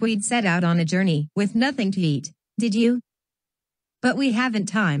didn't think we'd set out on a journey with nothing to eat, did you?" "But we haven't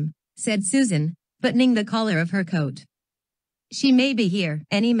time," said Susan, buttoning the collar of her coat. "She may be here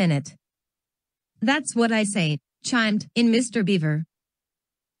any minute." "That's what I say," chimed in Mr. Beaver.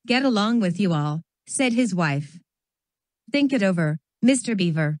 "Get along with you all," said his wife. "Think it over, Mr.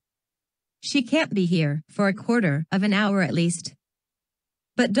 Beaver. She can't be here for a quarter of an hour at least."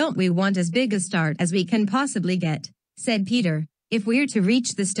 "But don't we want as big a start as we can possibly get," said Peter, "if we're to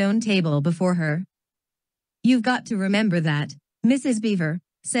reach the stone table before her?" "You've got to remember that, Mrs. Beaver,"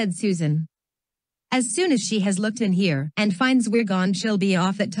 said Susan. "As soon as she has looked in here and finds we're gone, she'll be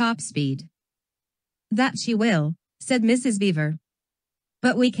off at top speed." "That she will," said Mrs. Beaver.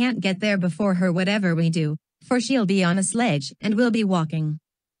 "But we can't get there before her whatever we do, for she'll be on a sledge and we'll be walking."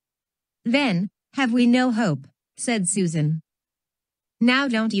 "Then, have we no hope?" said Susan. "Now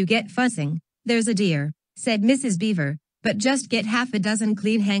don't you get fussing, there's a dear," said Mrs. Beaver, "but just get half a dozen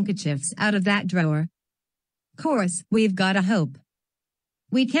clean handkerchiefs out of that drawer. Course, we've got a hope.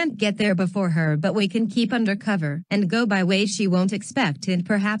 We can't get there before her, but we can keep under cover and go by ways she won't expect, and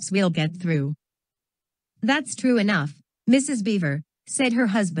perhaps we'll get through." "That's true enough, Mrs. Beaver," said her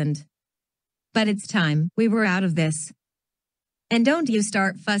husband. "But it's time we were out of this." "And don't you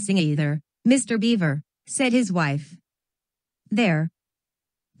start fussing either, Mr. Beaver," said his wife. "There.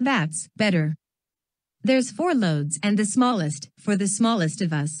 That's better. There's 4 loads, and the smallest, for the smallest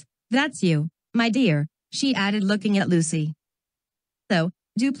of us, that's you, my dear," she added, looking at Lucy. "So,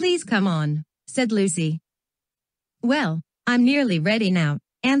 do please come on," said Lucy. "Well, I'm nearly ready now,"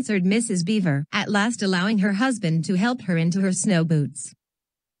 answered Mrs. Beaver, at last allowing her husband to help her into her snow boots.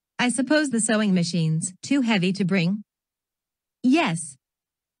 "I suppose the sewing machine's too heavy to bring?" "Yes.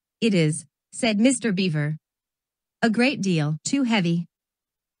 It is," said Mr. Beaver. "A great deal too heavy.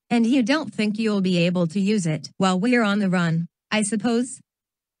 And you don't think you'll be able to use it while we're on the run, I suppose?"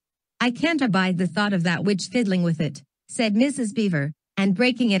 "I can't abide the thought of that witch fiddling with it," said Mrs. Beaver, "and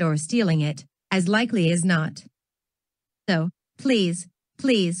breaking it or stealing it, as likely as not. So, please,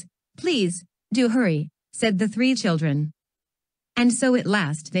 please, please, do hurry," said the 3 children. And so at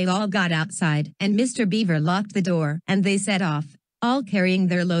last they all got outside, and Mr. Beaver locked the door, and they set off, all carrying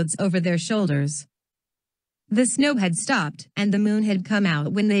their loads over their shoulders. The snow had stopped, and the moon had come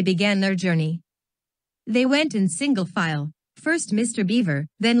out when they began their journey. They went in single file, first Mr. Beaver,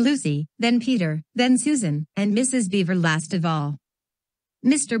 then Lucy, then Peter, then Susan, and Mrs. Beaver last of all.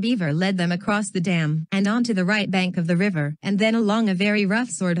 Mr. Beaver led them across the dam and onto the right bank of the river, and then along a very rough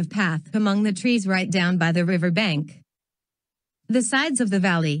sort of path among the trees right down by the river bank. The sides of the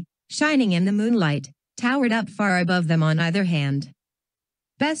valley, shining in the moonlight, towered up far above them on either hand.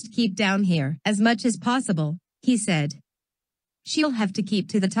 "Best keep down here as much as possible," he said. "She'll have to keep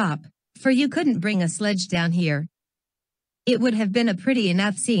to the top, for you couldn't bring a sledge down here." It would have been a pretty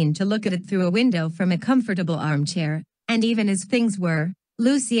enough scene to look at it through a window from a comfortable armchair, and even as things were,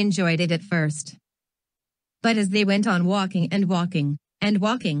 Lucy enjoyed it at first. But as they went on walking and walking, and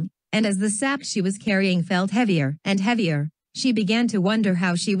walking, and as the sack she was carrying felt heavier and heavier, she began to wonder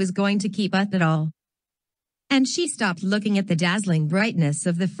how she was going to keep up at all. And she stopped looking at the dazzling brightness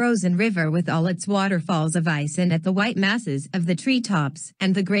of the frozen river with all its waterfalls of ice, and at the white masses of the treetops,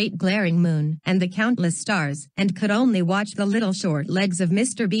 and the great glaring moon, and the countless stars, and could only watch the little short legs of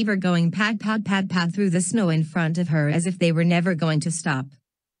Mr. Beaver going pad pad pad pad through the snow in front of her as if they were never going to stop.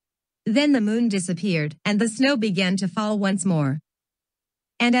 Then the moon disappeared, and the snow began to fall once more.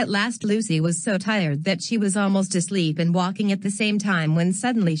 And at last Lucy was so tired that she was almost asleep and walking at the same time, when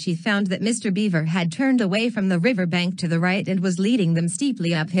suddenly she found that Mr. Beaver had turned away from the river bank to the right and was leading them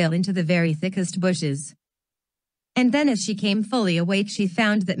steeply uphill into the very thickest bushes. And then as she came fully awake, she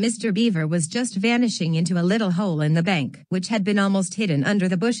found that Mr. Beaver was just vanishing into a little hole in the bank, which had been almost hidden under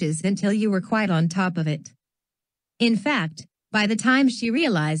the bushes until you were quite on top of it. In fact, by the time she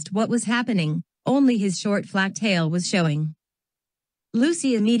realized what was happening, only his short flat tail was showing.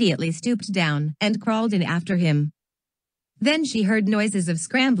 Lucy immediately stooped down and crawled in after him. Then she heard noises of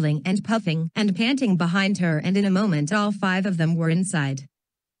scrambling and puffing and panting behind her, and in a moment all 5 of them were inside.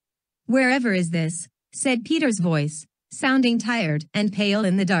 "Wherever is this?" said Peter's voice, sounding tired and pale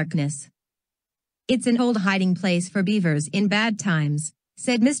in the darkness. "It's an old hiding place for beavers in bad times,"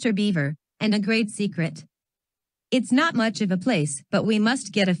 said Mr. Beaver, and a great secret. It's not much of a place, but we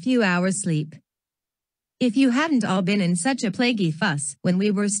must get a few hours sleep. If you hadn't all been in such a plaguey fuss when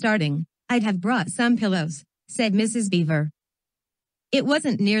we were starting, I'd have brought some pillows," said Mrs. Beaver. It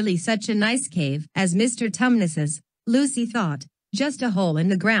wasn't nearly such a nice cave as Mr. Tumnus's, Lucy thought, just a hole in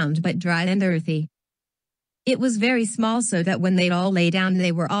the ground but dry and earthy. It was very small, so that when they'd all lay down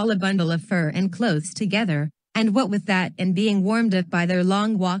they were all a bundle of fur and clothes together, and what with that and being warmed up by their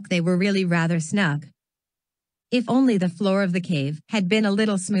long walk they were really rather snug. If only the floor of the cave had been a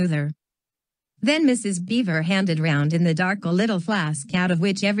little smoother. Then Mrs. Beaver handed round in the dark a little flask out of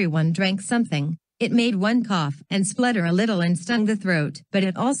which everyone drank something. It made one cough and splutter a little and stung the throat, but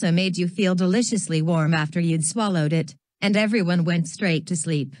it also made you feel deliciously warm after you'd swallowed it, and everyone went straight to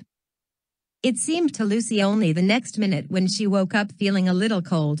sleep. It seemed to Lucy only the next minute when she woke up feeling a little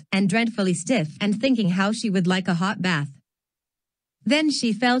cold and dreadfully stiff and thinking how she would like a hot bath. Then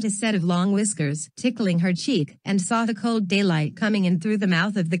she felt a set of long whiskers tickling her cheek and saw the cold daylight coming in through the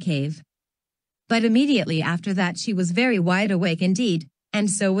mouth of the cave. But immediately after that she was very wide awake indeed,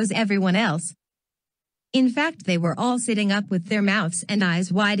 and so was everyone else. In fact, they were all sitting up with their mouths and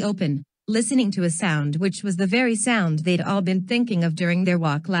eyes wide open, listening to a sound which was the very sound they'd all been thinking of during their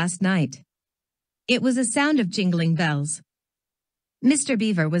walk last night. It was a sound of jingling bells. Mr.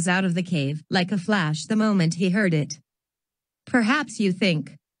 Beaver was out of the cave like a flash the moment he heard it. Perhaps you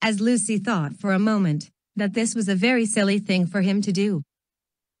think, as Lucy thought for a moment, that this was a very silly thing for him to do.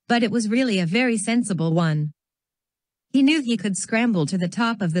 But it was really a very sensible one. He knew he could scramble to the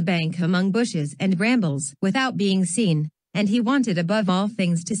top of the bank among bushes and brambles without being seen, and he wanted above all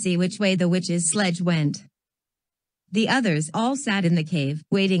things to see which way the witch's sledge went. The others all sat in the cave,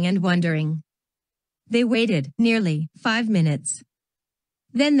 waiting and wondering. They waited nearly 5 minutes.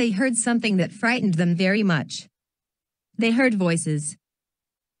 Then they heard something that frightened them very much. They heard voices.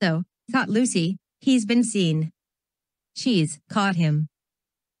 So, thought Lucy, he's been seen. She's caught him.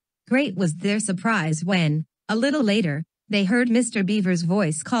 Great was their surprise when, a little later, they heard Mr. Beaver's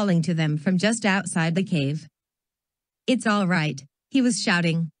voice calling to them from just outside the cave. "It's all right," he was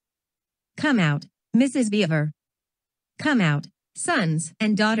shouting. "Come out, Mrs. Beaver. Come out, sons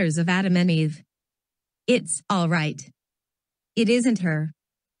and daughters of Adam and Eve. It's all right. It isn't her."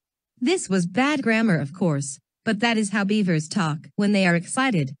 This was bad grammar, of course, but that is how beavers talk when they are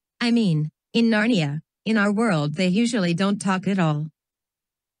excited. I mean, in Narnia, in our world they usually don't talk at all.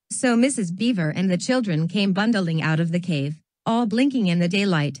 So Mrs. Beaver and the children came bundling out of the cave, all blinking in the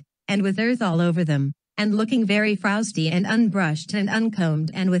daylight, and with earth all over them, and looking very frowsty and unbrushed and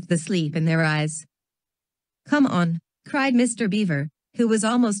uncombed and with the sleep in their eyes. "Come on," cried Mr. Beaver, who was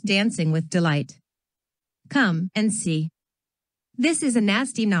almost dancing with delight. "Come and see. This is a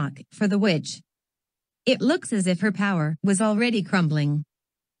nasty knock for the witch. It looks as if her power was already crumbling."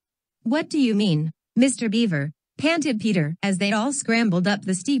 "What do you mean, Mr. Beaver?" panted Peter as they all scrambled up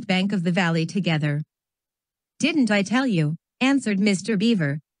the steep bank of the valley together. "Didn't I tell you," answered Mr.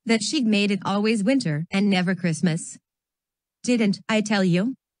 Beaver, "that she'd made it always winter and never Christmas? Didn't I tell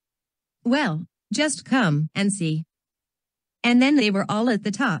you? Well, just come and see." And then they were all at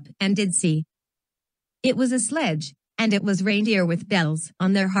the top and did see. It was a sledge, and it was reindeer with bells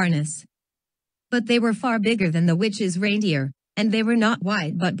on their harness. But they were far bigger than the witch's reindeer, and they were not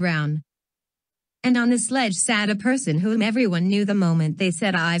white but brown. And on the sledge sat a person whom everyone knew the moment they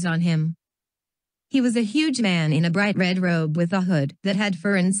set eyes on him. He was a huge man in a bright red robe with a hood that had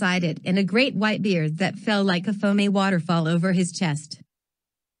fur inside it and a great white beard that fell like a foamy waterfall over his chest.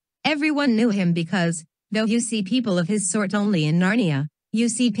 Everyone knew him because, though you see people of his sort only in Narnia, you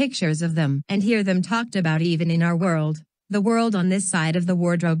see pictures of them and hear them talked about even in our world, the world on this side of the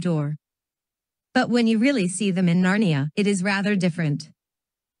wardrobe door. But when you really see them in Narnia, it is rather different.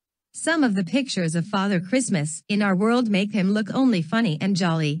 Some of the pictures of Father Christmas in our world make him look only funny and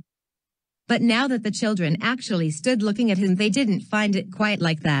jolly. But now that the children actually stood looking at him, they didn't find it quite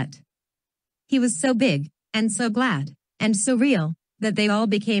like that. He was so big, and so glad, and so real, that they all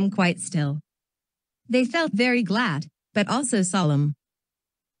became quite still. They felt very glad, but also solemn.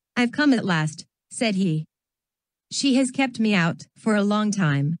 "I've come at last," said he. "She has kept me out for a long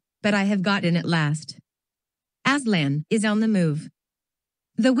time, but I have got in at last. Aslan is on the move.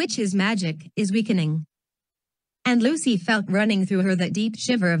 The witch's magic is weakening." And Lucy felt running through her that deep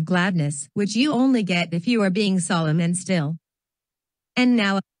shiver of gladness which you only get if you are being solemn and still. "And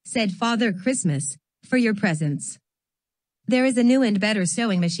now," said Father Christmas, "for your presents. There is a new and better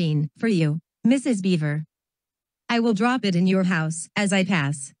sewing machine for you, Mrs. Beaver. I will drop it in your house as I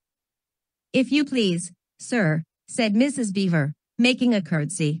pass." "If you please, sir," said Mrs. Beaver, making a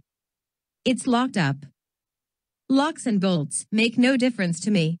curtsy. "It's locked up." "Locks and bolts make no difference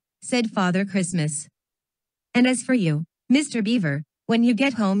to me," said Father Christmas. "And as for you, Mr. Beaver, when you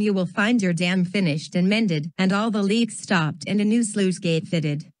get home you will find your dam finished and mended and all the leaks stopped and a new sluice gate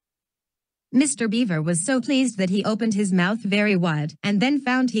fitted." Mr. Beaver was so pleased that he opened his mouth very wide and then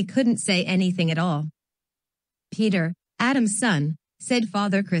found he couldn't say anything at all. "Peter, Adam's son," said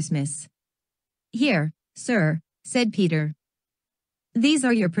Father Christmas. "Here, sir," said Peter. "These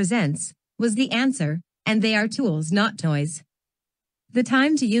are your presents," was the answer, "and they are tools, not toys. The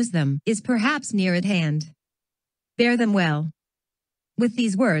time to use them is perhaps near at hand. Bear them well." With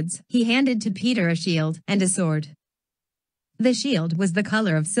these words, he handed to Peter a shield and a sword. The shield was the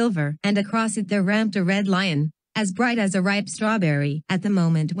color of silver, and across it there ramped a red lion, as bright as a ripe strawberry at the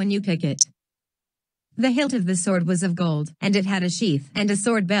moment when you pick it. The hilt of the sword was of gold, and it had a sheath and a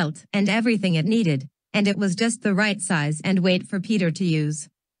sword belt and everything it needed, and it was just the right size and weight for Peter to use.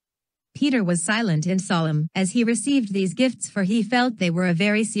 Peter was silent and solemn as he received these gifts, for he felt they were a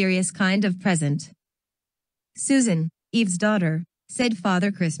very serious kind of present. "Susan, Eve's daughter," said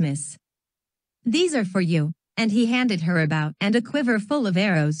Father Christmas. "These are for you," and he handed her a bow and a quiver full of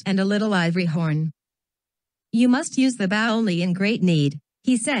arrows and a little ivory horn. "You must use the bow only in great need,"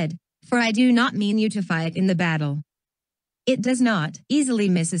 he said, "for I do not mean you to fight in the battle. It does not easily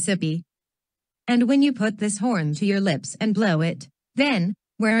Mississippi. And when you put this horn to your lips and blow it, then,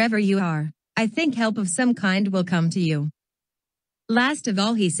 wherever you are, I think help of some kind will come to you." Last of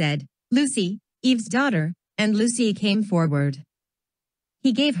all he said, "Lucy, Eve's daughter," and Lucy came forward.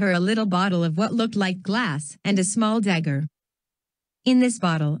 He gave her a little bottle of what looked like glass and a small dagger. "In this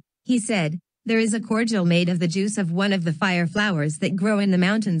bottle," he said, "there is a cordial made of the juice of one of the fire flowers that grow in the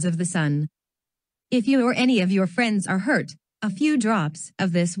mountains of the sun. If you or any of your friends are hurt, a few drops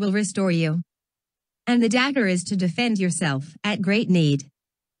of this will restore you. And the dagger is to defend yourself at great need.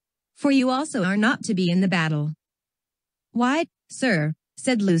 For you also are not to be in the battle." "Why, sir,"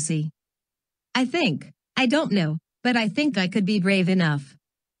 said Lucy. I don't know, but I think I could be brave enough."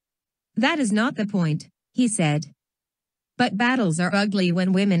 "That is not the point," he said. "But battles are ugly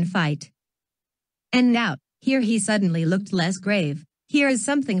when women fight. And now," here he suddenly looked less grave, "here is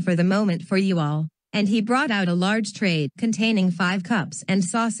something for the moment for you all," and he brought out a large tray containing 5 cups and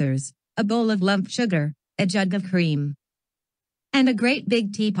saucers, a bowl of lump sugar, a jug of cream, and a great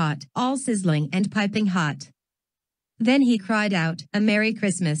big teapot, all sizzling and piping hot. Then he cried out, "A Merry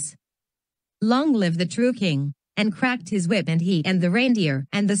Christmas! Long live the true king," and cracked his whip, and he and the reindeer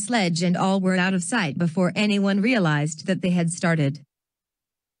and the sledge and all were out of sight before anyone realized that they had started.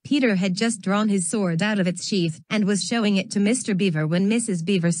 Peter had just drawn his sword out of its sheath and was showing it to Mr. Beaver when Mrs.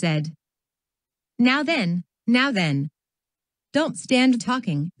 Beaver said, now then, don't stand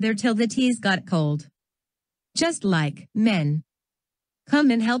talking there till the tea's got cold. Just like men. Come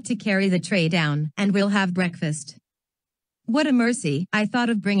and help to carry the tray down, and we'll have breakfast." What a mercy, I thought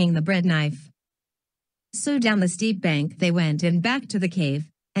of bringing the bread knife. So down the steep bank they went and back to the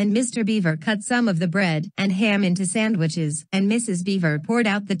cave, and Mr. Beaver cut some of the bread and ham into sandwiches, and Mrs. Beaver poured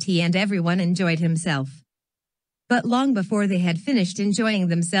out the tea, and everyone enjoyed himself. But long before they had finished enjoying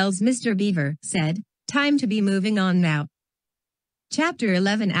themselves, Mr. Beaver said, "Time to be moving on now." Chapter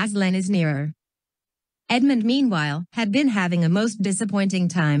 11. Aslan Is Nearer. Edmund, meanwhile, had been having a most disappointing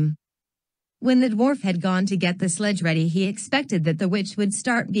time. When the dwarf had gone to get the sledge ready, he expected that the witch would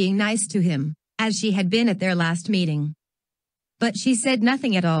start being nice to him, as she had been at their last meeting. But she said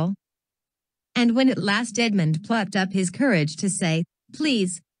nothing at all. And when at last Edmund plucked up his courage to say,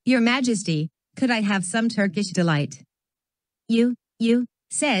 "Please, your majesty, could I have some Turkish delight?" You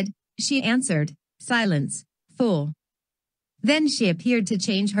said," she answered. "Silence, fool." Then she appeared to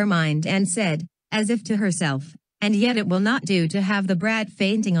change her mind and said, as if to herself, "And yet it will not do to have the brat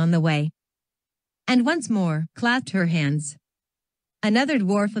fainting on the way." And once more clapped her hands. Another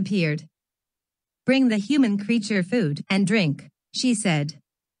dwarf appeared. "Bring the human creature food and drink," she said.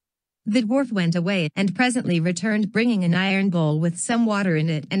 The dwarf went away and presently returned bringing an iron bowl with some water in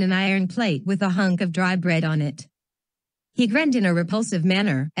it and an iron plate with a hunk of dry bread on it. He grinned in a repulsive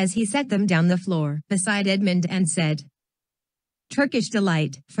manner as he set them down the floor beside Edmund and said, "Turkish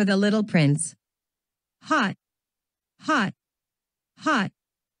delight for the little prince. Hot, hot, hot."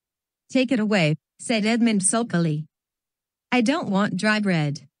 "Take it away," said Edmund sulkily. "I don't want dry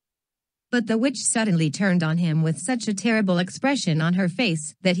bread." But the witch suddenly turned on him with such a terrible expression on her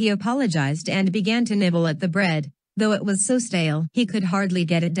face that he apologized and began to nibble at the bread, though it was so stale he could hardly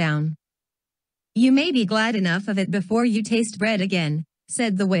get it down. "You may be glad enough of it before you taste bread again,"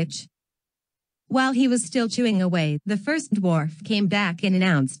 said the witch. While he was still chewing away, the first dwarf came back and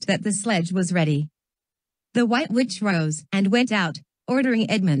announced that the sledge was ready. The White Witch rose and went out, ordering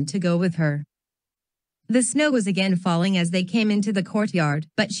Edmund to go with her. The snow was again falling as they came into the courtyard,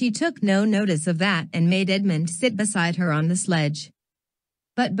 but she took no notice of that and made Edmund sit beside her on the sledge.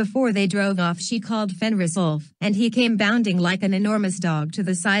 But before they drove off she called Fenris Ulf, and he came bounding like an enormous dog to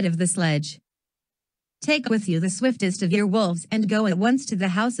the side of the sledge. "Take with you the swiftest of your wolves and go at once to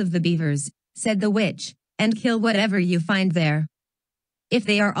the house of the Beavers," said the witch, "and kill whatever you find there. If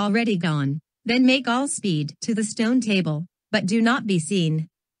they are already gone, then make all speed to the stone table, but do not be seen.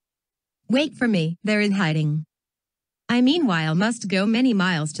 Wait for me there in hiding. I meanwhile must go many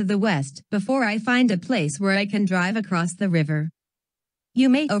miles to the west before I find a place where I can drive across the river. You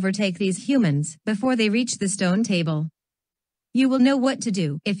may overtake these humans before they reach the stone table. You will know what to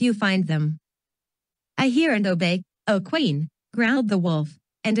do if you find them." "I hear and obey, O Queen," growled the wolf,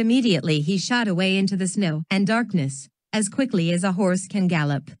 and immediately he shot away into the snow and darkness, as quickly as a horse can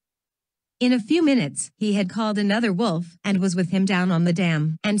gallop. In a few minutes, he had called another wolf and was with him down on the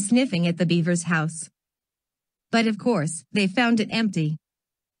dam and sniffing at the beaver's house. But of course, they found it empty.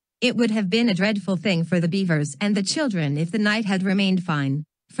 It would have been a dreadful thing for the beavers and the children if the night had remained fine,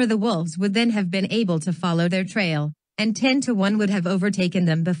 for the wolves would then have been able to follow their trail, and 10 to 1 would have overtaken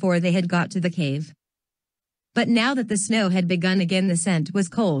them before they had got to the cave. But now that the snow had begun again, the scent was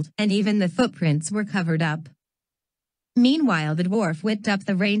cold and even the footprints were covered up. Meanwhile the dwarf whipped up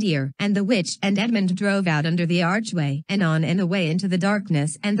the reindeer, and the witch and Edmund drove out under the archway and on and away into the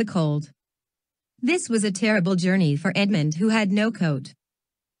darkness and the cold. This was a terrible journey for Edmund, who had no coat.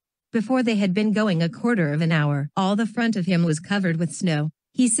 Before they had been going a quarter of an hour, all the front of him was covered with snow.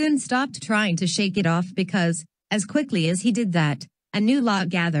 He soon stopped trying to shake it off because, as quickly as he did that, a new lot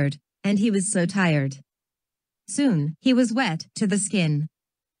gathered, and he was so tired. Soon, he was wet to the skin.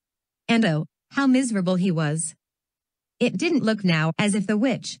 And oh, how miserable he was. It didn't look now as if the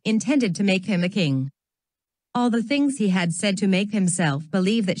witch intended to make him a king. All the things he had said to make himself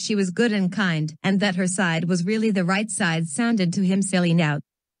believe that she was good and kind and that her side was really the right side sounded to him silly now.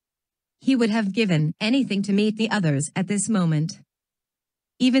 He would have given anything to meet the others at this moment.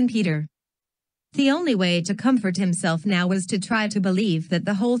 Even Peter. The only way to comfort himself now was to try to believe that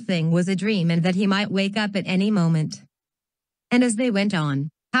the whole thing was a dream and that he might wake up at any moment. And as they went on,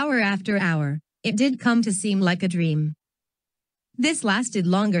 hour after hour, it did come to seem like a dream. This lasted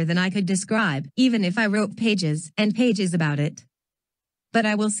longer than I could describe, even if I wrote pages and pages about it. But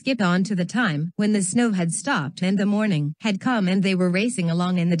I will skip on to the time when the snow had stopped and the morning had come and they were racing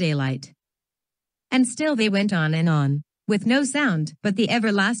along in the daylight. And still they went on, with no sound but the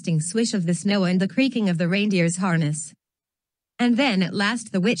everlasting swish of the snow and the creaking of the reindeer's harness. And then at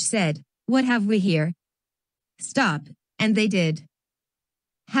last the witch said, "What have we here?" "Stop," and they did.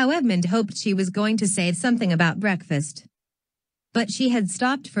 How Edmund hoped she was going to say something about breakfast. But she had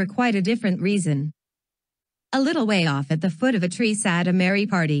stopped for quite a different reason. A little way off at the foot of a tree sat a merry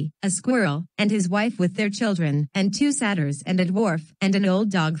party, a squirrel and his wife with their children, and 2 satyrs and a dwarf and an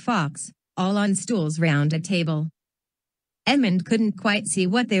old dog fox, all on stools round a table. Edmund couldn't quite see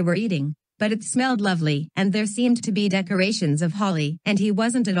what they were eating, but it smelled lovely, and there seemed to be decorations of holly, and he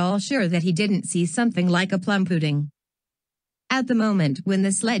wasn't at all sure that he didn't see something like a plum pudding. At the moment when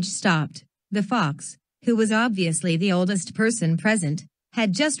the sledge stopped, the fox, who was obviously the oldest person present,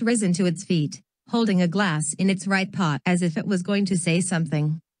 had just risen to its feet, holding a glass in its right paw as if it was going to say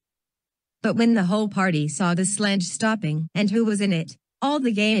something. But when the whole party saw the sledge stopping and who was in it, all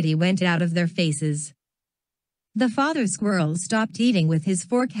the gaiety went out of their faces. The father squirrel stopped eating with his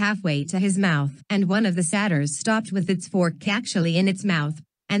fork halfway to his mouth, and one of the satyrs stopped with its fork actually in its mouth,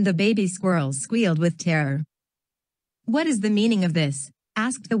 and the baby squirrel squealed with terror. "What is the meaning of this?"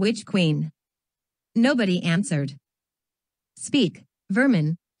 asked the witch queen. Nobody answered. "Speak,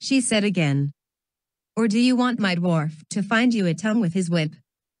 vermin," she said again. "Or do you want my dwarf to find you a tongue with his whip?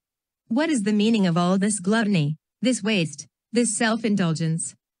 What is the meaning of all this gluttony, this waste, this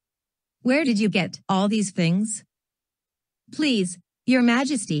self-indulgence? Where did you get all these things?" "Please, your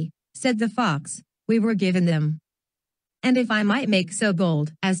majesty," said the fox, "we were given them. And if I might make so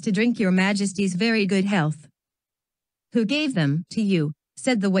bold as to drink your majesty's very good health." "Who gave them to you?"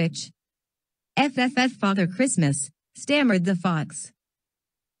 said the witch. Father Christmas," stammered the fox.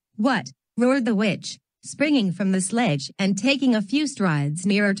 "What?" roared the witch, springing from the sledge and taking a few strides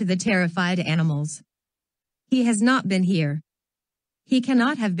nearer to the terrified animals. "He has not been here. He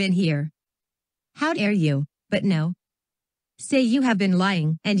cannot have been here. How dare you, but no. Say you have been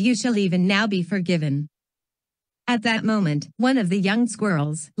lying, and you shall even now be forgiven." At that moment, one of the young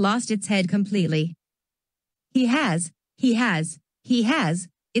squirrels lost its head completely. He has,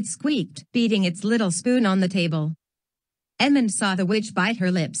 it squeaked, beating its little spoon on the table. Edmund saw the witch bite her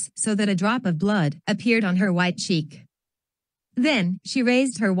lips so that a drop of blood appeared on her white cheek. Then she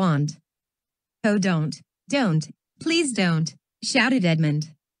raised her wand. "Oh, don't, please don't," shouted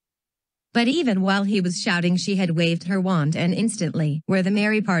Edmund. But even while he was shouting, she had waved her wand, and instantly, where the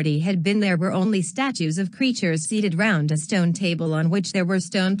merry party had been, there were only statues of creatures seated round a stone table on which there were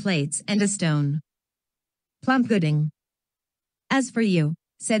stone plates and a stone plum pudding. "As for you,"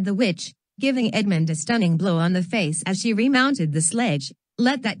 said the witch, giving Edmund a stunning blow on the face as she remounted the sledge,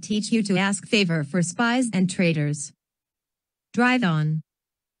 "let that teach you to ask favor for spies and traitors. Drive on."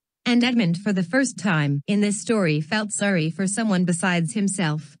 And Edmund, for the first time in this story, felt sorry for someone besides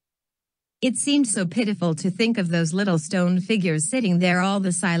himself. It seemed so pitiful to think of those little stone figures sitting there all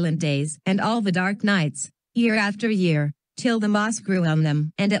the silent days and all the dark nights, year after year, till the moss grew on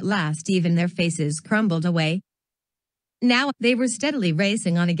them and at last even their faces crumbled away. Now they were steadily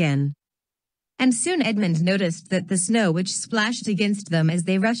racing on again. And soon Edmund noticed that the snow which splashed against them as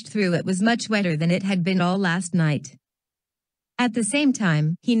they rushed through it was much wetter than it had been all last night. At the same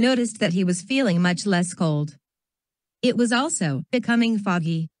time, he noticed that he was feeling much less cold. It was also becoming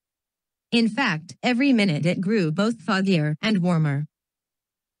foggy. In fact, every minute it grew both foggier and warmer.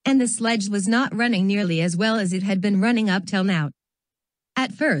 And the sledge was not running nearly as well as it had been running up till now.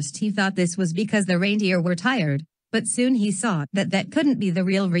 At first he thought this was because the reindeer were tired, but soon he saw that that couldn't be the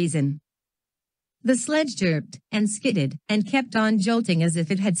real reason. The sledge jerked and skidded and kept on jolting as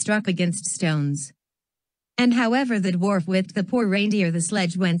if it had struck against stones. And however the dwarf whipped the poor reindeer, the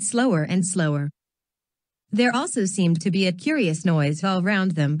sledge went slower and slower. There also seemed to be a curious noise all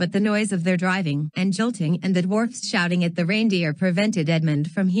round them, but the noise of their driving and jolting and the dwarfs shouting at the reindeer prevented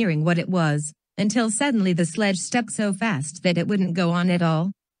Edmund from hearing what it was, until suddenly the sledge stuck so fast that it wouldn't go on at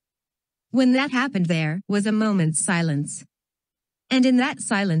all. When that happened, there was a moment's silence. And in that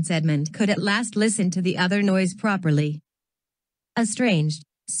silence Edmund could at last listen to the other noise properly. A strange,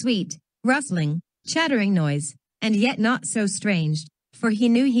 sweet, rustling, chattering noise, and yet not so strange, for he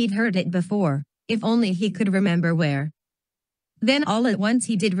knew he'd heard it before, if only he could remember where. Then all at once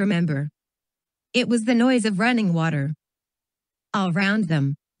he did remember. It was the noise of running water. All round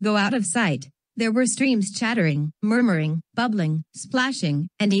them, though out of sight, there were streams chattering, murmuring, bubbling, splashing,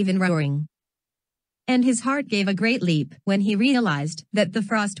 and even roaring. And his heart gave a great leap when he realized that the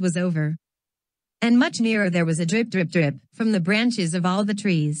frost was over. And much nearer there was a drip drip drip from the branches of all the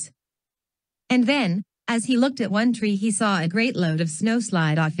trees. And then, as he looked at one tree, he saw a great load of snow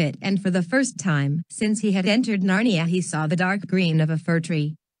slide off it, and for the first time since he had entered Narnia he saw the dark green of a fir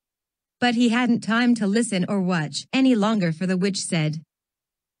tree. But he hadn't time to listen or watch any longer, for the witch said,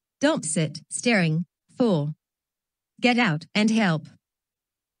 "Don't sit staring, fool. Get out and help."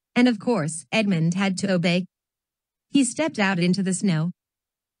 And of course, Edmund had to obey. He stepped out into the snow.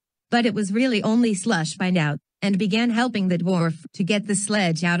 But it was really only slush by now, and began helping the dwarf to get the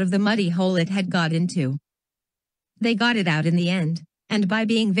sledge out of the muddy hole it had got into. They got it out in the end, and by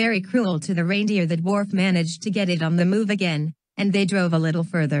being very cruel to the reindeer the dwarf managed to get it on the move again, and they drove a little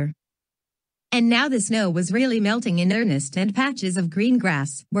further. And now the snow was really melting in earnest, and patches of green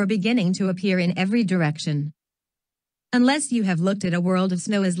grass were beginning to appear in every direction. Unless you have looked at a world of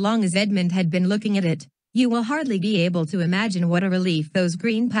snow as long as Edmund had been looking at it, you will hardly be able to imagine what a relief those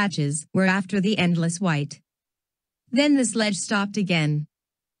green patches were after the endless white. Then the sledge stopped again.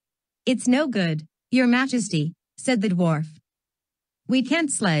 "It's no good, Your Majesty," said the dwarf. "We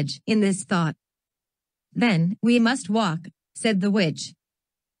can't sledge in this thought." "Then we must walk," said the witch.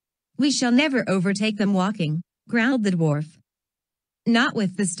 "We shall never overtake them walking," growled the dwarf. "Not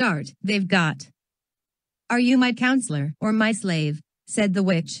with the start they've got." "Are you my counselor or my slave?" said the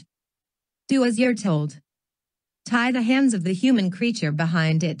witch. "Do as you're told. Tie the hands of the human creature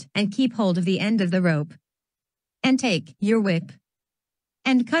behind it and keep hold of the end of the rope. And take your whip.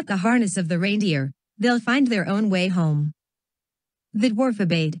 And cut the harness of the reindeer, they'll find their own way home." The dwarf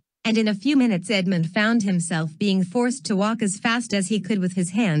obeyed, and in a few minutes Edmund found himself being forced to walk as fast as he could with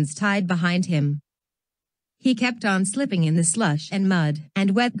his hands tied behind him. He kept on slipping in the slush and mud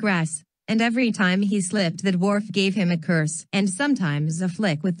and wet grass, and every time he slipped the dwarf gave him a curse and sometimes a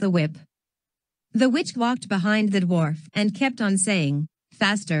flick with the whip. The witch walked behind the dwarf and kept on saying,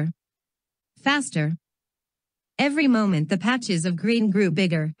 "Faster! Faster!" Every moment the patches of green grew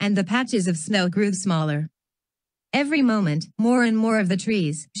bigger and the patches of snow grew smaller. Every moment, more and more of the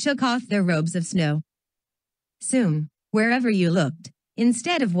trees shook off their robes of snow. Soon, wherever you looked,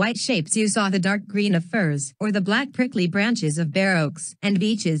 instead of white shapes you saw the dark green of firs or the black prickly branches of bare oaks and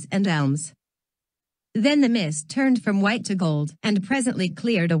beeches and elms. Then the mist turned from white to gold and presently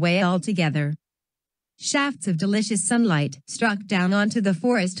cleared away altogether. Shafts of delicious sunlight struck down onto the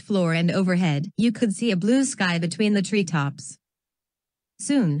forest floor, and overhead you could see a blue sky between the treetops.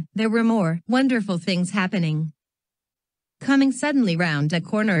 Soon, there were more wonderful things happening. Coming suddenly round a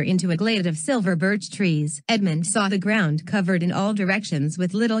corner into a glade of silver birch trees, Edmund saw the ground covered in all directions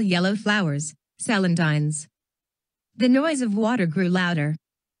with little yellow flowers, celandines. The noise of water grew louder.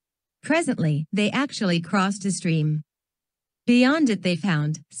 Presently, they actually crossed a stream. Beyond it they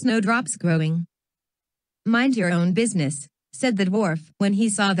found snowdrops growing. "Mind your own business," said the dwarf when he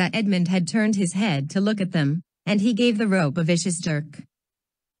saw that Edmund had turned his head to look at them, and he gave the rope a vicious jerk.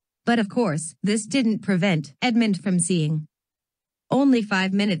 But of course, this didn't prevent Edmund from seeing. Only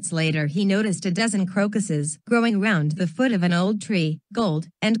 5 minutes later he noticed a dozen crocuses growing round the foot of an old tree, gold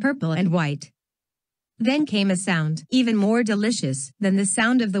and purple and white. Then came a sound even more delicious than the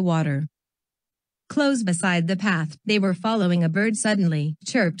sound of the water. Close beside the path they were following, a bird suddenly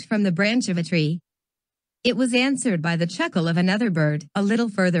chirped from the branch of a tree. It was answered by the chuckle of another bird a little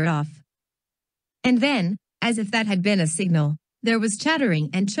further off. And then, as if that had been a signal, there was chattering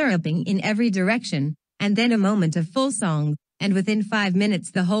and chirruping in every direction, and then a moment of full song, and within 5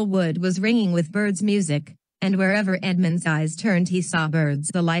 minutes the whole wood was ringing with birds' music, and wherever Edmund's eyes turned he saw birds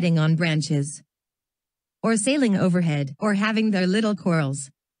alighting on branches, or sailing overhead, or having their little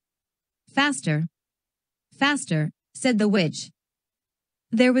quarrels. "Faster! Faster!" said the witch.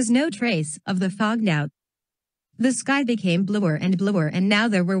 There was no trace of the fog now. The sky became bluer, and now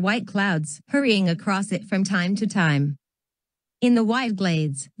there were white clouds hurrying across it from time to time. In the wide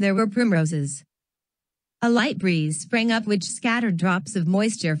glades, there were primroses. A light breeze sprang up which scattered drops of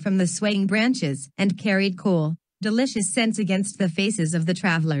moisture from the swaying branches and carried cool, delicious scents against the faces of the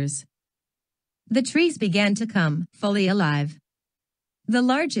travelers. The trees began to come fully alive. The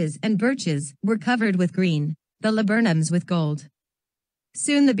larches and birches were covered with green, the laburnums with gold.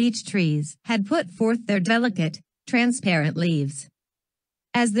 Soon the beech trees had put forth their delicate, transparent leaves.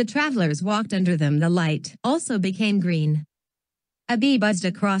 As the travelers walked under them, the light also became green. A bee buzzed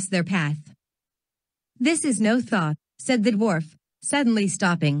across their path. "This is no thaw," said the dwarf, suddenly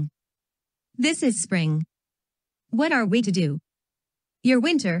stopping. "This is spring. What are we to do? Your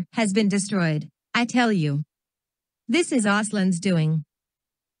winter has been destroyed, I tell you. This is Aslan's doing.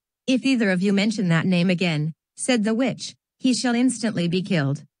 If either of you mention that name again," said the witch, "he shall instantly be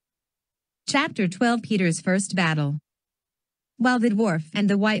killed." Chapter 12 Peter's First Battle. While the dwarf and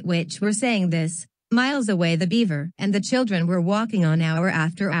the white witch were saying this, miles away the beaver and the children were walking on hour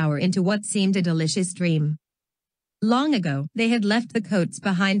after hour into what seemed a delicious dream. Long ago, they had left the coats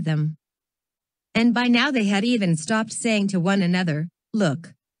behind them. And by now they had even stopped saying to one another,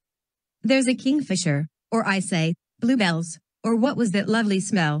 "Look, there's a kingfisher," or "I say, bluebells," or "What was that lovely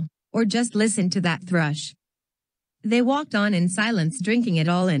smell?" or "Just listen to that thrush." They walked on in silence, drinking it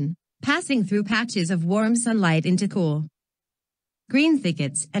all in, passing through patches of warm sunlight into cool green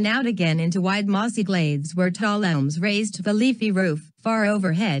thickets and out again into wide mossy glades where tall elms raised the leafy roof far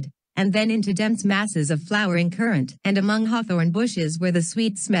overhead, and then into dense masses of flowering currant and among hawthorn bushes where the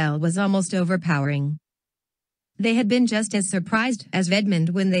sweet smell was almost overpowering. They had been just as surprised as Edmund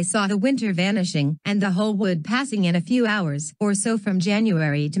when they saw the winter vanishing and the whole wood passing in a few hours or so from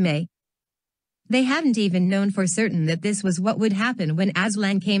January to May. They hadn't even known for certain that this was what would happen when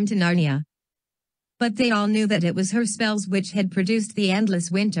Aslan came to Narnia. But they all knew that it was her spells which had produced the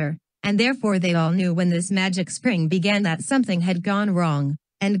endless winter, and therefore they all knew when this magic spring began that something had gone wrong,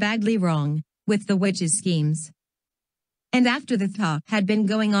 and badly wrong, with the witch's schemes. And after the thaw had been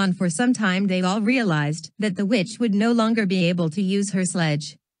going on for some time, they all realized that the witch would no longer be able to use her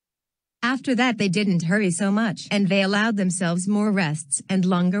sledge. After that they didn't hurry so much, and they allowed themselves more rests and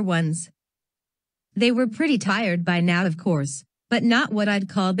longer ones. They were pretty tired by now, of course, but not what I'd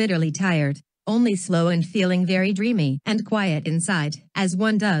call bitterly tired, only slow and feeling very dreamy and quiet inside, as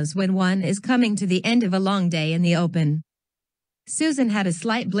one does when one is coming to the end of a long day in the open. Susan had a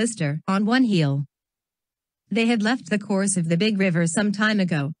slight blister on one heel. They had left the course of the big river some time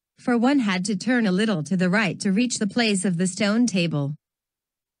ago, for one had to turn a little to the right to reach the place of the stone table.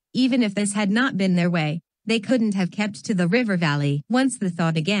 Even if this had not been their way, they couldn't have kept to the river valley once the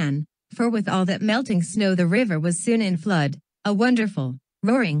thaw began, for with all that melting snow the river was soon in flood, a wonderful,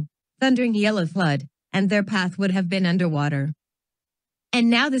 roaring, thundering yellow flood, and their path would have been underwater.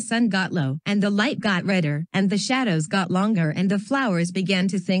 And now the sun got low, and the light got redder, and the shadows got longer, and the flowers began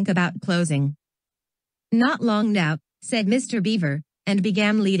to think about closing. "Not long now," said Mr. Beaver, and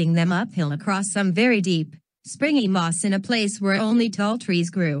began leading them uphill across some very deep, springy moss in a place where only tall trees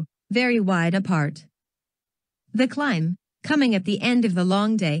grew, very wide apart. The climb, coming at the end of the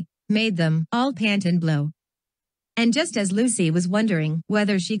long day, made them all pant and blow. And just as Lucy was wondering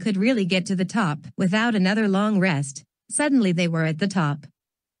whether she could really get to the top without another long rest, suddenly they were at the top.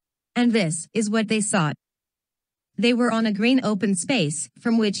 And this is what they sought. They were on a green open space,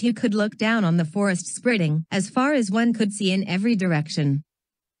 from which you could look down on the forest spreading as far as one could see in every direction.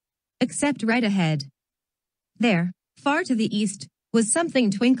 Except right ahead. There, far to the east, was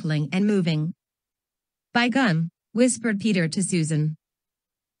something twinkling and moving. "By gum," whispered Peter to Susan.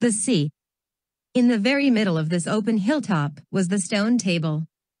 "The sea." In the very middle of this open hilltop was the stone table.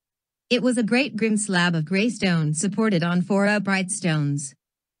 It was a great grim slab of gray stone supported on 4 upright stones.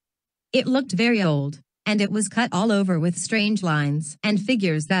 It looked very old, and it was cut all over with strange lines and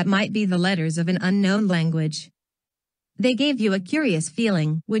figures that might be the letters of an unknown language. They gave you a curious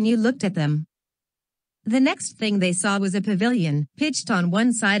feeling when you looked at them. The next thing they saw was a pavilion pitched on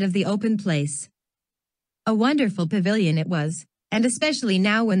one side of the open place. A wonderful pavilion it was, and especially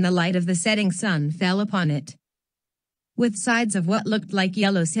now when the light of the setting sun fell upon it. With sides of what looked like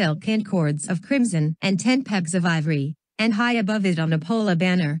yellow silk and cords of crimson and 10 pegs of ivory, and high above it on a pole a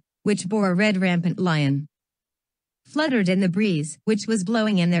banner, which bore a red rampant lion. Fluttered in the breeze, which was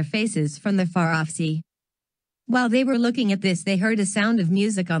blowing in their faces from the far-off sea. While they were looking at this, they heard a sound of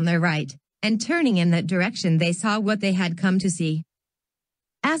music on their right, and turning in that direction they saw what they had come to see.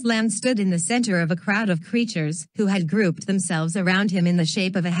 Aslan stood in the center of a crowd of creatures who had grouped themselves around him in the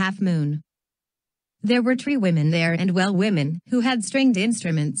shape of a half-moon. There were tree women there and well women who had stringed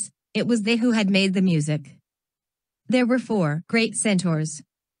instruments. It was they who had made the music. There were 4 great centaurs.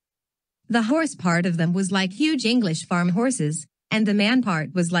 The horse part of them was like huge English farm horses, and the man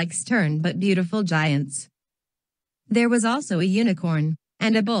part was like stern but beautiful giants. There was also a unicorn,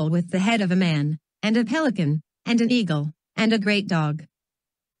 and a bull with the head of a man, and a pelican, and an eagle, and a great dog.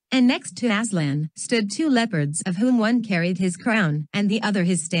 And next to Aslan stood 2 leopards, of whom one carried his crown and the other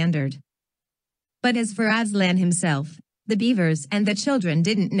his standard. But as for Aslan himself, the beavers and the children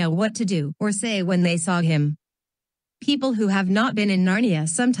didn't know what to do or say when they saw him. People who have not been in Narnia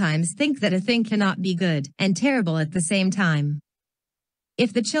sometimes think that a thing cannot be good and terrible at the same time.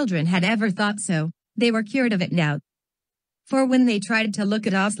 If the children had ever thought so, they were cured of it now. For when they tried to look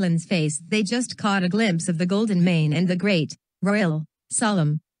at Aslan's face, they just caught a glimpse of the golden mane and the great, royal,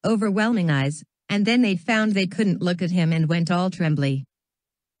 solemn, overwhelming eyes, and then they found they couldn't look at him and went all trembly.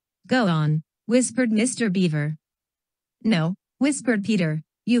 "Go on," whispered Mr. Beaver. "No," whispered Peter,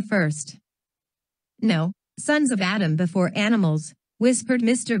 "you first." "No, sons of Adam before animals," whispered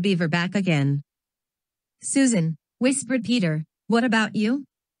Mr. Beaver back again. "Susan," whispered Peter, "what about you?"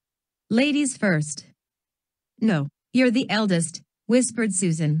 "Ladies first." "No, you're the eldest," whispered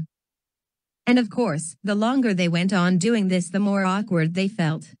Susan. And of course, the longer they went on doing this, the more awkward they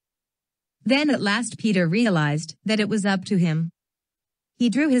felt. Then at last Peter realized that it was up to him. He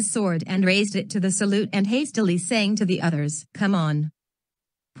drew his sword and raised it to the salute, and hastily saying to the others, "Come on.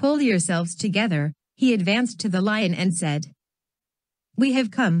 Pull yourselves together," he advanced to the lion and said, "We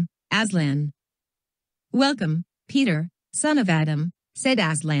have come, Aslan." "Welcome, Peter, son of Adam," said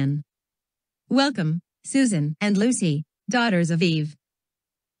Aslan. "Welcome, Susan and Lucy, daughters of Eve.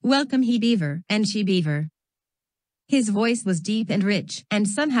 Welcome he beaver and she beaver." His voice was deep and rich, and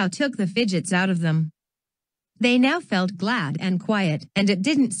somehow took the fidgets out of them. They now felt glad and quiet, and it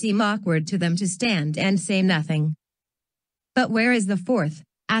didn't seem awkward to them to stand and say nothing. "But where is the 4th?"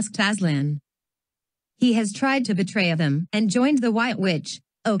 asked Aslan. "He has tried to betray them and joined the White Witch."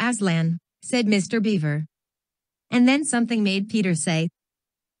 "Oh, Aslan," said Mr. Beaver. And then something made Peter say,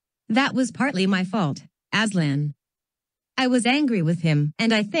 "That was partly my fault, Aslan. I was angry with him,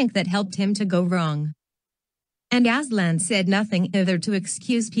 and I think that helped him to go wrong." And Aslan said nothing either to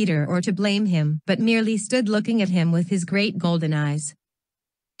excuse Peter or to blame him, but merely stood looking at him with his great golden eyes.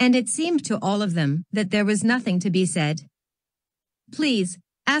 And it seemed to all of them that there was nothing to be said. "Please,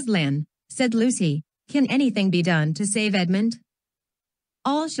 Aslan," said Lucy, "can anything be done to save Edmund?"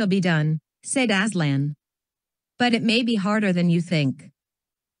 "All shall be done," said Aslan. "But it may be harder than you think."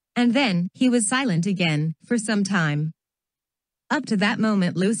 And then he was silent again for some time. Up to that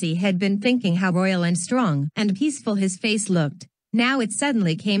moment Lucy had been thinking how royal and strong and peaceful his face looked. Now it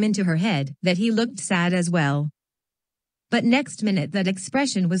suddenly came into her head that he looked sad as well. But next minute that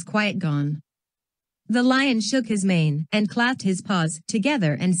expression was quite gone. The lion shook his mane and clapped his paws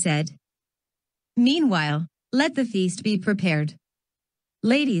together and said, "Meanwhile, let the feast be prepared.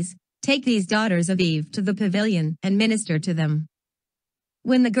 Ladies, take these daughters of Eve to the pavilion and minister to them."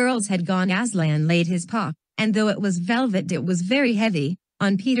 When the girls had gone, Aslan laid his paw, and though it was velvet it was very heavy,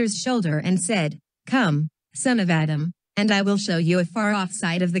 on Peter's shoulder and said, "Come, son of Adam, and I will show you a far-off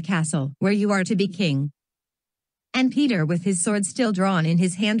side of the castle where you are to be king." And Peter, with his sword still drawn in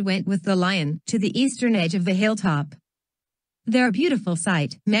his hand, went with the lion to the eastern edge of the hilltop. There a beautiful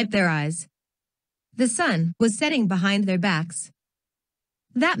sight met their eyes. The sun was setting behind their backs.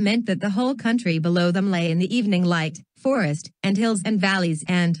 That meant that the whole country below them lay in the evening light, forest, and hills and valleys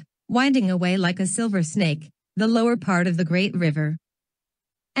and, winding away like a silver snake, the lower part of the great river.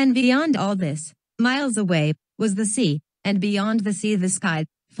 And beyond all this, miles away, was the sea, and beyond the sea the sky,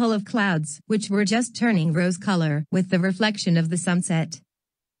 full of clouds which were just turning rose color with the reflection of the sunset.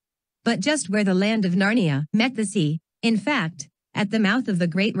 But just where the land of Narnia met the sea, in fact, at the mouth of the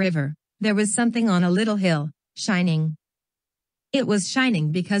great river, there was something on a little hill, shining. It was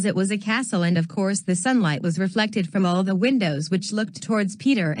shining because it was a castle, and of course the sunlight was reflected from all the windows which looked towards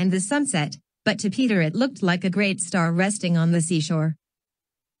Peter and the sunset, but to Peter it looked like a great star resting on the seashore.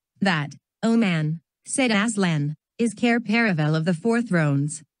 That, oh man, said Aslan, is Cair Paravel of the 4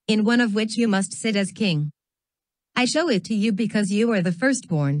 thrones, in one of which you must sit as king. I show it to you because you are the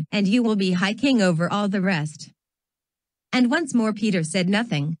firstborn, and you will be high king over all the rest. And once more Peter said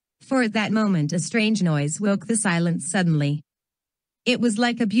nothing, for at that moment a strange noise woke the silence suddenly. It was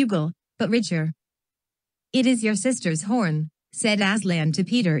like a bugle, but richer. It is your sister's horn, said Aslan to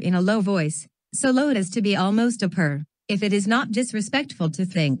Peter in a low voice, so low as to be almost a purr, if it is not disrespectful to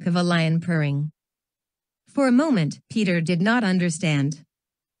think of a lion purring. For a moment, Peter did not understand.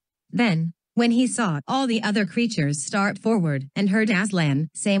 Then, when he saw all the other creatures start forward and heard Aslan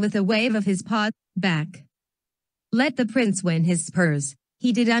say with a wave of his paw, back. Let the prince win his spurs,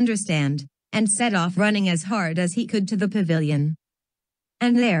 he did understand, and set off running as hard as he could to the pavilion.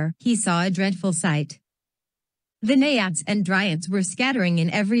 And there, he saw a dreadful sight. The naiads and dryads were scattering in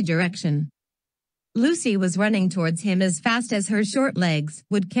every direction. Lucy was running towards him as fast as her short legs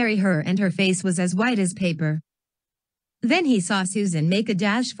would carry her, and her face was as white as paper. Then he saw Susan make a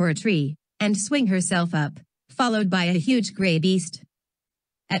dash for a tree, and swing herself up, followed by a huge gray beast.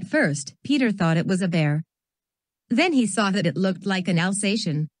 At first, Peter thought it was a bear. Then he saw that it looked like an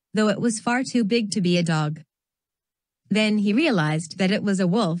Alsatian, though it was far too big to be a dog. Then he realized that it was a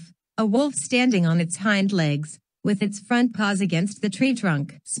wolf standing on its hind legs, with its front paws against the tree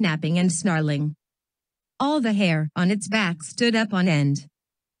trunk, snapping and snarling. All the hair on its back stood up on end.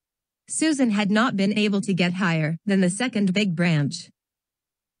 Susan had not been able to get higher than the second big branch.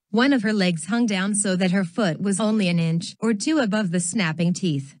 One of her legs hung down so that her foot was only an inch or 2 above the snapping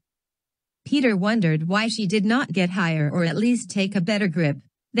teeth. Peter wondered why she did not get higher or at least take a better grip.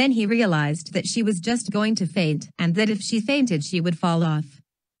 Then he realized that she was just going to faint, and that if she fainted she would fall off.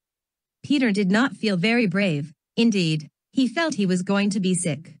 Peter did not feel very brave. Indeed, he felt he was going to be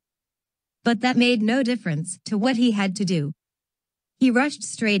sick. But that made no difference to what he had to do. He rushed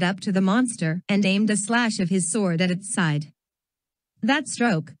straight up to the monster and aimed a slash of his sword at its side. That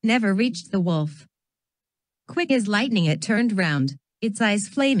stroke never reached the wolf. Quick as lightning it turned round, its eyes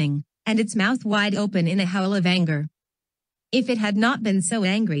flaming, and its mouth wide open in a howl of anger. If it had not been so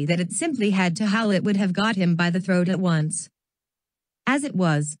angry that it simply had to howl, it would have got him by the throat at once. As it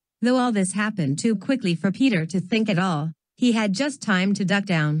was, though all this happened too quickly for Peter to think at all, he had just time to duck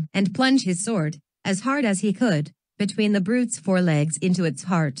down and plunge his sword, as hard as he could, between the brute's forelegs into its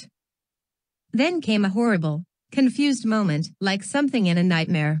heart. Then came a horrible, confused moment, like something in a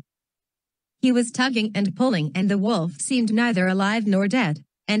nightmare. He was tugging and pulling, and the wolf seemed neither alive nor dead,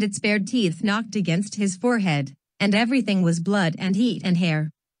 and its bared teeth knocked against his forehead, and everything was blood and heat and hair.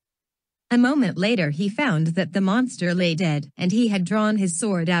 A moment later he found that the monster lay dead, and he had drawn his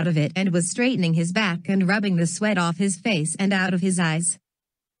sword out of it and was straightening his back and rubbing the sweat off his face and out of his eyes.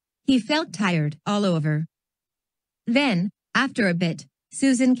 He felt tired all over. Then, after a bit,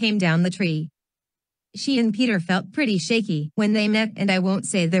 Susan came down the tree. She and Peter felt pretty shaky when they met, and I won't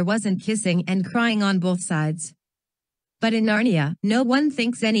say there wasn't kissing and crying on both sides. But in Narnia, no one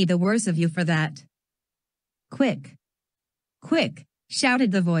thinks any the worse of you for that. Quick! Quick!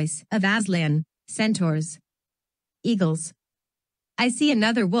 Shouted the voice of Aslan, centaurs. Eagles. I see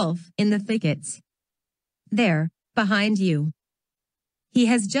another wolf in the thickets. There, behind you. He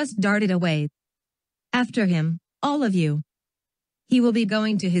has just darted away. After him, all of you. He will be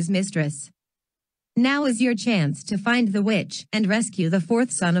going to his mistress. Now is your chance to find the witch and rescue the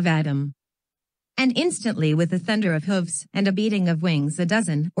 4th son of Adam. And instantly, with a thunder of hoofs and a beating of wings, a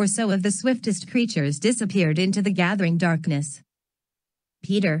dozen or so of the swiftest creatures disappeared into the gathering darkness.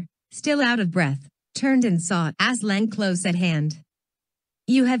 Peter, still out of breath, turned and saw Aslan close at hand.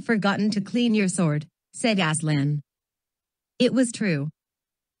 You have forgotten to clean your sword, said Aslan. It was true.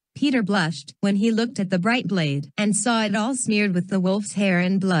 Peter blushed when he looked at the bright blade and saw it all smeared with the wolf's hair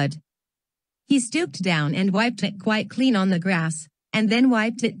and blood. He stooped down and wiped it quite clean on the grass, and then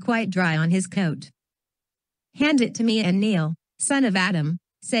wiped it quite dry on his coat. Hand it to me and kneel, son of Adam,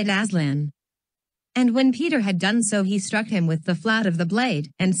 said Aslan. And when Peter had done so, he struck him with the flat of the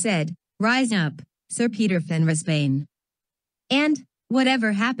blade and said, Rise up, Sir Peter Fenrisbane. And,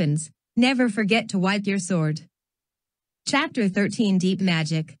 Whatever happens, never forget to wipe your sword. Chapter 13 Deep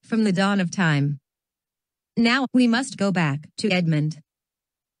Magic, From the Dawn of Time. Now, we must go back to Edmund.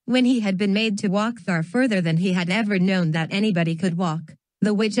 When he had been made to walk far further than he had ever known that anybody could walk,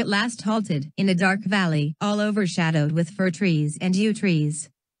 the witch at last halted in a dark valley, all overshadowed with fir trees and yew trees.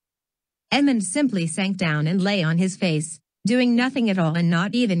 Edmund simply sank down and lay on his face, doing nothing at all and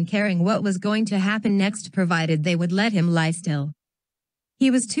not even caring what was going to happen next provided they would let him lie still. He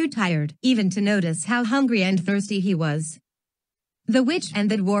was too tired even to notice how hungry and thirsty he was. The witch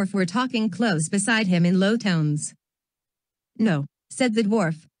and the dwarf were talking close beside him in low tones. "No," said the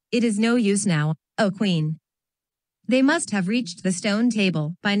dwarf, "it is no use now, O Queen. They must have reached the stone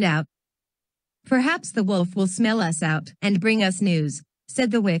table by now. Perhaps the wolf will smell us out and bring us news," said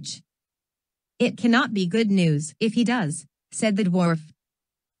the witch. "It cannot be good news if he does," said the dwarf.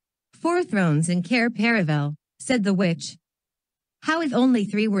 "Four thrones in Cair Paravel," said the witch. "How if only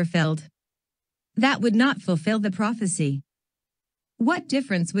 3 were filled? That would not fulfill the prophecy." "What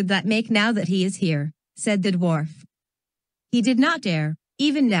difference would that make now that he is here?" said the dwarf. He did not dare,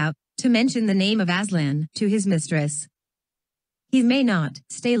 even now, to mention the name of Aslan to his mistress. "He may not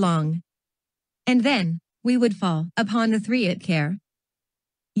stay long. And then, we would fall upon the 3 at Cair.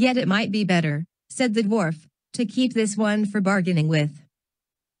 Yet it might be better," said the dwarf, "to keep this one for bargaining with."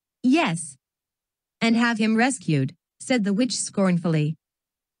 "Yes. And have him rescued," said the witch scornfully.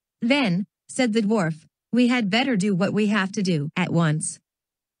 "Then," said the dwarf, "we had better do what we have to do at once."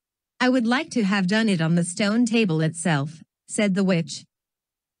 "I would like to have done it on the stone table itself," said the witch.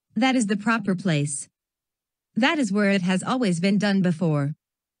 "That is the proper place. That is where it has always been done before.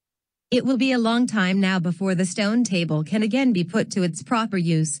 It will be a long time now before the stone table can again be put to its proper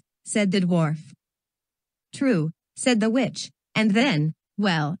use," said the dwarf. "True," said the witch, "and then,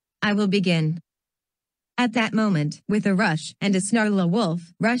 well, I will begin." At that moment, with a rush and a snarl, a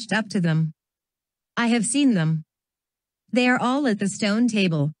wolf rushed up to them. "I have seen them. They are all at the stone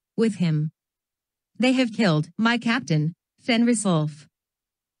table, with him. They have killed my captain, Fenrisulf.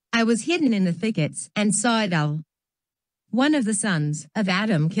 I was hidden in the thickets and saw it all. One of the sons of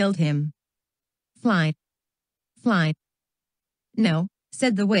Adam killed him. Fly. Fly." "No,"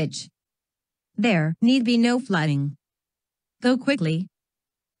 said the witch. "There need be no flying. Go quickly.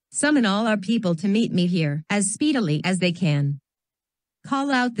 Summon all our people to meet me here as speedily as they can. Call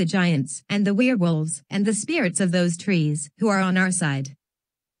out the giants and the werewolves and the spirits of those trees who are on our side.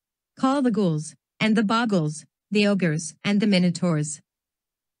 Call the ghouls and the bogles, the ogres and the minotaurs.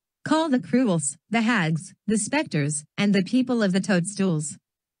 Call the cruels, the hags, the specters, and the people of the toadstools.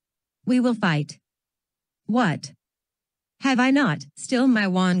 We will fight. What? Have I not still my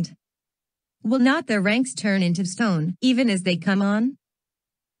wand? Will not their ranks turn into stone even as they come on?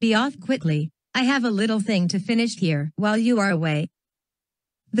 Be off quickly, I have a little thing to finish here while you are away."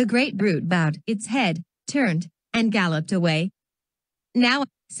 The great brute bowed its head, turned, and galloped away. "Now,"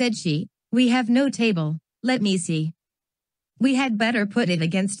 said she, "we have no table, let me see. We had better put it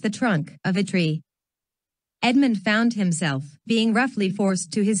against the trunk of a tree." Edmund found himself being roughly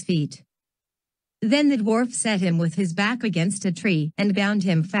forced to his feet. Then the dwarf set him with his back against a tree and bound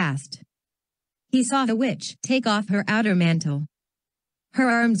him fast. He saw the witch take off her outer mantle. Her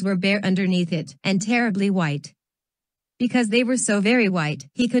arms were bare underneath it and terribly white. Because they were so very white,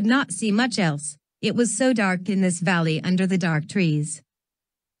 he could not see much else. It was so dark in this valley under the dark trees.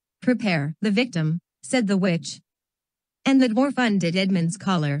 "Prepare the victim," said the witch. And the dwarf undid Edmund's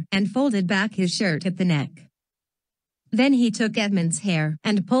collar and folded back his shirt at the neck. Then he took Edmund's hair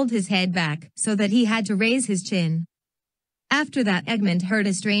and pulled his head back so that he had to raise his chin. After that, Edmund heard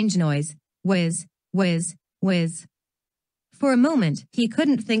a strange noise, whiz, whiz, whiz. For a moment, he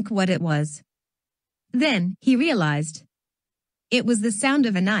couldn't think what it was. Then, he realized. It was the sound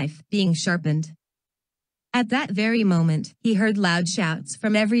of a knife being sharpened. At that very moment, he heard loud shouts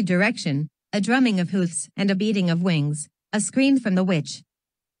from every direction, a drumming of hoofs and a beating of wings, a scream from the witch.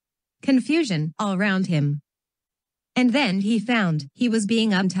 Confusion all round him. And then he found he was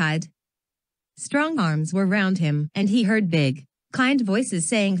being untied. Strong arms were round him, and he heard big, kind voices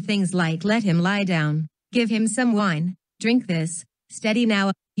saying things like, "Let him lie down, give him some wine, drink this, steady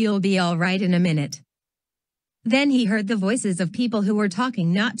now, you'll be all right in a minute." Then he heard the voices of people who were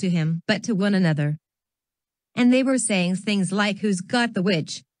talking not to him but to one another. And they were saying things like, "Who's got the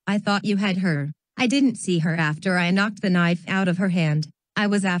witch? I thought you had her. I didn't see her after I knocked the knife out of her hand. I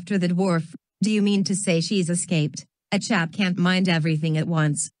was after the dwarf. Do you mean to say she's escaped? A chap can't mind everything at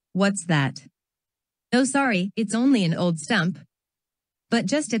once. What's that?" "Oh, sorry, it's only an old stump." But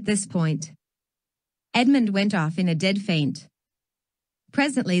just at this point, Edmund went off in a dead faint.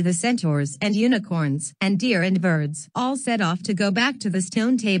 Presently the centaurs and unicorns and deer and birds all set off to go back to the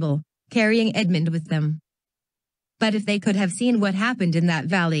stone table, carrying Edmund with them. But if they could have seen what happened in that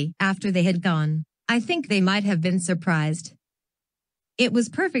valley after they had gone, I think they might have been surprised. It was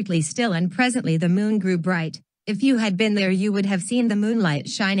perfectly still and presently the moon grew bright. If you had been there you would have seen the moonlight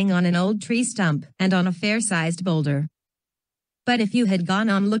shining on an old tree stump and on a fair-sized boulder. But if you had gone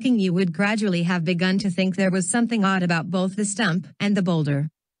on looking you would gradually have begun to think there was something odd about both the stump and the boulder.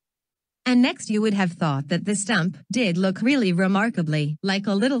 And next you would have thought that the stump did look really remarkably like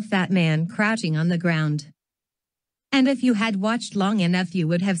a little fat man crouching on the ground. And if you had watched long enough you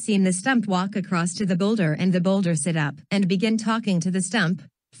would have seen the stump walk across to the boulder and the boulder sit up and begin talking to the stump,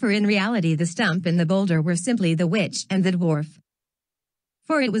 for in reality the stump and the boulder were simply the witch and the dwarf.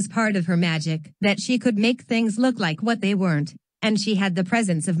 For it was part of her magic that she could make things look like what they weren't, and she had the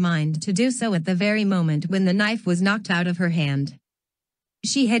presence of mind to do so at the very moment when the knife was knocked out of her hand.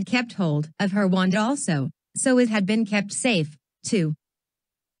 She had kept hold of her wand also, so it had been kept safe, too.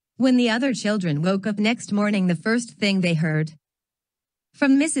 When the other children woke up next morning the first thing they heard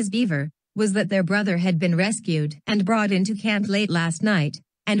from Mrs. Beaver was that their brother had been rescued and brought into camp late last night,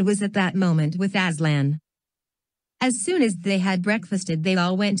 and was at that moment with Aslan. As soon as they had breakfasted they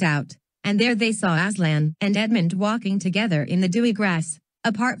all went out, and there they saw Aslan and Edmund walking together in the dewy grass,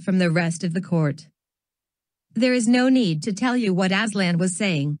 apart from the rest of the court. There is no need to tell you what Aslan was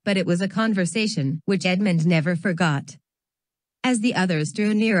saying, but it was a conversation which Edmund never forgot. As the others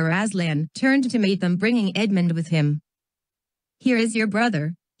drew nearer Aslan turned to meet them bringing Edmund with him. "Here is your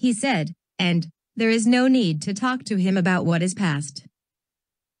brother," he said, "and there is no need to talk to him about what is past."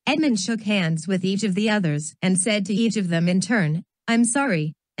 Edmund shook hands with each of the others and said to each of them in turn, "I'm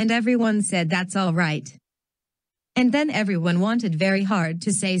sorry," and everyone said that's all right. And then everyone wanted very hard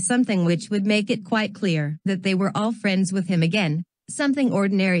to say something which would make it quite clear that they were all friends with him again, something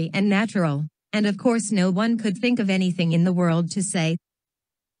ordinary and natural, and of course no one could think of anything in the world to say.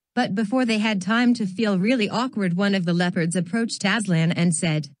 But before they had time to feel really awkward one of the leopards approached Aslan and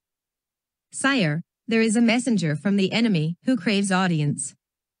said, "Sire, there is a messenger from the enemy who craves audience."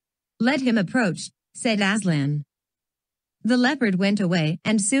 "Let him approach," said Aslan. The leopard went away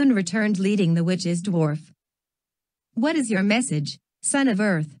and soon returned leading the witch's dwarf. "What is your message, son of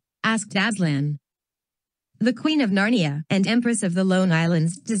Earth?" asked Aslan. "The Queen of Narnia and Empress of the Lone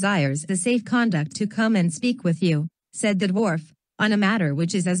Islands desires the safe conduct to come and speak with you," said the dwarf, "on a matter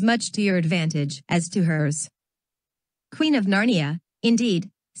which is as much to your advantage as to hers." "Queen of Narnia, indeed,"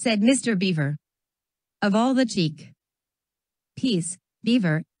 said Mr. Beaver. "Of all the cheek." "Peace,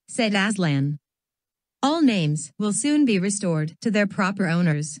 Beaver," said Aslan. "All names will soon be restored to their proper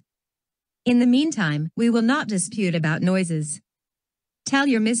owners. In the meantime, we will not dispute about noises. Tell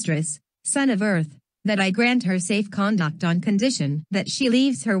your mistress, son of Earth, that I grant her safe conduct on condition that she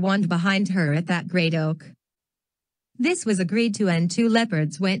leaves her wand behind her at that great oak." This was agreed to and two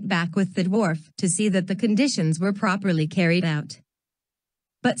leopards went back with the dwarf to see that the conditions were properly carried out.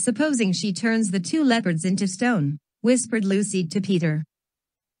 "But supposing she turns the two leopards into stone," whispered Lucy to Peter.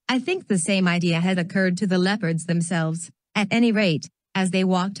 I think the same idea had occurred to the leopards themselves. At any rate, as they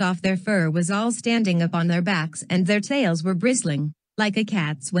walked off their fur was all standing up on their backs and their tails were bristling, like a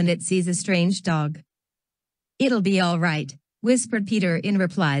cat's when it sees a strange dog. "It'll be all right," whispered Peter in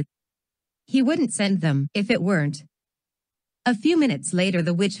reply. He wouldn't send them if it weren't. A few minutes later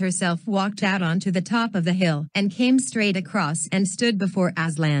the witch herself walked out onto the top of the hill and came straight across and stood before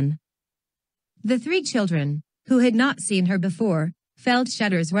Aslan. The three children, who had not seen her before, felt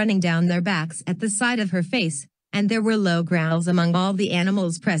shudders running down their backs at the sight of her face, and there were low growls among all the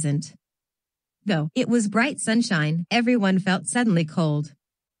animals present. Though it was bright sunshine, everyone felt suddenly cold.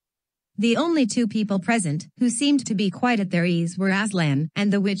 The only two people present who seemed to be quite at their ease were Aslan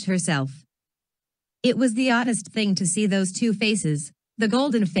and the witch herself. It was the oddest thing to see those two faces, the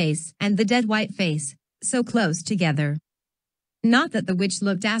golden face and the dead white face, so close together. Not that the witch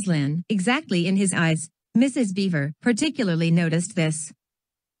looked Aslan exactly in his eyes. Mrs. Beaver particularly noticed this.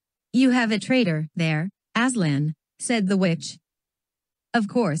 "You have a traitor there, Aslan," said the witch. Of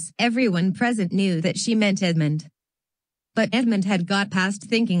course, everyone present knew that she meant Edmund. But Edmund had got past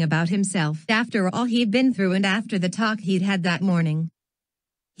thinking about himself after all he'd been through and after the talk he'd had that morning.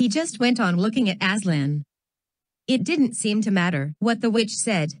 He just went on looking at Aslan. It didn't seem to matter what the witch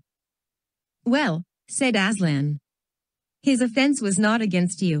said. "Well," said Aslan, "his offense was not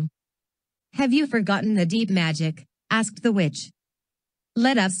against you." "Have you forgotten the deep magic?" asked the witch.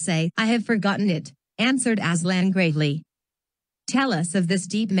 "Let us say I have forgotten it," answered Aslan gravely. "Tell us of this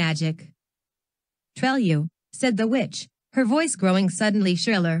deep magic." "Tell you," said the witch, her voice growing suddenly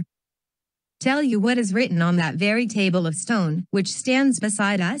shriller. Tell you what is written on that very table of stone which stands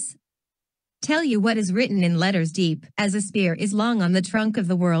beside us? Tell you what is written in letters deep as a spear is long on the trunk of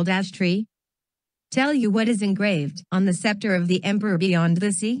the world ash tree? Tell you what is engraved on the scepter of the emperor beyond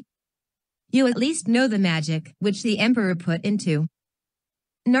the sea? You at least know the magic which the emperor put into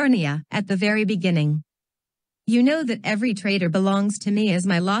Narnia at the very beginning. You know that every traitor belongs to me as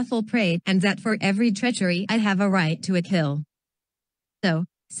my lawful prey, and that for every treachery I have a right to a kill. So,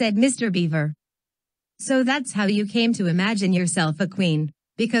 said Mr. Beaver. So that's how you came to imagine yourself a queen,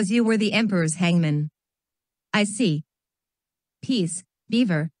 because you were the emperor's hangman. I see. Peace,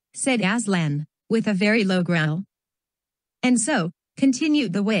 Beaver, said Aslan, with a very low growl. And so,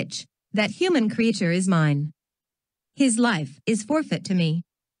 continued the witch, that human creature is mine. His life is forfeit to me.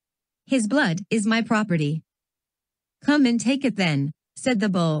 His blood is my property. Come and take it then, said the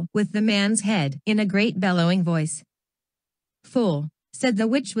bull with the man's head in a great bellowing voice. Fool, said the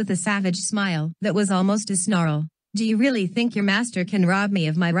witch with a savage smile that was almost a snarl, do you really think your master can rob me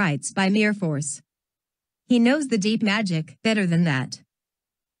of my rights by mere force? He knows the deep magic better than that.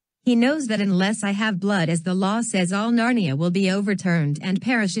 He knows that unless I have blood, as the law says, all Narnia will be overturned and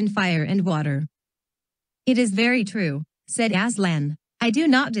perish in fire and water. It is very true, said Aslan, I do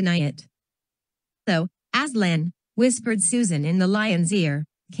not deny it. So, Aslan, whispered Susan in the lion's ear,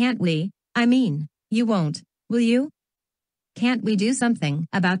 can't we, you won't, will you? Can't we do something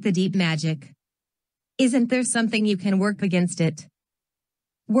about the deep magic? Isn't there something you can work against it?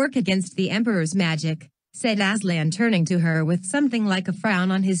 Work against the emperor's magic, said Aslan, turning to her with something like a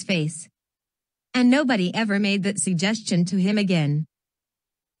frown on his face. And nobody ever made that suggestion to him again.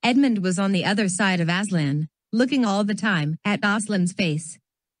 Edmund was on the other side of Aslan, looking all the time at Aslan's face.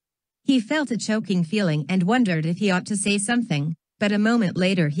 He felt a choking feeling and wondered if he ought to say something, but a moment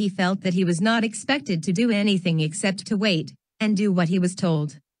later he felt that he was not expected to do anything except to wait and do what he was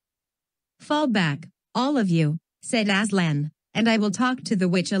told. Fall back, all of you, said Aslan, and I will talk to the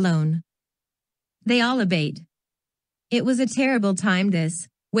witch alone. They all obeyed. It was a terrible time this,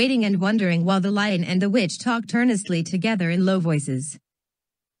 waiting and wondering while the lion and the witch talked earnestly together in low voices.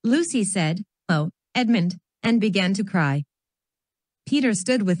 Lucy said, "Oh, Edmund," and began to cry. Peter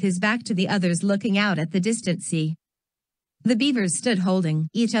stood with his back to the others looking out at the distant sea. The beavers stood holding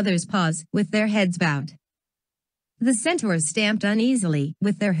each other's paws with their heads bowed. The centaurs stamped uneasily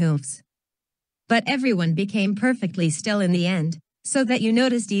with their hoofs. But everyone became perfectly still in the end, so that you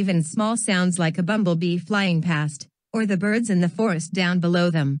noticed even small sounds like a bumblebee flying past, or the birds in the forest down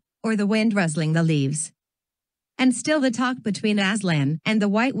below them, or the wind rustling the leaves. And still the talk between Aslan and the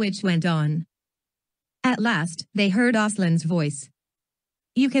White Witch went on. At last, they heard Aslan's voice.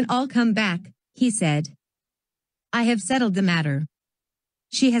 You can all come back, he said. I have settled the matter.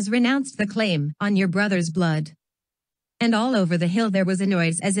 She has renounced the claim on your brother's blood. And all over the hill there was a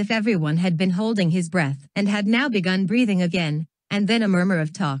noise as if everyone had been holding his breath and had now begun breathing again, and then a murmur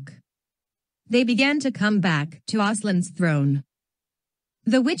of talk. They began to come back to Aslan's throne.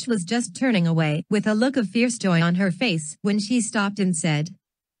 The witch was just turning away with a look of fierce joy on her face when she stopped and said,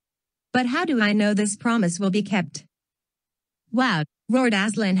 But how do I know this promise will be kept? Wow, roared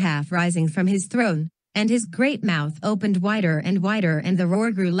Aslan, half rising from his throne, and his great mouth opened wider and wider, and the roar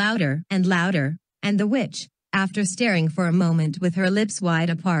grew louder and louder, and the witch, after staring for a moment with her lips wide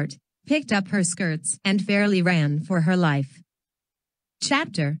apart, picked up her skirts and fairly ran for her life.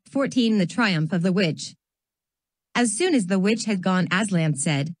 Chapter 14 The Triumph of the Witch. As soon as the witch had gone, Aslan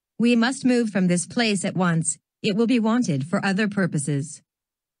said, We must move from this place at once, it will be wanted for other purposes.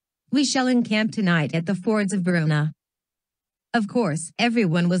 We shall encamp tonight at the fords of Verona. Of course,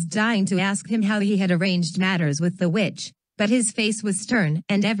 everyone was dying to ask him how he had arranged matters with the witch, but his face was stern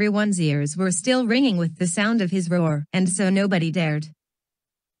and everyone's ears were still ringing with the sound of his roar, and so nobody dared.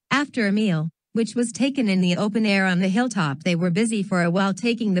 After a meal, which was taken in the open air on the hilltop, they were busy for a while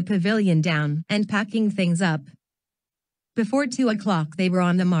taking the pavilion down and packing things up. Before 2 o'clock they were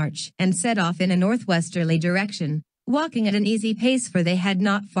on the march and set off in a northwesterly direction, walking at an easy pace for they had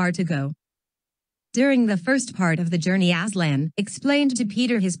not far to go. During the first part of the journey, Aslan explained to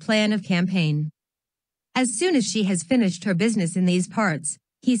Peter his plan of campaign. As soon as she has finished her business in these parts,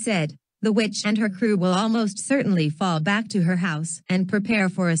 he said, the witch and her crew will almost certainly fall back to her house and prepare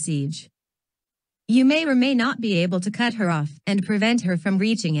for a siege. You may or may not be able to cut her off and prevent her from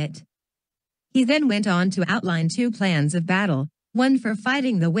reaching it. He then went on to outline 2 plans of battle, one for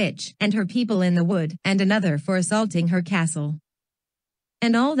fighting the witch and her people in the wood, and another for assaulting her castle.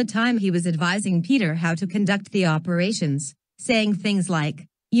 And all the time he was advising Peter how to conduct the operations, saying things like,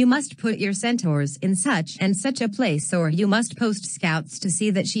 You must put your centaurs in such and such a place, or you must post scouts to see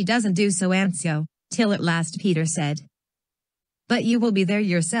that she doesn't do so and so, till at last Peter said, But you will be there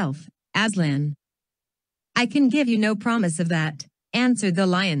yourself, Aslan. I can give you no promise of that, answered the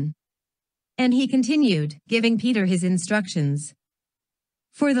lion. And he continued, giving Peter his instructions.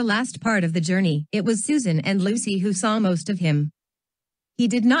 For the last part of the journey, it was Susan and Lucy who saw most of him. He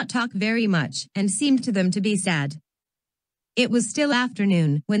did not talk very much, and seemed to them to be sad. It was still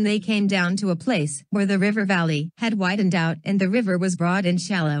afternoon when they came down to a place where the river valley had widened out and the river was broad and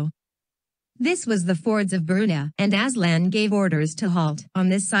shallow. This was the fords of Bruna, and Aslan gave orders to halt on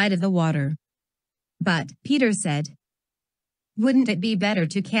this side of the water. But, Peter said, wouldn't it be better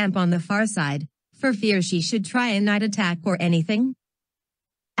to camp on the far side, for fear she should try a night attack or anything?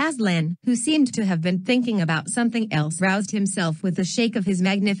 Aslan, who seemed to have been thinking about something else, roused himself with a shake of his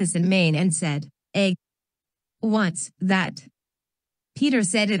magnificent mane and said, What's that? Peter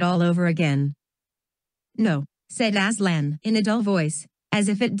said it all over again. No, said Aslan in a dull voice, as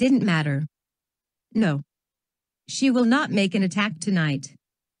if it didn't matter. No. She will not make an attack tonight.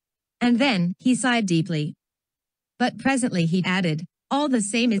 And then, he sighed deeply. But presently he added, all the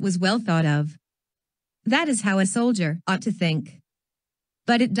same it was well thought of. That is how a soldier ought to think.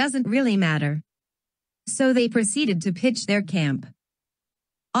 But it doesn't really matter. So they proceeded to pitch their camp.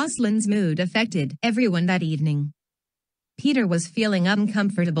 Aslan's mood affected everyone that evening. Peter was feeling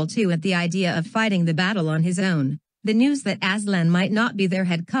uncomfortable too at the idea of fighting the battle on his own. The news that Aslan might not be there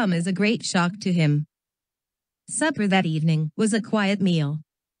had come as a great shock to him. Supper that evening was a quiet meal.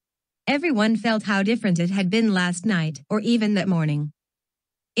 Everyone felt how different it had been last night, or even that morning.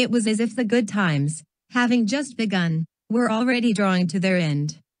 It was as if the good times, having just begun, were already drawing to their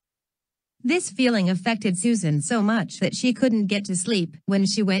end. This feeling affected Susan so much that she couldn't get to sleep when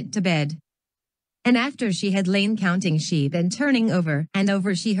she went to bed. And after she had lain counting sheep and turning over and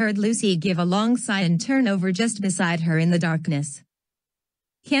over, she heard Lucy give a long sigh and turn over just beside her in the darkness.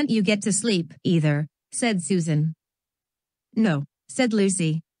 Can't you get to sleep, either? Said Susan. No, said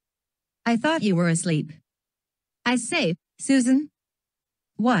Lucy. I thought you were asleep. I say, Susan.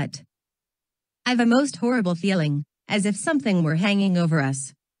 What? I've a most horrible feeling, as if something were hanging over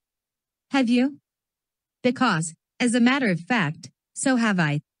us. Have you? Because, as a matter of fact, so have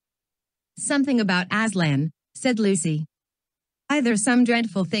I. Something about Aslan, said Lucy. Either some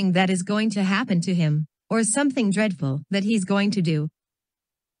dreadful thing that is going to happen to him, or something dreadful that he's going to do.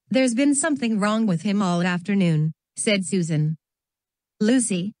 There's been something wrong with him all afternoon, said Susan.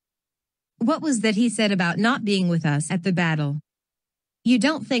 Lucy? What was that he said about not being with us at the battle? You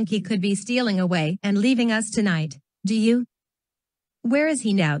don't think he could be stealing away and leaving us tonight, do you? Where is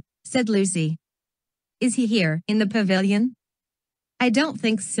he now? Said Lucy. Is he here, in the pavilion? I don't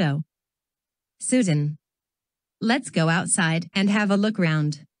think so. Susan. Let's go outside and have a look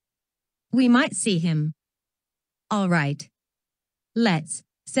round. We might see him. All right. Let's,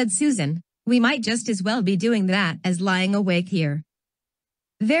 said Susan. We might just as well be doing that as lying awake here.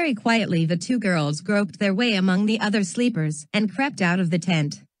 Very quietly the two girls groped their way among the other sleepers and crept out of the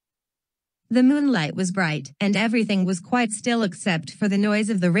tent. The moonlight was bright and everything was quite still except for the noise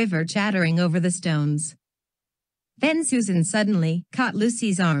of the river chattering over the stones. Then Susan suddenly caught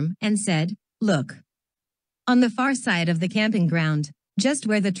Lucy's arm and said, Look. On the far side of the camping ground, just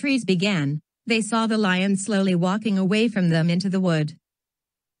where the trees began, they saw the lion slowly walking away from them into the wood.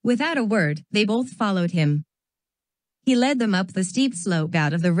 Without a word, they both followed him. He led them up the steep slope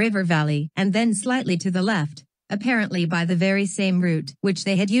out of the river valley and then slightly to the left, apparently by the very same route which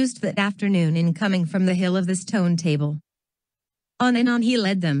they had used that afternoon in coming from the hill of the stone table. On and on he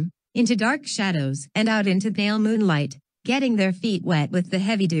led them, into dark shadows and out into pale moonlight, getting their feet wet with the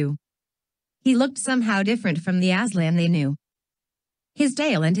heavy dew. He looked somehow different from the Aslan they knew. His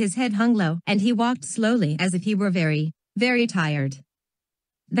tail and his head hung low, and he walked slowly as if he were very, very tired.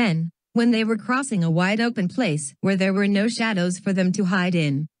 Then, when they were crossing a wide open place where there were no shadows for them to hide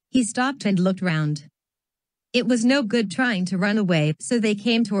in, he stopped and looked round. It was no good trying to run away, so they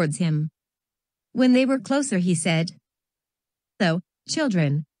came towards him. When they were closer he said, So,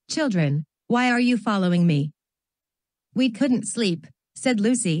 children, why are you following me? We couldn't sleep, said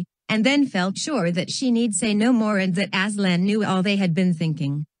Lucy, and then felt sure that she need say no more and that Aslan knew all they had been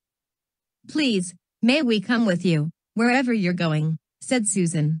thinking. Please, may we come with you, wherever you're going, said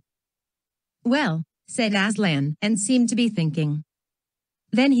Susan. Well, said Aslan, and seemed to be thinking.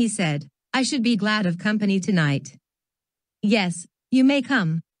 Then he said, I should be glad of company tonight. Yes, you may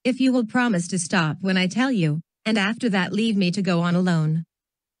come, if you will promise to stop when I tell you, and after that leave me to go on alone.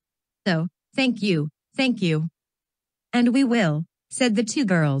 So, thank you. And we will, said the two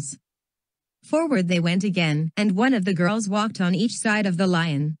girls. Forward they went again, and one of the girls walked on each side of the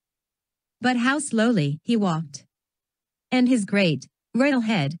lion. But how slowly he walked. And his great, royal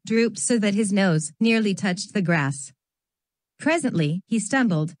head drooped so that his nose nearly touched the grass. Presently, he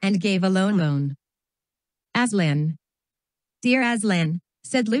stumbled and gave a low moan. "Aslan. Dear Aslan,"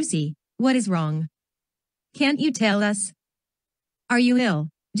 said Lucy, "what is wrong? Can't you tell us?" "Are you ill,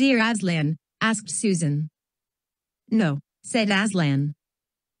 dear Aslan?" asked Susan. "No," said Aslan.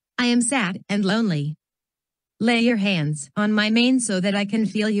 "I am sad and lonely. Lay your hands on my mane so that I can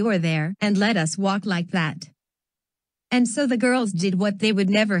feel you are there, and let us walk like that." And so the girls did what they would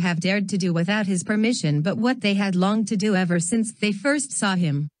never have dared to do without his permission, but what they had longed to do ever since they first saw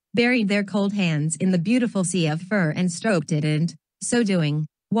him, buried their cold hands in the beautiful sea of fur and stroked it and, so doing,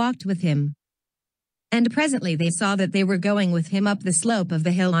 walked with him. And presently they saw that they were going with him up the slope of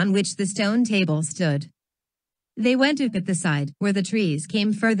the hill on which the stone table stood. They went up at the side where the trees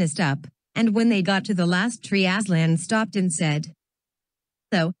came furthest up, and when they got to the last tree Aslan stopped and said,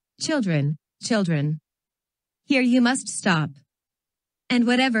 "So, children, children, here you must stop. And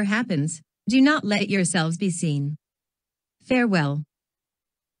whatever happens, do not let yourselves be seen. Farewell."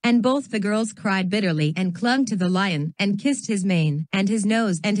 And both the girls cried bitterly and clung to the lion and kissed his mane and his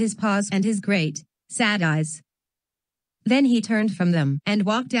nose and his paws and his great, sad eyes. Then he turned from them and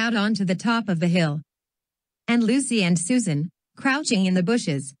walked out onto the top of the hill. And Lucy and Susan, crouching in the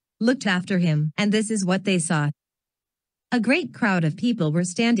bushes, looked after him, and this is what they saw. A great crowd of people were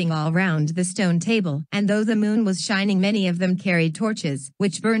standing all round the stone table, and though the moon was shining, many of them carried torches,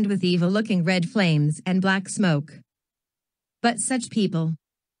 which burned with evil-looking red flames and black smoke. But such people,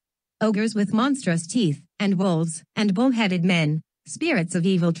 ogres with monstrous teeth, and wolves, and bull-headed men, spirits of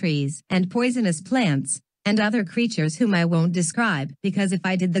evil trees, and poisonous plants, and other creatures whom I won't describe, because if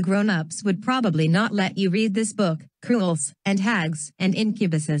I did the grown-ups would probably not let you read this book, cruels, and hags, and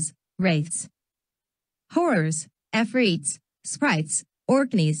incubuses, wraiths, horrors, efreets, sprites,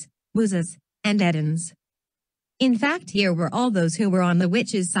 orkneys, woozes, and edens. In fact, here were all those who were on the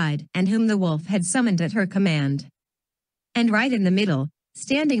witch's side, and whom the wolf had summoned at her command. And right in the middle,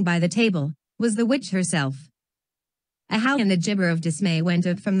 standing by the table, was the witch herself. A howl and a gibber of dismay went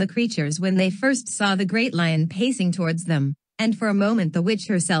up from the creatures when they first saw the great lion pacing towards them, and for a moment the witch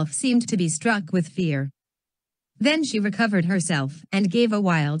herself seemed to be struck with fear. Then she recovered herself and gave a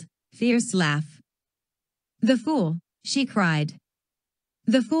wild, fierce laugh. "The fool," she cried.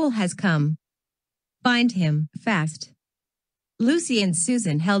 "The fool has come. Bind him fast." Lucy and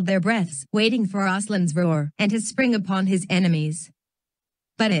Susan held their breaths, waiting for Aslan's roar and his spring upon his enemies.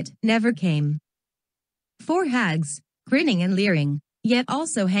 But it never came. 4 hags, grinning and leering, yet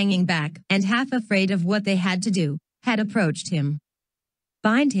also hanging back and half afraid of what they had to do, had approached him.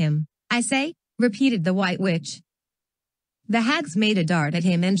 "Bind him, I say," repeated the White Witch. The hags made a dart at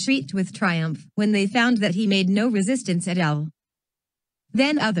him and shrieked with triumph when they found that he made no resistance at all.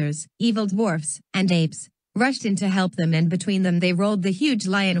 Then others, evil dwarfs and apes, rushed in to help them, and between them they rolled the huge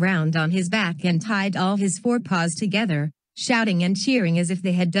lion round on his back and tied all his 4 paws together, shouting and cheering as if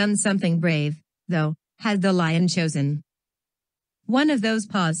they had done something brave, though, had the lion chosen, one of those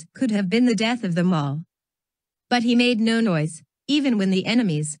paws could have been the death of them all. But he made no noise, even when the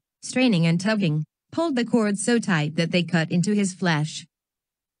enemies, straining and tugging, pulled the cord so tight that they cut into his flesh.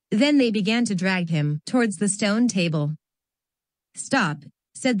 Then they began to drag him towards the stone table. "Stop,"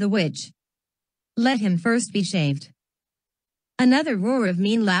 said the witch. "Let him first be shaved." Another roar of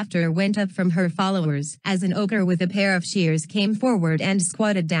mean laughter went up from her followers as an ogre with a pair of shears came forward and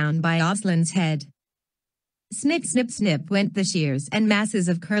squatted down by Aslan's head. Snip, snip, snip went the shears, and masses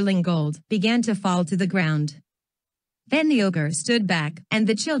of curling gold began to fall to the ground. Then the ogre stood back, and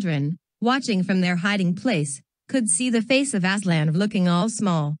the children, watching from their hiding place, could see the face of Aslan looking all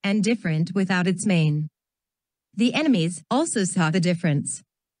small and different without its mane. The enemies also saw the difference.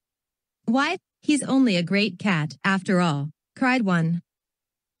 "Why, he's only a great cat, after all," cried one.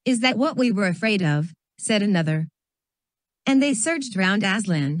 "Is that what we were afraid of?" said another. And they surged round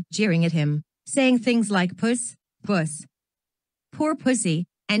Aslan, jeering at him, saying things like "Puss, puss, poor pussy,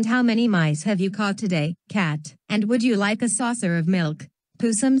 and how many mice have you caught today, cat, and would you like a saucer of milk,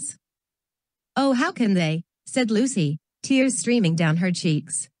 possums?" "Oh, how can they?" said Lucy, tears streaming down her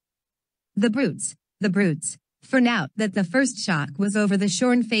cheeks. The brutes, for now that the first shock was over, the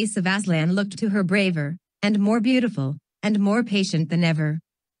shorn face of Aslan looked to her braver, and more beautiful, and more patient than ever.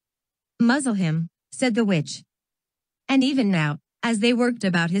 "Muzzle him," said the witch. And even now, as they worked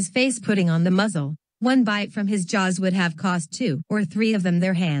about his face putting on the muzzle, one bite from his jaws would have cost 2 or 3 of them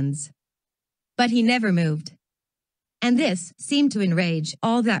their hands. But he never moved. And this seemed to enrage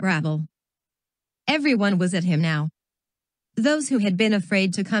all that rabble. Everyone was at him now. Those who had been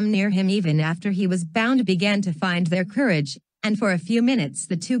afraid to come near him even after he was bound began to find their courage, and for a few minutes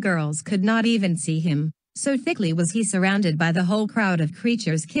the 2 girls could not even see him, so thickly was he surrounded by the whole crowd of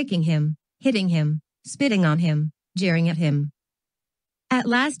creatures, kicking him, hitting him, spitting on him, jeering at him. At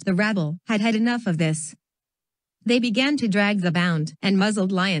last the rabble had had enough of this. They began to drag the bound and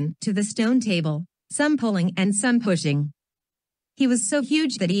muzzled lion to the stone table, some pulling and some pushing. He was so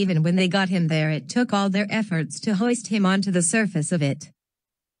huge that even when they got him there it took all their efforts to hoist him onto the surface of it.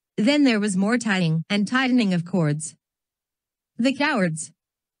 Then there was more tying and tightening of cords. The cowards!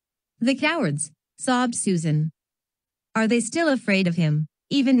 The cowards, sobbed Susan. Are they still afraid of him,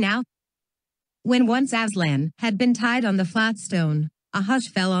 even now? When once Aslan had been tied on the flat stone, a hush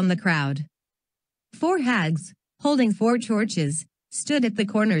fell on the crowd. 4 hags, holding 4 torches, stood at the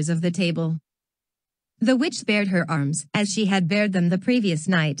corners of the table. The witch bared her arms as she had bared them the previous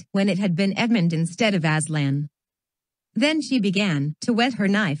night when it had been Edmund instead of Aslan. Then she began to whet her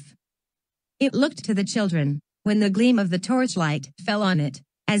knife. It looked to the children, when the gleam of the torchlight fell on it,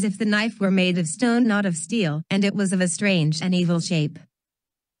 as if the knife were made of stone not of steel, and it was of a strange and evil shape.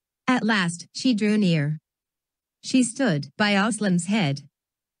 At last she drew near. She stood by Aslan's head.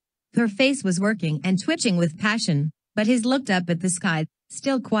 Her face was working and twitching with passion, but his looked up at the sky,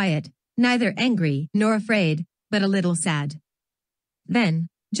 still quiet, neither angry nor afraid, but a little sad. Then,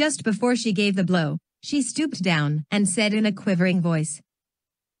 just before she gave the blow, she stooped down and said in a quivering voice,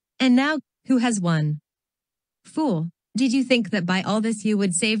 "And now, who has won? Fool, did you think that by all this you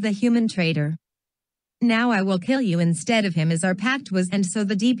would save the human traitor? Now I will kill you instead of him as our pact was, and so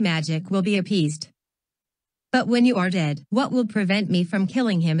the deep magic will be appeased. But when you are dead, what will prevent me from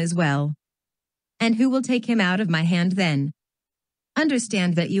killing him as well? And who will take him out of my hand then?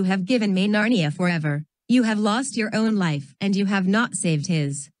 Understand that you have given me Narnia forever, you have lost your own life and you have not saved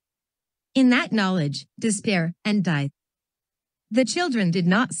his." In that knowledge, despair, and died. The children did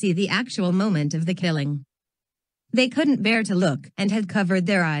not see the actual moment of the killing. They couldn't bear to look and had covered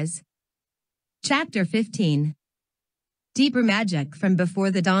their eyes. Chapter 15. Deeper magic. From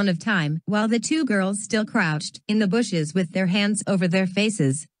before the dawn of time, while the 2 girls still crouched in the bushes with their hands over their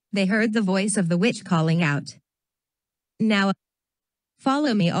faces, they heard the voice of the witch calling out, "Now,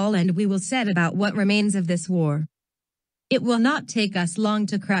 follow me all and we will set about what remains of this war. It will not take us long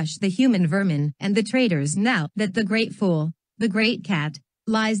to crush the human vermin and the traitors now that the great fool, the great cat,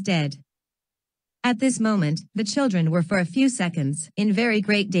 lies dead." At this moment, the children were for a few seconds in very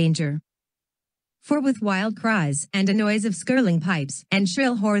great danger. For with wild cries and a noise of skirling pipes and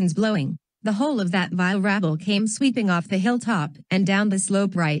shrill horns blowing, the whole of that vile rabble came sweeping off the hilltop and down the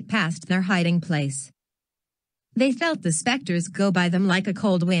slope right past their hiding place. They felt the specters go by them like a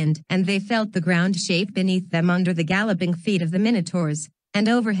cold wind, and they felt the ground shake beneath them under the galloping feet of the minotaurs, and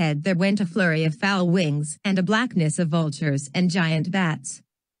overhead there went a flurry of foul wings and a blackness of vultures and giant bats.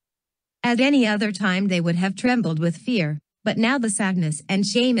 At any other time they would have trembled with fear, but now the sadness and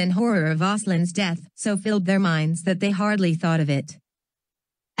shame and horror of Aslan's death so filled their minds that they hardly thought of it.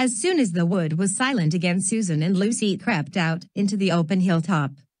 As soon as the wood was silent again, Susan and Lucy crept out into the open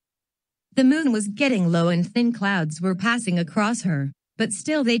hilltop. The moon was getting low and thin clouds were passing across her, but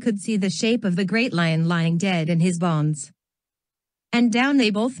still they could see the shape of the great lion lying dead in his bonds. And down they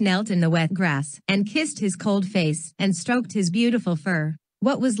both knelt in the wet grass and kissed his cold face and stroked his beautiful fur,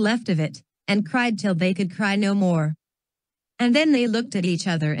 what was left of it, and cried till they could cry no more. And then they looked at each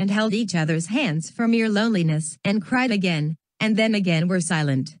other and held each other's hands for mere loneliness and cried again, and then again were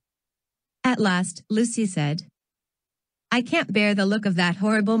silent. At last, Lucy said, "I can't bear the look of that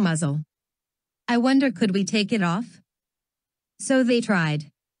horrible muzzle. I wonder could we take it off?" So they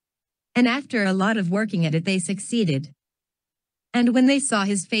tried. And after a lot of working at it they succeeded. And when they saw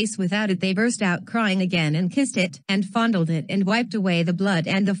his face without it they burst out crying again and kissed it and fondled it and wiped away the blood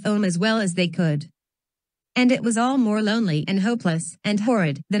and the foam as well as they could. And it was all more lonely and hopeless and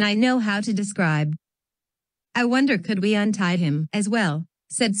horrid than I know how to describe. "I wonder could we untie him as well,"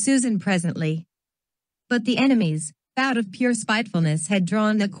 said Susan presently. But the enemies, out of pure spitefulness, had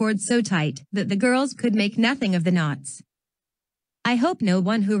drawn the cord so tight that the girls could make nothing of the knots. I hope no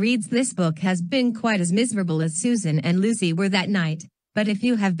one who reads this book has been quite as miserable as Susan and Lucy were that night, but if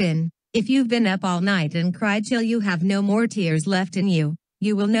you've been up all night and cried till you have no more tears left in you,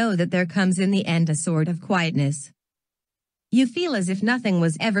 you will know that there comes in the end a sort of quietness. You feel as if nothing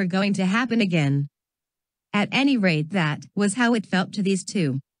was ever going to happen again. At any rate, that was how it felt to these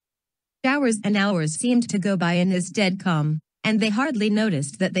 2. Hours and hours seemed to go by in this dead calm, and they hardly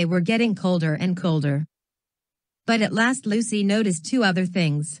noticed that they were getting colder and colder. But at last Lucy noticed 2 other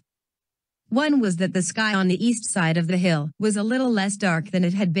things. One was that the sky on the east side of the hill was a little less dark than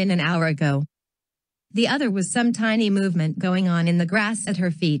it had been an hour ago. The other was some tiny movement going on in the grass at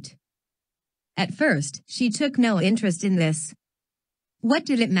her feet. At first, she took no interest in this. What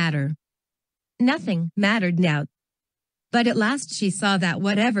did it matter? Nothing mattered now. But at last she saw that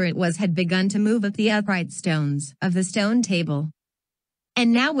whatever it was had begun to move up the upright stones of the stone table.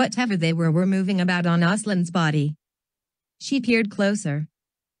 And now whatever they were moving about on Aslan's body. She peered closer.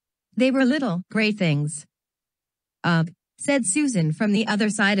 They were little, gray things. Ugh, said Susan from the other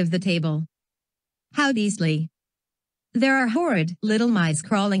side of the table. How beastly. There are horrid little mice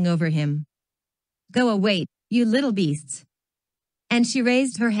crawling over him. Go away, you little beasts. And she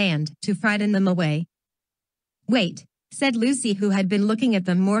raised her hand to frighten them away. Wait, said Lucy, who had been looking at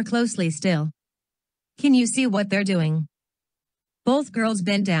them more closely still. Can you see what they're doing? Both girls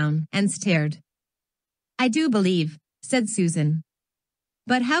bent down and stared. I do believe, said Susan.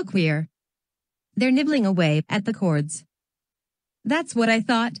 But how queer. They're nibbling away at the cords. That's what I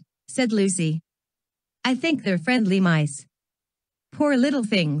thought, said Lucy. I think they're friendly mice. Poor little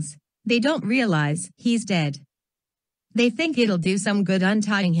things, they don't realize he's dead. They think it'll do some good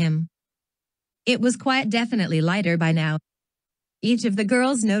untying him. It was quite definitely lighter by now. Each of the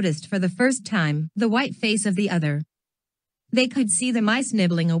girls noticed for the first time the white face of the other. They could see the mice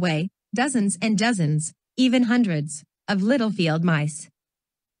nibbling away, dozens and dozens, even hundreds, of little field mice.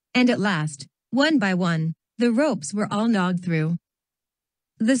 And at last, one by one, the ropes were all gnawed through.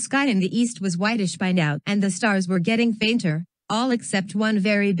 The sky in the east was whitish by now, and the stars were getting fainter, all except one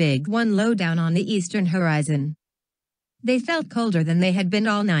very big one low down on the eastern horizon. They felt colder than they had been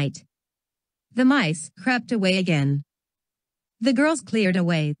all night. The mice crept away again. The girls cleared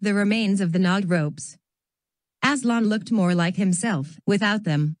away the remains of the gnawed ropes. Aslan looked more like himself without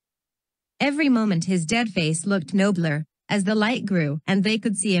them. Every moment his dead face looked nobler, as the light grew and they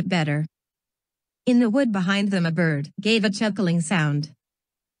could see it better. In the wood behind them a bird gave a chuckling sound.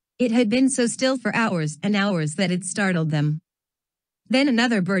 It had been so still for hours and hours that it startled them. Then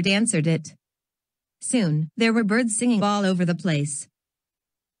another bird answered it. Soon, there were birds singing all over the place.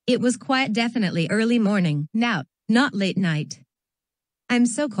 It was quite definitely early morning now, not late night. I'm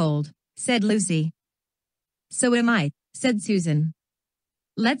so cold, said Lucy. So am I, said Susan.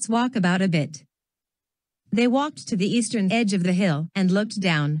 Let's walk about a bit. They walked to the eastern edge of the hill and looked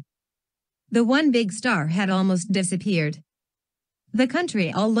down. The one big star had almost disappeared. The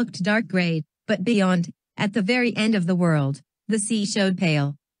country all looked dark gray, but beyond, at the very end of the world, the sea showed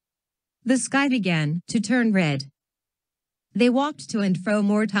pale. The sky began to turn red. They walked to and fro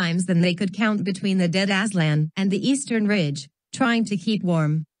more times than they could count between the dead Aslan and the eastern ridge, trying to keep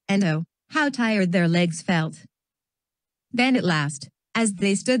warm, and oh, how tired their legs felt. Then at last, as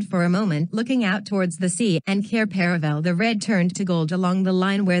they stood for a moment looking out towards the sea and Cair Paravel, the red turned to gold along the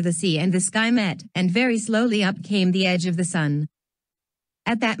line where the sea and the sky met, and very slowly up came the edge of the sun.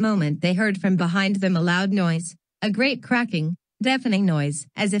 At that moment they heard from behind them a loud noise, a great cracking, deafening noise,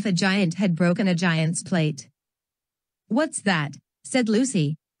 as if a giant had broken a giant's plate. What's that? Said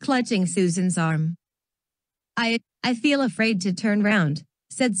Lucy, clutching Susan's arm. I feel afraid to turn round,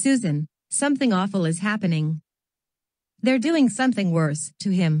 said Susan. Something awful is happening. They're doing something worse to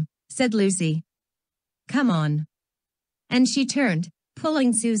him, said Lucy. Come on. And she turned,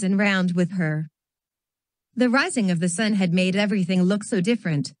 pulling Susan round with her. The rising of the sun had made everything look so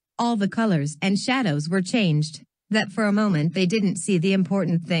different, all the colors and shadows were changed, that for a moment they didn't see the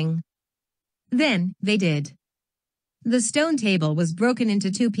important thing. Then, they did. The stone table was broken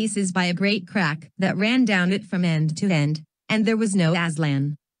into two pieces by a great crack that ran down it from end to end, and there was no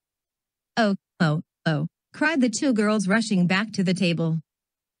Aslan. Oh, oh, oh, cried the two girls rushing back to the table.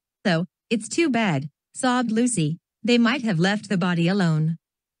 So, it's too bad, sobbed Lucy, they might have left the body alone.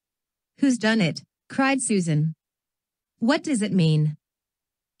 Who's done it? Cried Susan. What does it mean?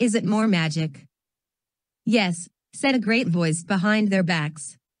 Is it more magic? Yes, said a great voice behind their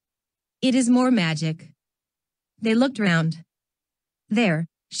backs. It is more magic. They looked round. There,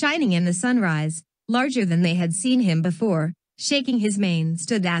 shining in the sunrise, larger than they had seen him before, shaking his mane,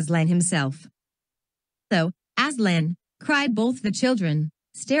 stood Aslan himself. So, Aslan, cried both the children,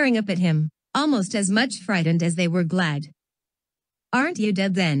 staring up at him, almost as much frightened as they were glad. Aren't you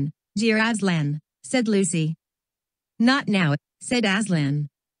dead then, dear Aslan? Said Lucy. Not now, said Aslan.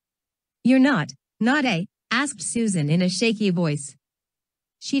 You're not eh? Asked Susan in a shaky voice.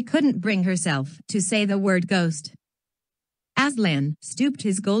 She couldn't bring herself to say the word ghost. Aslan stooped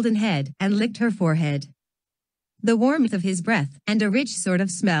his golden head and licked her forehead. The warmth of his breath and a rich sort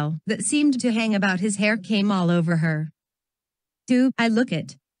of smell that seemed to hang about his hair came all over her. Do I look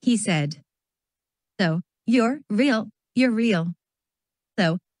it? He said. So, you're real.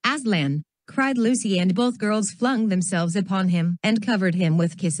 So, Aslan, cried Lucy, and both girls flung themselves upon him and covered him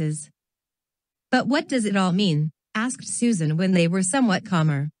with kisses. But what does it all mean? Asked Susan when they were somewhat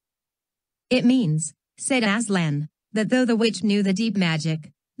calmer. It means, said Aslan, that though the witch knew the deep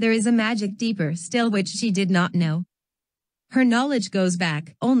magic, there is a magic deeper still which she did not know. Her knowledge goes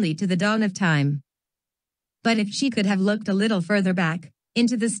back only to the dawn of time. But if she could have looked a little further back,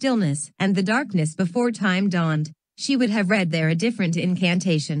 into the stillness and the darkness before time dawned, she would have read there a different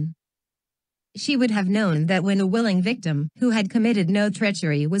incantation. She would have known that when a willing victim who had committed no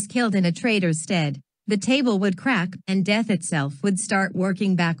treachery was killed in a traitor's stead, the table would crack and death itself would start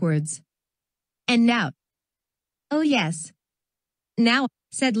working backwards. And now. Oh yes. Now,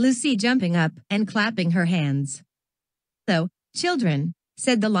 said Lucy, jumping up and clapping her hands. So, children,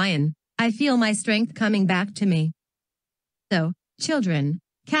 said the lion, I feel my strength coming back to me. So, children,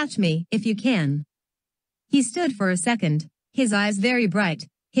 catch me if you can. He stood for a second, his eyes very bright,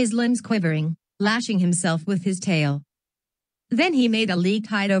 his limbs quivering, lashing himself with his tail. Then he made a leap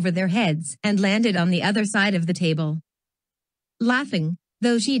height over their heads and landed on the other side of the table. Laughing,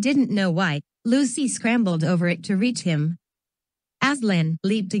 though she didn't know why, Lucy scrambled over it to reach him. Aslan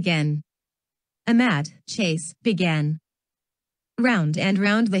leaped again. A mad chase began. Round and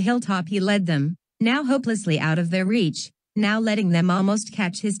round the hilltop he led them, now hopelessly out of their reach, now letting them almost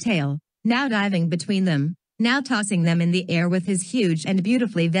catch his tail, now diving between them, now tossing them in the air with his huge and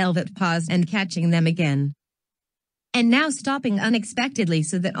beautifully velvet paws and catching them again. And now stopping unexpectedly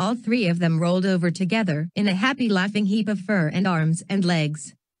so that all three of them rolled over together in a happy laughing heap of fur and arms and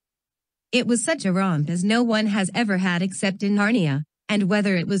legs. It was such a romp as no one has ever had except in Narnia, and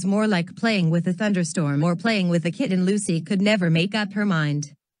whether it was more like playing with a thunderstorm or playing with a kitten, Lucy could never make up her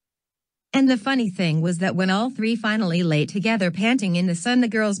mind. And the funny thing was that when all three finally lay together panting in the sun, the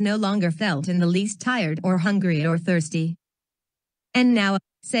girls no longer felt in the least tired or hungry or thirsty. And now,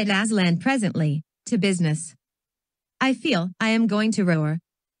 said Aslan presently, to business. I feel I am going to roar.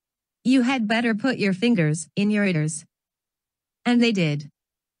 You had better put your fingers in your ears. And they did.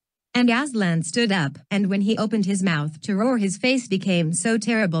 And Aslan stood up, and when he opened his mouth to roar, his face became so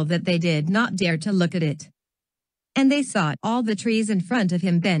terrible that they did not dare to look at it. And they saw all the trees in front of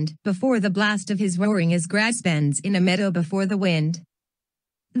him bend before the blast of his roaring as grass bends in a meadow before the wind.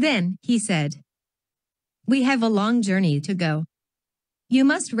 Then, he said, we have a long journey to go. You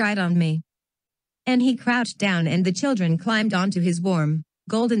must ride on me. And he crouched down and the children climbed onto his warm,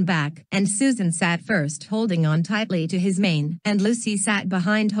 golden back, and Susan sat first holding on tightly to his mane, and Lucy sat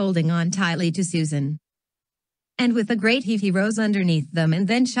behind holding on tightly to Susan. And with a great heave he rose underneath them and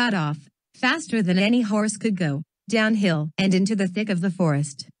then shot off, faster than any horse could go, downhill and into the thick of the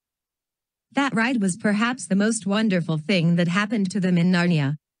forest. That ride was perhaps the most wonderful thing that happened to them in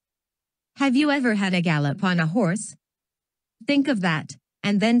Narnia. Have you ever had a gallop on a horse? Think of that,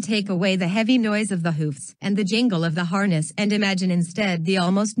 and then take away the heavy noise of the hoofs and the jingle of the harness and imagine instead the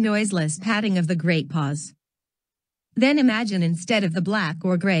almost noiseless patting of the great paws. Then imagine instead of the black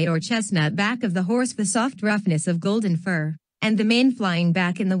or gray or chestnut back of the horse the soft roughness of golden fur, and the mane flying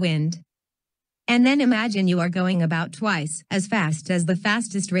back in the wind. And then imagine you are going about twice as fast as the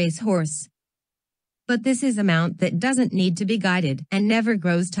fastest race horse. But this is a mount that doesn't need to be guided and never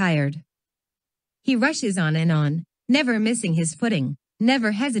grows tired. He rushes on and on, never missing his footing,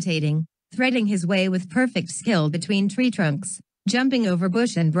 never hesitating, threading his way with perfect skill between tree trunks, jumping over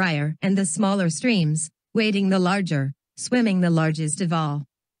bush and briar and the smaller streams, wading the larger, swimming the largest of all.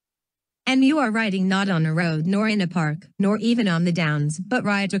 And you are riding not on a road nor in a park, nor even on the downs, but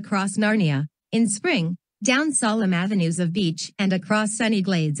right across Narnia, in spring, down solemn avenues of beech and across sunny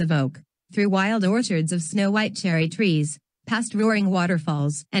glades of oak, through wild orchards of snow-white cherry trees, past roaring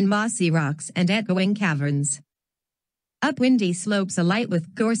waterfalls and mossy rocks and echoing caverns. Up windy slopes alight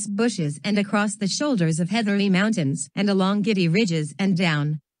with gorse bushes and across the shoulders of heathery mountains and along giddy ridges and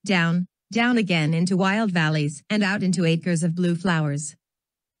down, down, down again into wild valleys and out into acres of blue flowers.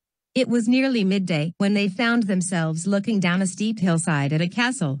 It was nearly midday when they found themselves looking down a steep hillside at a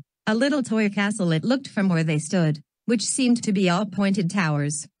castle, a little toy castle it looked from where they stood, which seemed to be all pointed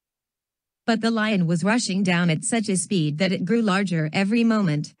towers. But the lion was rushing down at such a speed that it grew larger every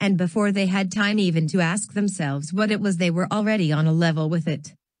moment, and before they had time even to ask themselves what it was they were already on a level with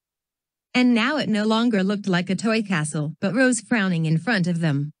it. And now it no longer looked like a toy castle, but rose frowning in front of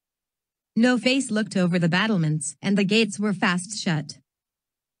them. No face looked over the battlements, and the gates were fast shut.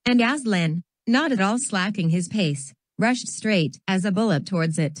 And Aslan, not at all slacking his pace, rushed straight as a bullet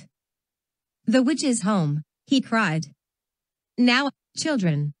towards it. The witch's home, he cried. Now,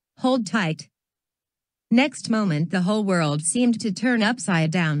 children, hold tight. Next moment the whole world seemed to turn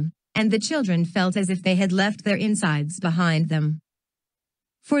upside down, and the children felt as if they had left their insides behind them.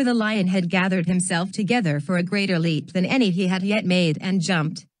 For the lion had gathered himself together for a greater leap than any he had yet made and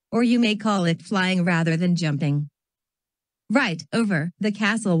jumped, or you may call it flying rather than jumping. Right over the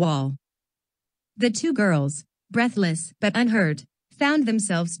castle wall. The two girls, breathless but unhurt, found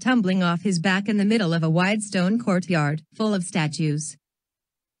themselves tumbling off his back in the middle of a wide stone courtyard, full of statues.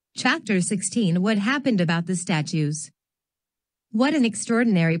 Chapter 16. What happened about the statues? What an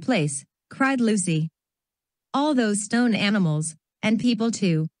extraordinary place, cried Lucy. All those stone animals, and people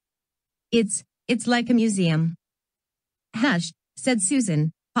too. It's like a museum. Hush, said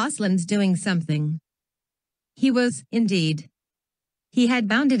Susan, Aslan's doing something. He was, indeed. He had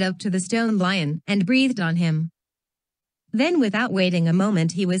bounded up to the stone lion and breathed on him. Then without waiting a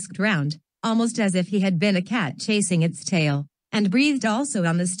moment he whisked round, almost as if he had been a cat chasing its tail, and breathed also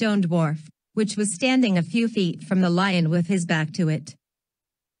on the stone dwarf, which was standing a few feet from the lion with his back to it.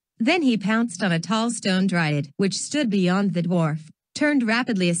 Then he pounced on a tall stone dryad which stood beyond the dwarf, turned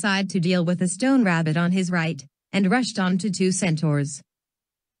rapidly aside to deal with a stone rabbit on his right, and rushed on to two centaurs.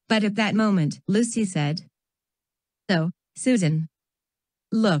 But at that moment, Lucy said, "So, Susan.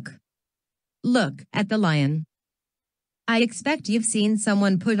 Look at the lion. I expect you've seen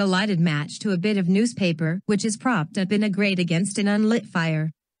someone put a lighted match to a bit of newspaper which is propped up in a grate against an unlit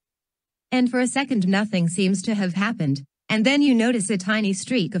fire. And for a second nothing seems to have happened, and then you notice a tiny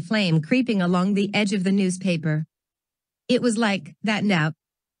streak of flame creeping along the edge of the newspaper. It was like that now."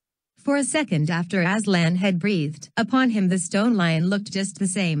 For a second after Aslan had breathed upon him the stone lion looked just the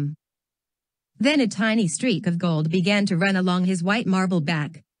same. Then a tiny streak of gold began to run along his white marble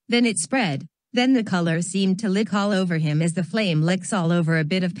back, then it spread, then the color seemed to lick all over him as the flame licks all over a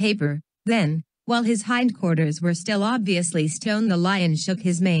bit of paper, then, while his hindquarters were still obviously stone, the lion shook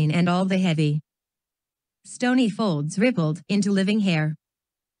his mane and all the heavy, stony folds rippled into living hair.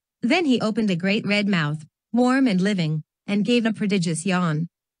 Then he opened a great red mouth, warm and living, and gave a prodigious yawn.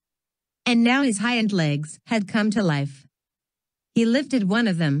 And now his hind legs had come to life. He lifted one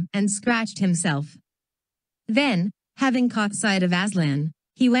of them and scratched himself. Then, having caught sight of Aslan,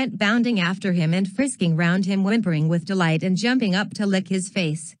 he went bounding after him and frisking round him, whimpering with delight and jumping up to lick his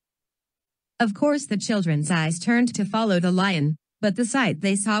face. Of course the children's eyes turned to follow the lion, but the sight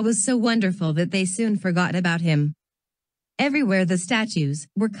they saw was so wonderful that they soon forgot about him. Everywhere the statues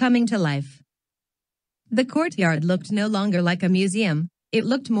were coming to life. The courtyard looked no longer like a museum, it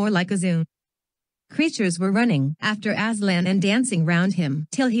looked more like a zoo. Creatures were running after Aslan and dancing round him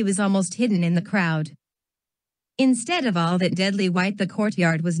till he was almost hidden in the crowd. Instead of all that deadly white, the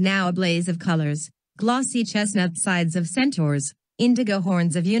courtyard was now a blaze of colors: glossy chestnut sides of centaurs, indigo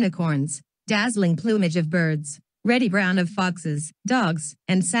horns of unicorns, dazzling plumage of birds, reddy brown of foxes, dogs,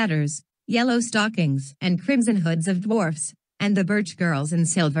 and satyrs, yellow stockings and crimson hoods of dwarfs, and the birch girls in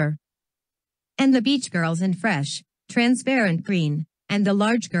silver, and the beech girls in fresh, transparent green, and the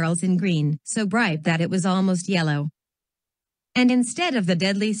large girls in green, so bright that it was almost yellow. And instead of the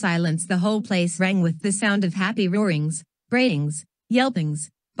deadly silence, the whole place rang with the sound of happy roarings, brayings, yelpings,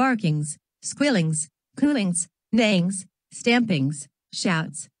 barkings, squealings, cooings, neighings, stampings,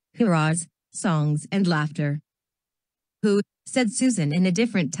 shouts, hurrahs, songs and laughter. "Who?" said Susan in a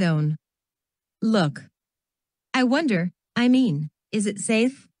different tone. "Look. I wonder, is it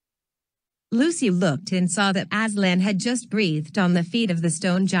safe?" Lucy looked and saw that Aslan had just breathed on the feet of the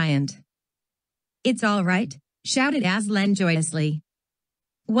stone giant. "It's all right," shouted Aslan joyously.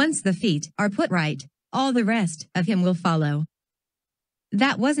 "Once the feet are put right, all the rest of him will follow."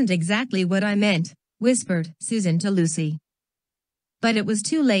 "That wasn't exactly what I meant," whispered Susan to Lucy. But it was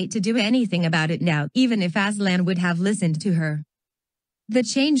too late to do anything about it now, even if Aslan would have listened to her. The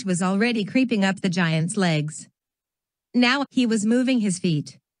change was already creeping up the giant's legs. Now he was moving his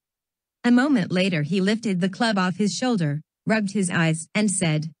feet. A moment later he lifted the club off his shoulder, rubbed his eyes, and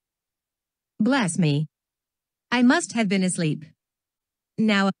said, "Bless me. I must have been asleep.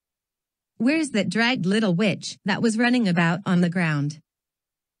 Now, where's that dragged little witch that was running about on the ground?"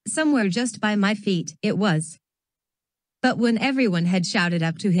 "Somewhere just by my feet, it was." But when everyone had shouted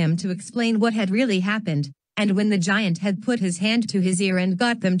up to him to explain what had really happened, and when the giant had put his hand to his ear and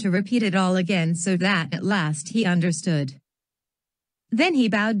got them to repeat it all again so that at last he understood, then he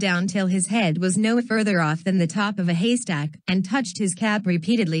bowed down till his head was no further off than the top of a haystack and touched his cap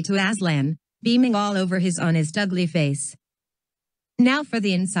repeatedly to Aslan, beaming all over his honest ugly face. "Now for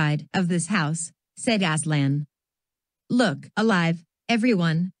the inside of this house," said Aslan. "Look alive,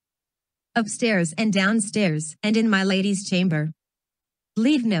 everyone. Upstairs and downstairs and in my lady's chamber.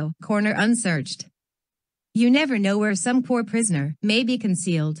 Leave no corner unsearched. You never know where some poor prisoner may be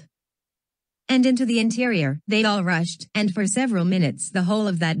concealed." And into the interior they all rushed, and for several minutes the whole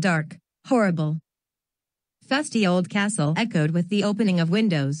of that dark, horrible, fusty old castle echoed with the opening of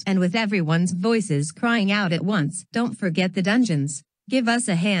windows and with everyone's voices crying out at once, "Don't forget the dungeons, give us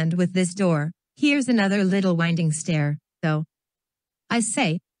a hand with this door, here's another little winding stair, though. I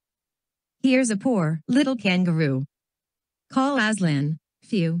say, here's a poor little kangaroo. Call Aslan.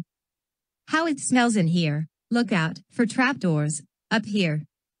 Phew. How it smells in here. Look out for trapdoors up here.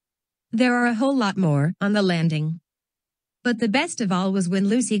 There are a whole lot more on the landing. But the best of all was when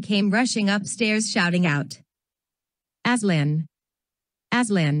Lucy came rushing upstairs shouting out, Aslan!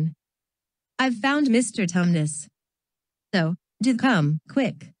 Aslan! I've found Mr. Tumnus. So, do come,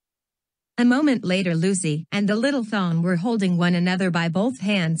 quick. A moment later Lucy and the little fawn were holding one another by both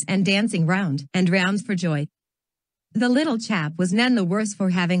hands and dancing round and round for joy. The little chap was none the worse for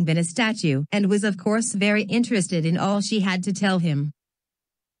having been a statue and was of course very interested in all she had to tell him.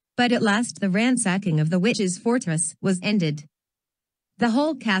 But at last the ransacking of the witch's fortress was ended. The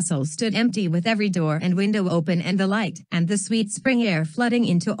whole castle stood empty with every door and window open and the light and the sweet spring air flooding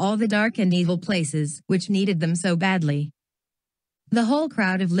into all the dark and evil places which needed them so badly. The whole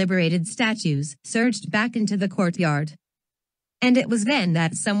crowd of liberated statues surged back into the courtyard. And it was then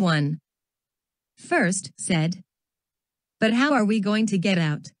that someone first said, But how are we going to get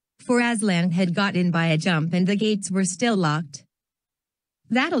out? For Aslan had got in by a jump and the gates were still locked.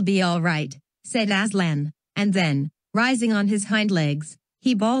 That'll be all right, said Aslan, and then, rising on his hind legs,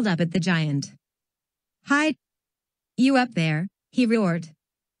 he bawled up at the giant. Hi! You up there, he roared.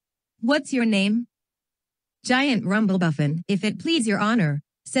 What's your name? Giant Rumblebuffin, if it please your honor,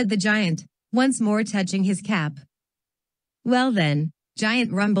 said the giant, once more touching his cap. Well then,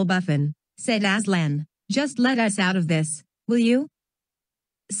 Giant Rumblebuffin, said Aslan, just let us out of this, will you?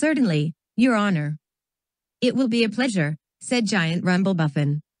 Certainly, your honor. It will be a pleasure, said Giant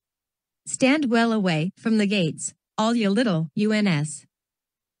Rumblebuffin. Stand well away from the gates, all you little uns.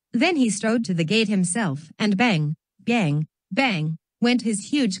 Then he strode to the gate himself, and bang, bang, bang, went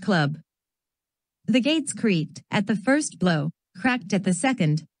his huge club. The gates creaked at the first blow, cracked at the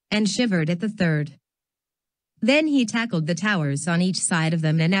second, and shivered at the third. Then he tackled the towers on each side of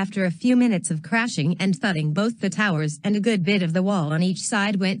them, and after a few minutes of crashing and thudding, both the towers and a good bit of the wall on each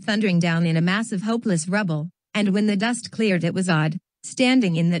side went thundering down in a mass of hopeless rubble, and when the dust cleared it was odd,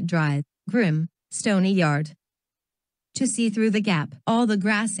 standing in that dry, grim, stony yard, to see through the gap all the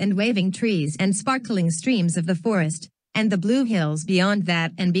grass and waving trees and sparkling streams of the forest, and the blue hills beyond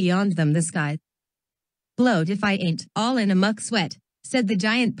that and beyond them the sky. Blowed if I ain't all in a muck sweat, said the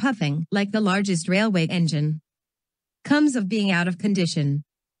giant, puffing like the largest railway engine. Comes of being out of condition.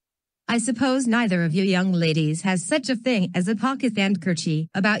 I suppose neither of you young ladies has such a thing as a pocket handkerchief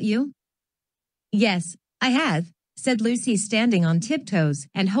about you? Yes, I have, said Lucy, standing on tiptoes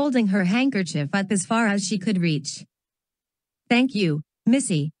and holding her handkerchief up as far as she could reach. Thank you,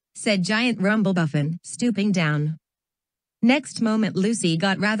 missy, said Giant Rumblebuffin, stooping down. Next moment Lucy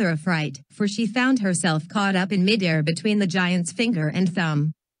got rather a fright, for she found herself caught up in midair between the giant's finger and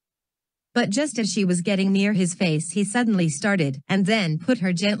thumb. But just as she was getting near his face he suddenly started and then put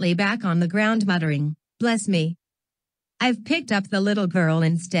her gently back on the ground, muttering, Bless me. I've picked up the little girl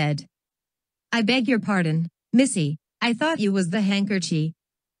instead. I beg your pardon, missy, I thought you was the handkerchief.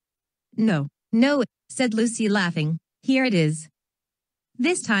 No, said Lucy, laughing, here it is.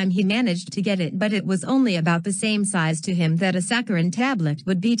 This time he managed to get it, but it was only about the same size to him that a saccharine tablet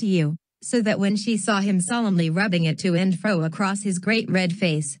would be to you, so that when she saw him solemnly rubbing it to and fro across his great red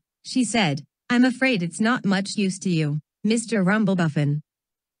face, she said, I'm afraid it's not much use to you, Mr. Rumblebuffin.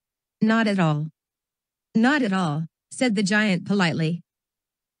 Not at all. Not at all, said the giant politely.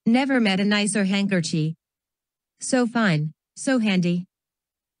 Never met a nicer handkerchief. So fine, so handy.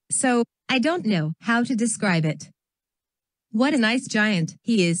 So, I don't know how to describe it. What a nice giant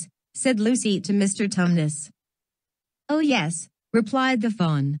he is, said Lucy to Mr. Tumnus. Oh yes, replied the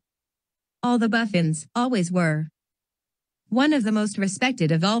fawn. All the Buffins always were. One of the most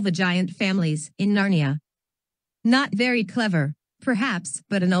respected of all the giant families in Narnia. Not very clever, perhaps,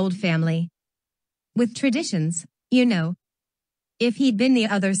 but an old family. With traditions, you know. If he'd been the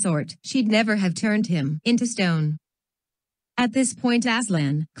other sort, she'd never have turned him into stone. At this point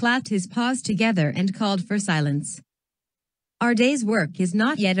Aslan clapped his paws together and called for silence. Our day's work is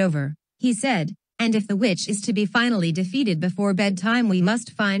not yet over, he said, and if the witch is to be finally defeated before bedtime we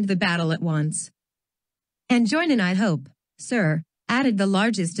must find the battle at once. And join in, I hope, sir, added the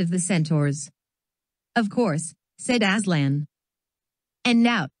largest of the centaurs. Of course, said Aslan. And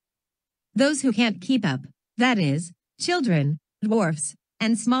now, those who can't keep up, that is, children, dwarfs,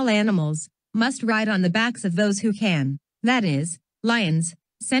 and small animals, must ride on the backs of those who can, that is, lions,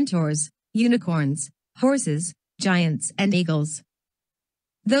 centaurs, unicorns, horses, giants and eagles.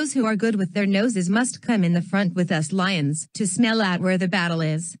 Those who are good with their noses must come in the front with us lions to smell out where the battle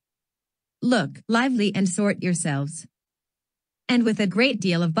is. Look lively and sort yourselves. And with a great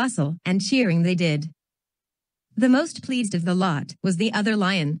deal of bustle and cheering they did. The most pleased of the lot was the other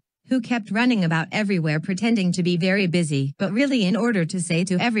lion, who kept running about everywhere pretending to be very busy, but really in order to say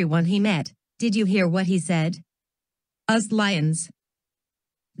to everyone he met, "Did you hear what he said? Us lions."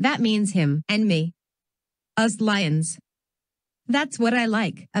 That means him and me. Us lions. That's what I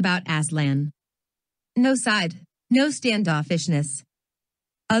like about Aslan. No side, no standoffishness.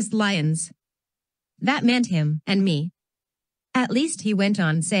 Us lions. That meant him and me. At least he went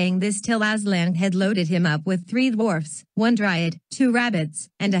on saying this till Aslan had loaded him up with 3 dwarfs, 1 dryad, 2 rabbits,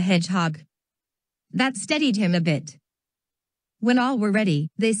 and a hedgehog. That steadied him a bit. When all were ready,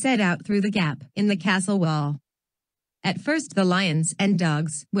 they set out through the gap in the castle wall. At first the lions and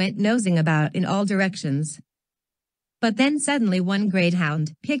dogs went nosing about in all directions. But then suddenly one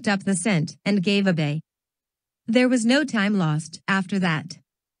greyhound picked up the scent and gave a bay. There was no time lost after that.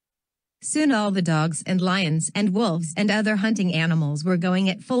 Soon all the dogs and lions and wolves and other hunting animals were going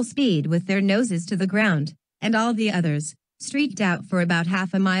at full speed with their noses to the ground, and all the others, streaked out for about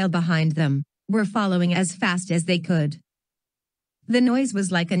half a mile behind them, were following as fast as they could. The noise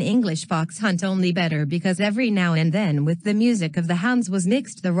was like an English fox hunt, only better, because every now and then with the music of the hounds was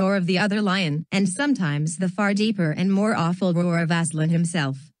mixed the roar of the other lion, and sometimes the far deeper and more awful roar of Aslan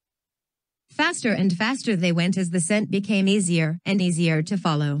himself. Faster and faster they went as the scent became easier and easier to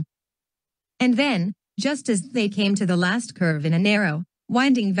follow. And then, just as they came to the last curve in a narrow,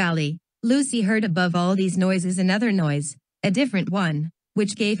 winding valley, Lucy heard above all these noises another noise, a different one,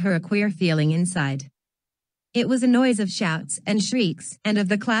 which gave her a queer feeling inside. It was a noise of shouts and shrieks and of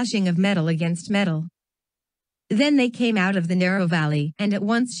the clashing of metal against metal. Then they came out of the narrow valley, and at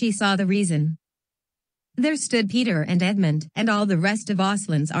once she saw the reason. There stood Peter and Edmund and all the rest of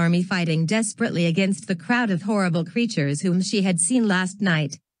Aslan's army fighting desperately against the crowd of horrible creatures whom she had seen last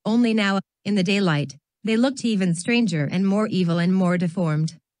night, only now, in the daylight, they looked even stranger and more evil and more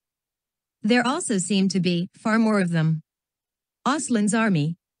deformed. There also seemed to be far more of them. Aslan's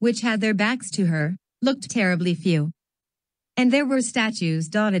army, which had their backs to her, looked terribly few. And there were statues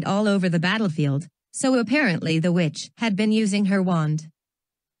dotted all over the battlefield, so apparently the witch had been using her wand.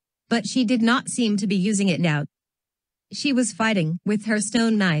 But she did not seem to be using it now. She was fighting with her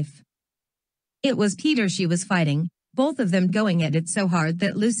stone knife. It was Peter she was fighting, both of them going at it so hard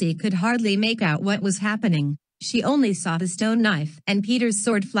that Lucy could hardly make out what was happening. She only saw the stone knife and Peter's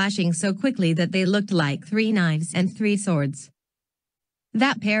sword flashing so quickly that they looked like 3 knives and 3 swords.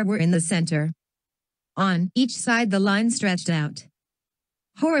 That pair were in the center. On each side the line stretched out.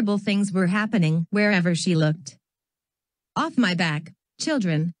 Horrible things were happening wherever she looked. "Off my back,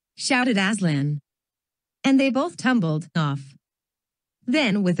 children," shouted Aslan. And they both tumbled off.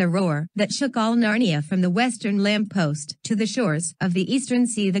 Then with a roar that shook all Narnia from the western lamp-post to the shores of the eastern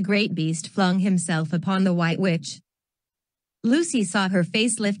sea, the great beast flung himself upon the White Witch. Lucy saw her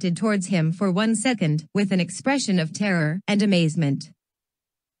face lifted towards him for 1 second with an expression of terror and amazement.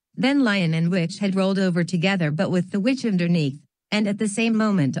 Then lion and witch had rolled over together, but with the witch underneath, and at the same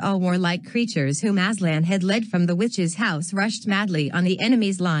moment all warlike creatures whom Aslan had led from the witch's house rushed madly on the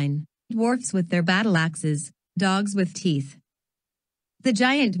enemy's line, dwarfs with their battle axes, dogs with teeth. The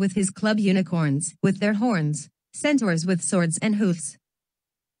giant with his club, unicorns with their horns, centaurs with swords and hoofs.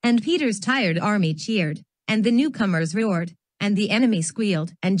 And Peter's tired army cheered, and the newcomers roared, and the enemy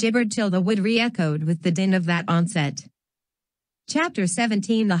squealed and gibbered till the wood re-echoed with the din of that onset. Chapter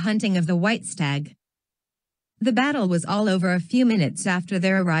 17: The Hunting of the White Stag. The battle was all over a few minutes after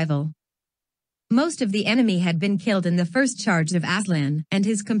their arrival. Most of the enemy had been killed in the first charge of Aslan and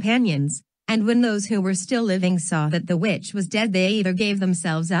his companions, and when those who were still living saw that the witch was dead, they either gave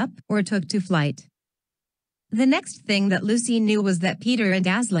themselves up or took to flight. The next thing that Lucy knew was that Peter and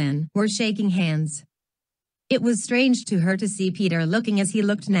Aslan were shaking hands. It was strange to her to see Peter looking as he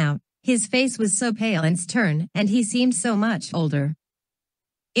looked now. His face was so pale and stern, and he seemed so much older.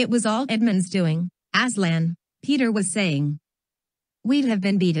 "It was all Edmund's doing, Aslan," Peter was saying. "We'd have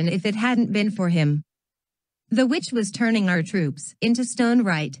been beaten if it hadn't been for him. The witch was turning our troops into stone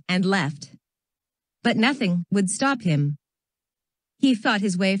right and left. But nothing would stop him. He fought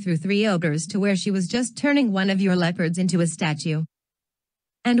his way through 3 ogres to where she was just turning one of your leopards into a statue.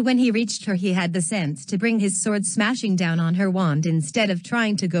 And when he reached her, he had the sense to bring his sword smashing down on her wand instead of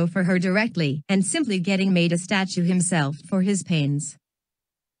trying to go for her directly and simply getting made a statue himself for his pains.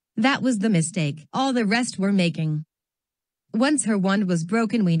 That was the mistake all the rest were making. Once her wand was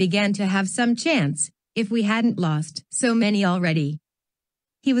broken, we began to have some chance, if we hadn't lost so many already.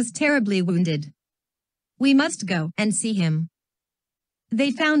 He was terribly wounded. We must go and see him." They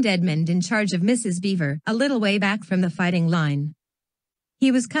found Edmund in charge of Mrs. Beaver, a little way back from the fighting line.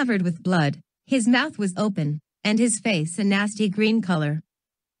 He was covered with blood, his mouth was open, and his face a nasty green color.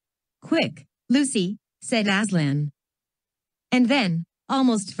 "Quick, Lucy," said Aslan. And then,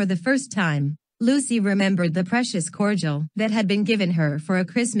 Almost for the first time, Lucy remembered the precious cordial that had been given her for a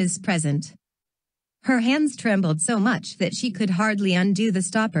Christmas present. Her hands trembled so much that she could hardly undo the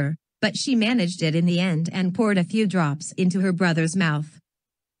stopper, but she managed it in the end and poured a few drops into her brother's mouth.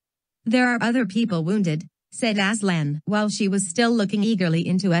 "There are other people wounded," said Aslan, while she was still looking eagerly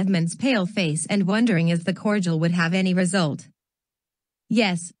into Edmund's pale face and wondering if the cordial would have any result.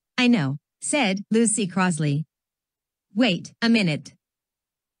 "Yes, I know," said Lucy crossly. "Wait a minute."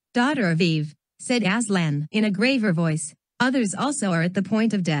 "Daughter of Eve," said Aslan in a graver voice, "others also are at the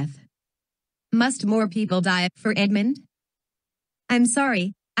point of death. Must more people die for Edmund?" "I'm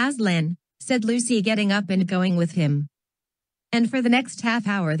sorry, Aslan," said Lucy, getting up and going with him. And for the next half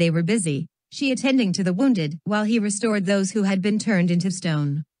hour they were busy, she attending to the wounded while he restored those who had been turned into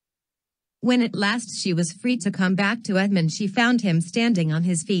stone. When at last she was free to come back to Edmund, she found him standing on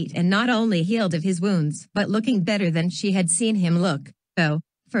his feet and not only healed of his wounds but looking better than she had seen him look,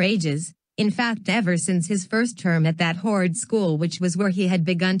 for ages, in fact ever since his first term at that horrid school, which was where he had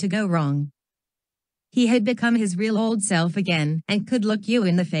begun to go wrong. He had become his real old self again and could look you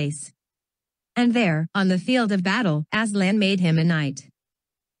in the face. And there, on the field of battle, Aslan made him a knight.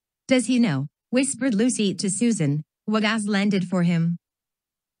 "Does he know," whispered Lucy to Susan, "what Aslan did for him?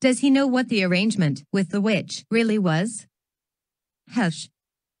 Does he know what the arrangement with the witch really was?" "Hush.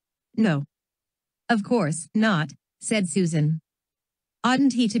 No. Of course not," said Susan.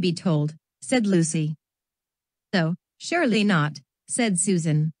 "Oughtn't he to be told?" said Lucy. "Oh, surely not," said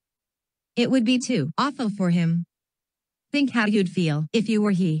Susan. "It would be too awful for him. Think how you'd feel if you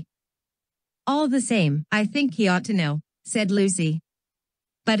were he." "All the same, I think he ought to know," said Lucy.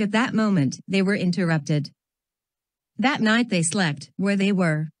 But at that moment they were interrupted. That night they slept where they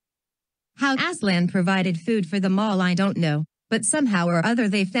were. How Aslan provided food for them all I don't know, but somehow or other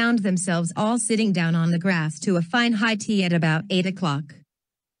they found themselves all sitting down on the grass to a fine high tea at about 8 o'clock.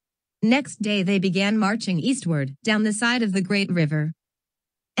 Next day they began marching eastward down the side of the great river.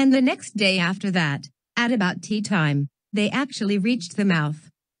 And the next day after that, at about tea time, they actually reached the mouth.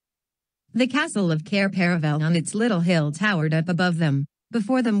 The castle of Cair Paravel on its little hill towered up above them.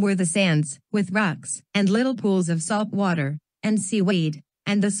 Before them were the sands, with rocks, and little pools of salt water, and seaweed,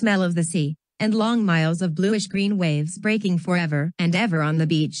 and the smell of the sea, and long miles of bluish-green waves breaking forever and ever on the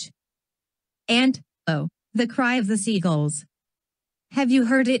beach. And, oh, the cry of the seagulls. Have you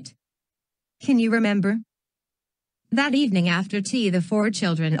heard it? Can you remember? That evening after tea the 4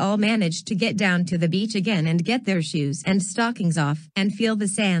 children all managed to get down to the beach again and get their shoes and stockings off and feel the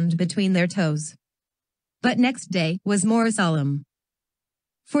sand between their toes. But next day was more solemn.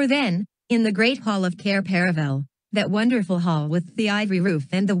 For then, in the great hall of Cair Paravel, that wonderful hall with the ivory roof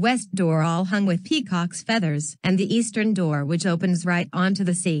and the west door all hung with peacock's feathers and the eastern door which opens right onto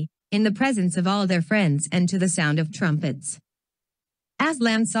the sea, in the presence of all their friends and to the sound of trumpets,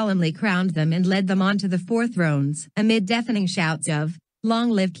 Aslan solemnly crowned them and led them onto the 4 thrones, amid deafening shouts of, "Long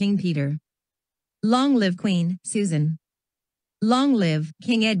live King Peter! Long live Queen Susan! Long live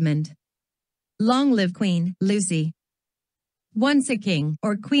King Edmund! Long live Queen Lucy! Once a king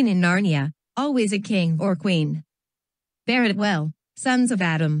or queen in Narnia, always a king or queen. Bear it well, sons of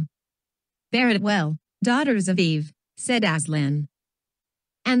Adam. Bear it well, daughters of Eve," said Aslan.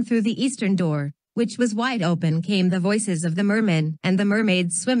 And through the eastern door, which was wide open, came the voices of the mermen and the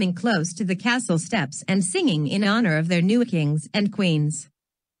mermaids swimming close to the castle steps and singing in honor of their new kings and queens.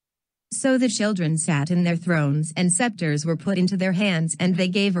 So the children sat in their thrones and scepters were put into their hands and they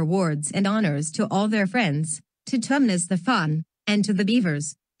gave rewards and honors to all their friends, to Tumnus the fawn, and to the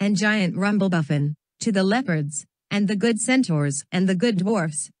beavers, and giant Rumblebuffin, to the leopards, and the good centaurs and the good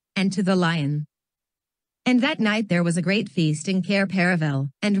dwarfs, and to the lion. And that night there was a great feast in Cair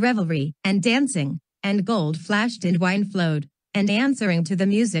Paravel, and revelry, and dancing, and gold flashed and wine flowed, and answering to the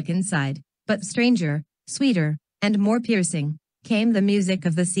music inside, but stranger, sweeter, and more piercing, came the music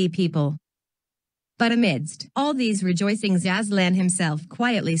of the sea people. But amidst all these rejoicings Aslan himself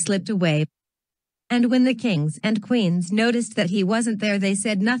quietly slipped away. And when the kings and queens noticed that he wasn't there they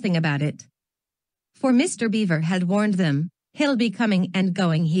said nothing about it. For Mr. Beaver had warned them, "He'll be coming and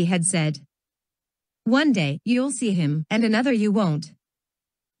going," he had said. "One day you'll see him and another you won't.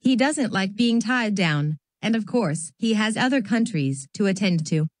 He doesn't like being tied down, and of course he has other countries to attend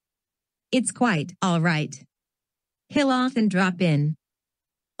to. It's quite all right. He'll often drop in.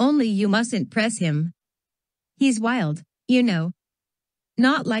 Only you mustn't press him. He's wild, you know.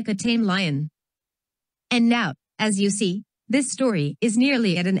 Not like a tame lion." And now, as you see, this story is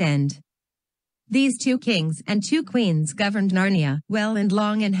nearly at an end. These 2 kings and 2 queens governed Narnia well, and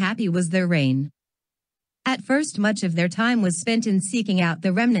long and happy was their reign. At first much of their time was spent in seeking out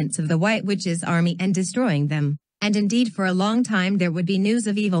the remnants of the White Witch's army and destroying them, and indeed for a long time there would be news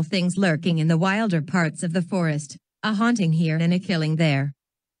of evil things lurking in the wilder parts of the forest, a haunting here and a killing there.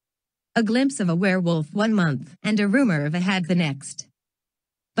 A glimpse of a werewolf one month, and a rumor of a hag the next.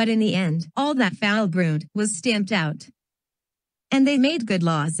 But in the end, all that foul brood was stamped out. And they made good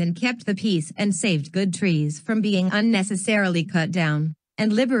laws and kept the peace and saved good trees from being unnecessarily cut down,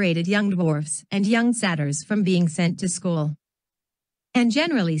 and liberated young dwarfs and young satyrs from being sent to school. And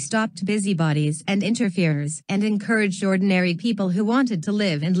generally stopped busybodies and interferers and encouraged ordinary people who wanted to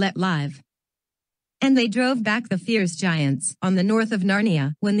live and let live. And they drove back the fierce giants on the north of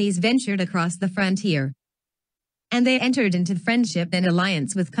Narnia when these ventured across the frontier. And they entered into friendship and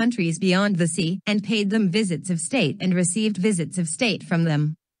alliance with countries beyond the sea and paid them visits of state and received visits of state from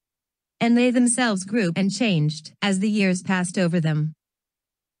them. And they themselves grew and changed as the years passed over them.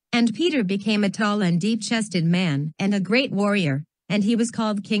 And Peter became a tall and deep-chested man and a great warrior, and he was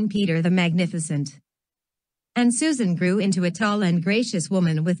called King Peter the Magnificent. And Susan grew into a tall and gracious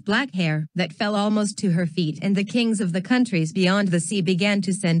woman with black hair that fell almost to her feet, and the kings of the countries beyond the sea began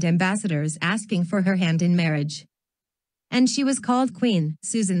to send ambassadors asking for her hand in marriage. And she was called Queen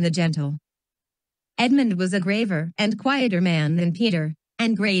Susan the Gentle. Edmund was a graver and quieter man than Peter,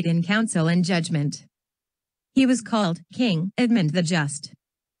 and great in counsel and judgment. He was called King Edmund the Just.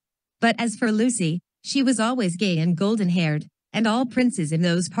 But as for Lucy, she was always gay and golden-haired, and all princes in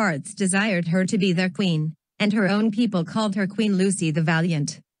those parts desired her to be their queen, and her own people called her Queen Lucy the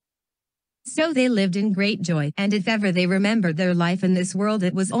Valiant. So they lived in great joy, and if ever they remembered their life in this world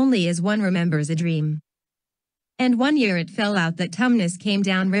it was only as one remembers a dream. And one year it fell out that Tumnus came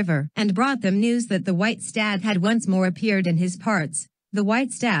down river and brought them news that the white stag had once more appeared in his parts, the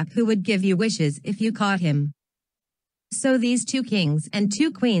white stag who would give you wishes if you caught him. So these 2 kings and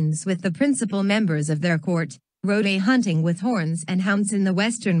 2 queens with the principal members of their court rode a hunting with horns and hounds in the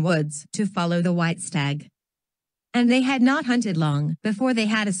western woods to follow the white stag. And they had not hunted long before they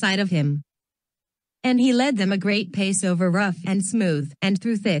had a sight of him. And he led them a great pace over rough and smooth and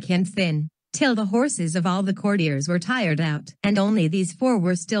through thick and thin, till the horses of all the courtiers were tired out, and only these 4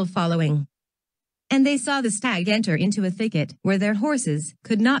 were still following. And they saw the stag enter into a thicket where their horses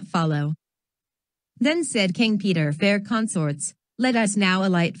could not follow. Then said King Peter, fair consorts, let us now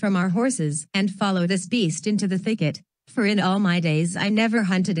alight from our horses and follow this beast into the thicket, for in all my days I never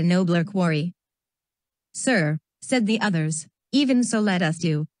hunted a nobler quarry. Sir, said the others, even so let us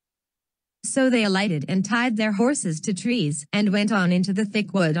do. So they alighted and tied their horses to trees and went on into the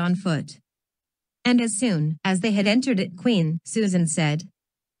thick wood on foot. And as soon as they had entered it, Queen Susan said,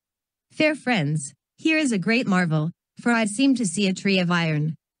 Fair friends, here is a great marvel, for I seem to see a tree of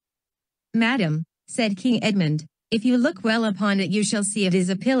iron. Madam, said King Edmund, if you look well upon it you shall see it is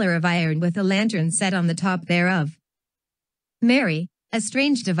a pillar of iron with a lantern set on the top thereof. Marry, a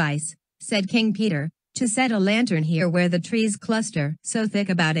strange device, said King Peter, to set a lantern here where the trees cluster so thick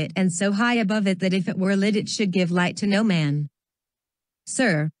about it and so high above it that if it were lit it should give light to no man.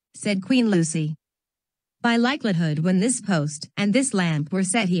 Sir, said Queen Lucy, by likelihood when this post and this lamp were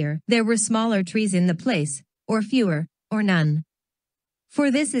set here, there were smaller trees in the place, or fewer, or none. For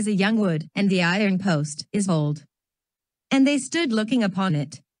this is a young wood, and the iron post is old. And they stood looking upon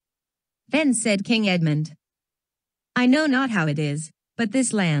it. Then said King Edmund, I know not how it is, but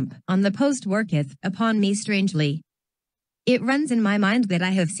this lamp on the post worketh upon me strangely. It runs in my mind that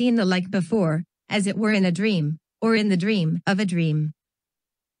I have seen the like before, as it were in a dream, or in the dream of a dream.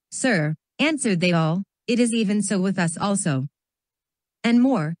 Sir, answered they all, it is even so with us also. And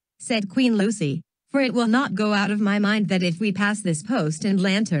more, said Queen Lucy, for it will not go out of my mind that if we pass this post and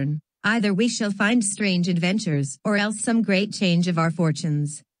lantern, either we shall find strange adventures or else some great change of our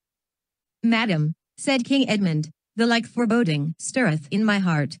fortunes. Madam, said King Edmund, the like foreboding stirreth in my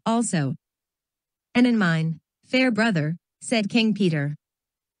heart also. And in mine, fair brother, said King Peter.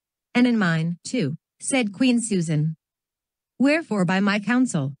 And in mine, too, said Queen Susan. Wherefore by my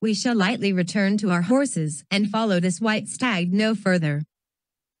counsel we shall lightly return to our horses and follow this white stag no further.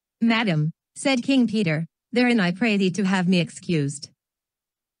 Madam, said King Peter, therein I pray thee to have me excused.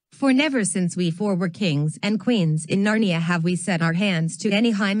 For never since we 4 were kings and queens in Narnia have we set our hands to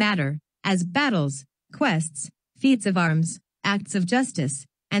any high matter, as battles, quests, feats of arms, acts of justice,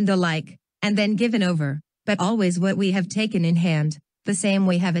 and the like, and then given over, but always what we have taken in hand, the same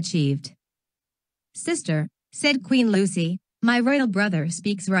we have achieved. Sister, said Queen Lucy, my royal brother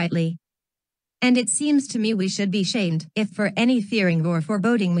speaks rightly. And it seems to me we should be shamed if for any fearing or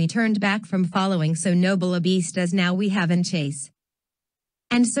foreboding we turned back from following so noble a beast as now we have in chase.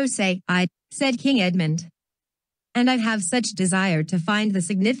 And so say I, said King Edmund. And I have such desire to find the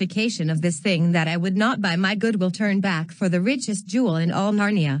signification of this thing that I would not by my goodwill turn back for the richest jewel in all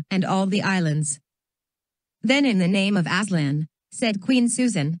Narnia and all the islands. Then in the name of Aslan, said Queen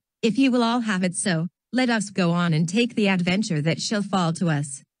Susan, if you will all have it so, let us go on and take the adventure that shall fall to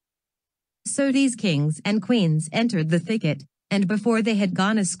us. So these kings and queens entered the thicket, and before they had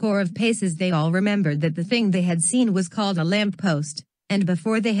gone a score of paces they all remembered that the thing they had seen was called a lamp-post, and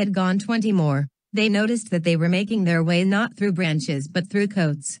before they had gone 20 more, they noticed that they were making their way not through branches but through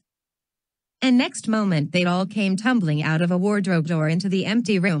coats. And next moment they all came tumbling out of a wardrobe door into the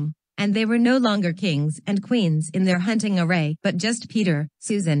empty room, and they were no longer kings and queens in their hunting array but just Peter,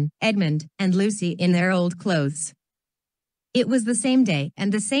 Susan, Edmund, and Lucy in their old clothes. It was the same day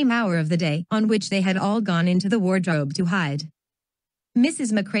and the same hour of the day on which they had all gone into the wardrobe to hide.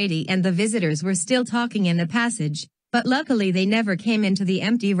 Mrs. Macready and the visitors were still talking in the passage, but luckily they never came into the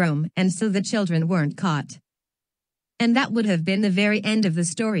empty room and so the children weren't caught. And that would have been the very end of the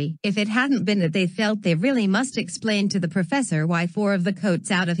story if it hadn't been that they felt they really must explain to the professor why 4 of the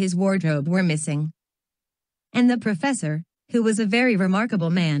coats out of his wardrobe were missing. And the professor, who was a very remarkable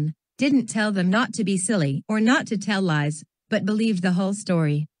man, didn't tell them not to be silly or not to tell lies, but believed the whole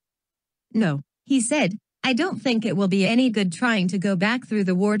story. No, he said, I don't think it will be any good trying to go back through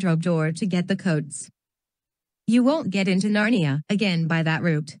the wardrobe door to get the coats. You won't get into Narnia again by that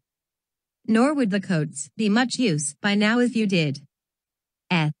route. Nor would the coats be much use by now if you did.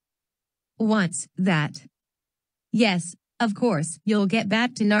 What's that? Yes, of course, you'll get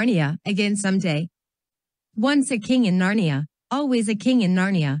back to Narnia again someday. Once a king in Narnia, always a king in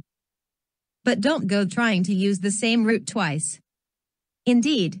Narnia. But don't go trying to use the same route twice.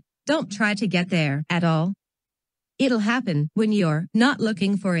 Indeed, don't try to get there at all. It'll happen when you're not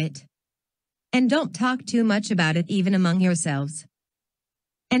looking for it. And don't talk too much about it even among yourselves.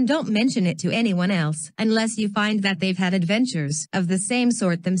 And don't mention it to anyone else unless you find that they've had adventures of the same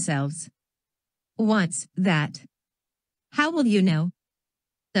sort themselves. What's that? How will you know?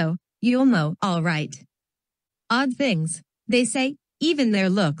 So, you'll know, all right. Odd things, they say, even their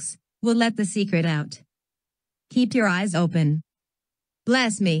looks, will let the secret out. Keep your eyes open.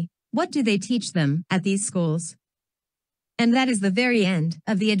 Bless me, what do they teach them at these schools? And that is the very end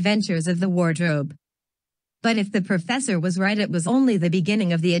of the adventures of the wardrobe. But if the professor was right, it was only the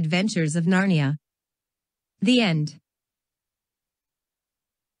beginning of the adventures of Narnia. The end.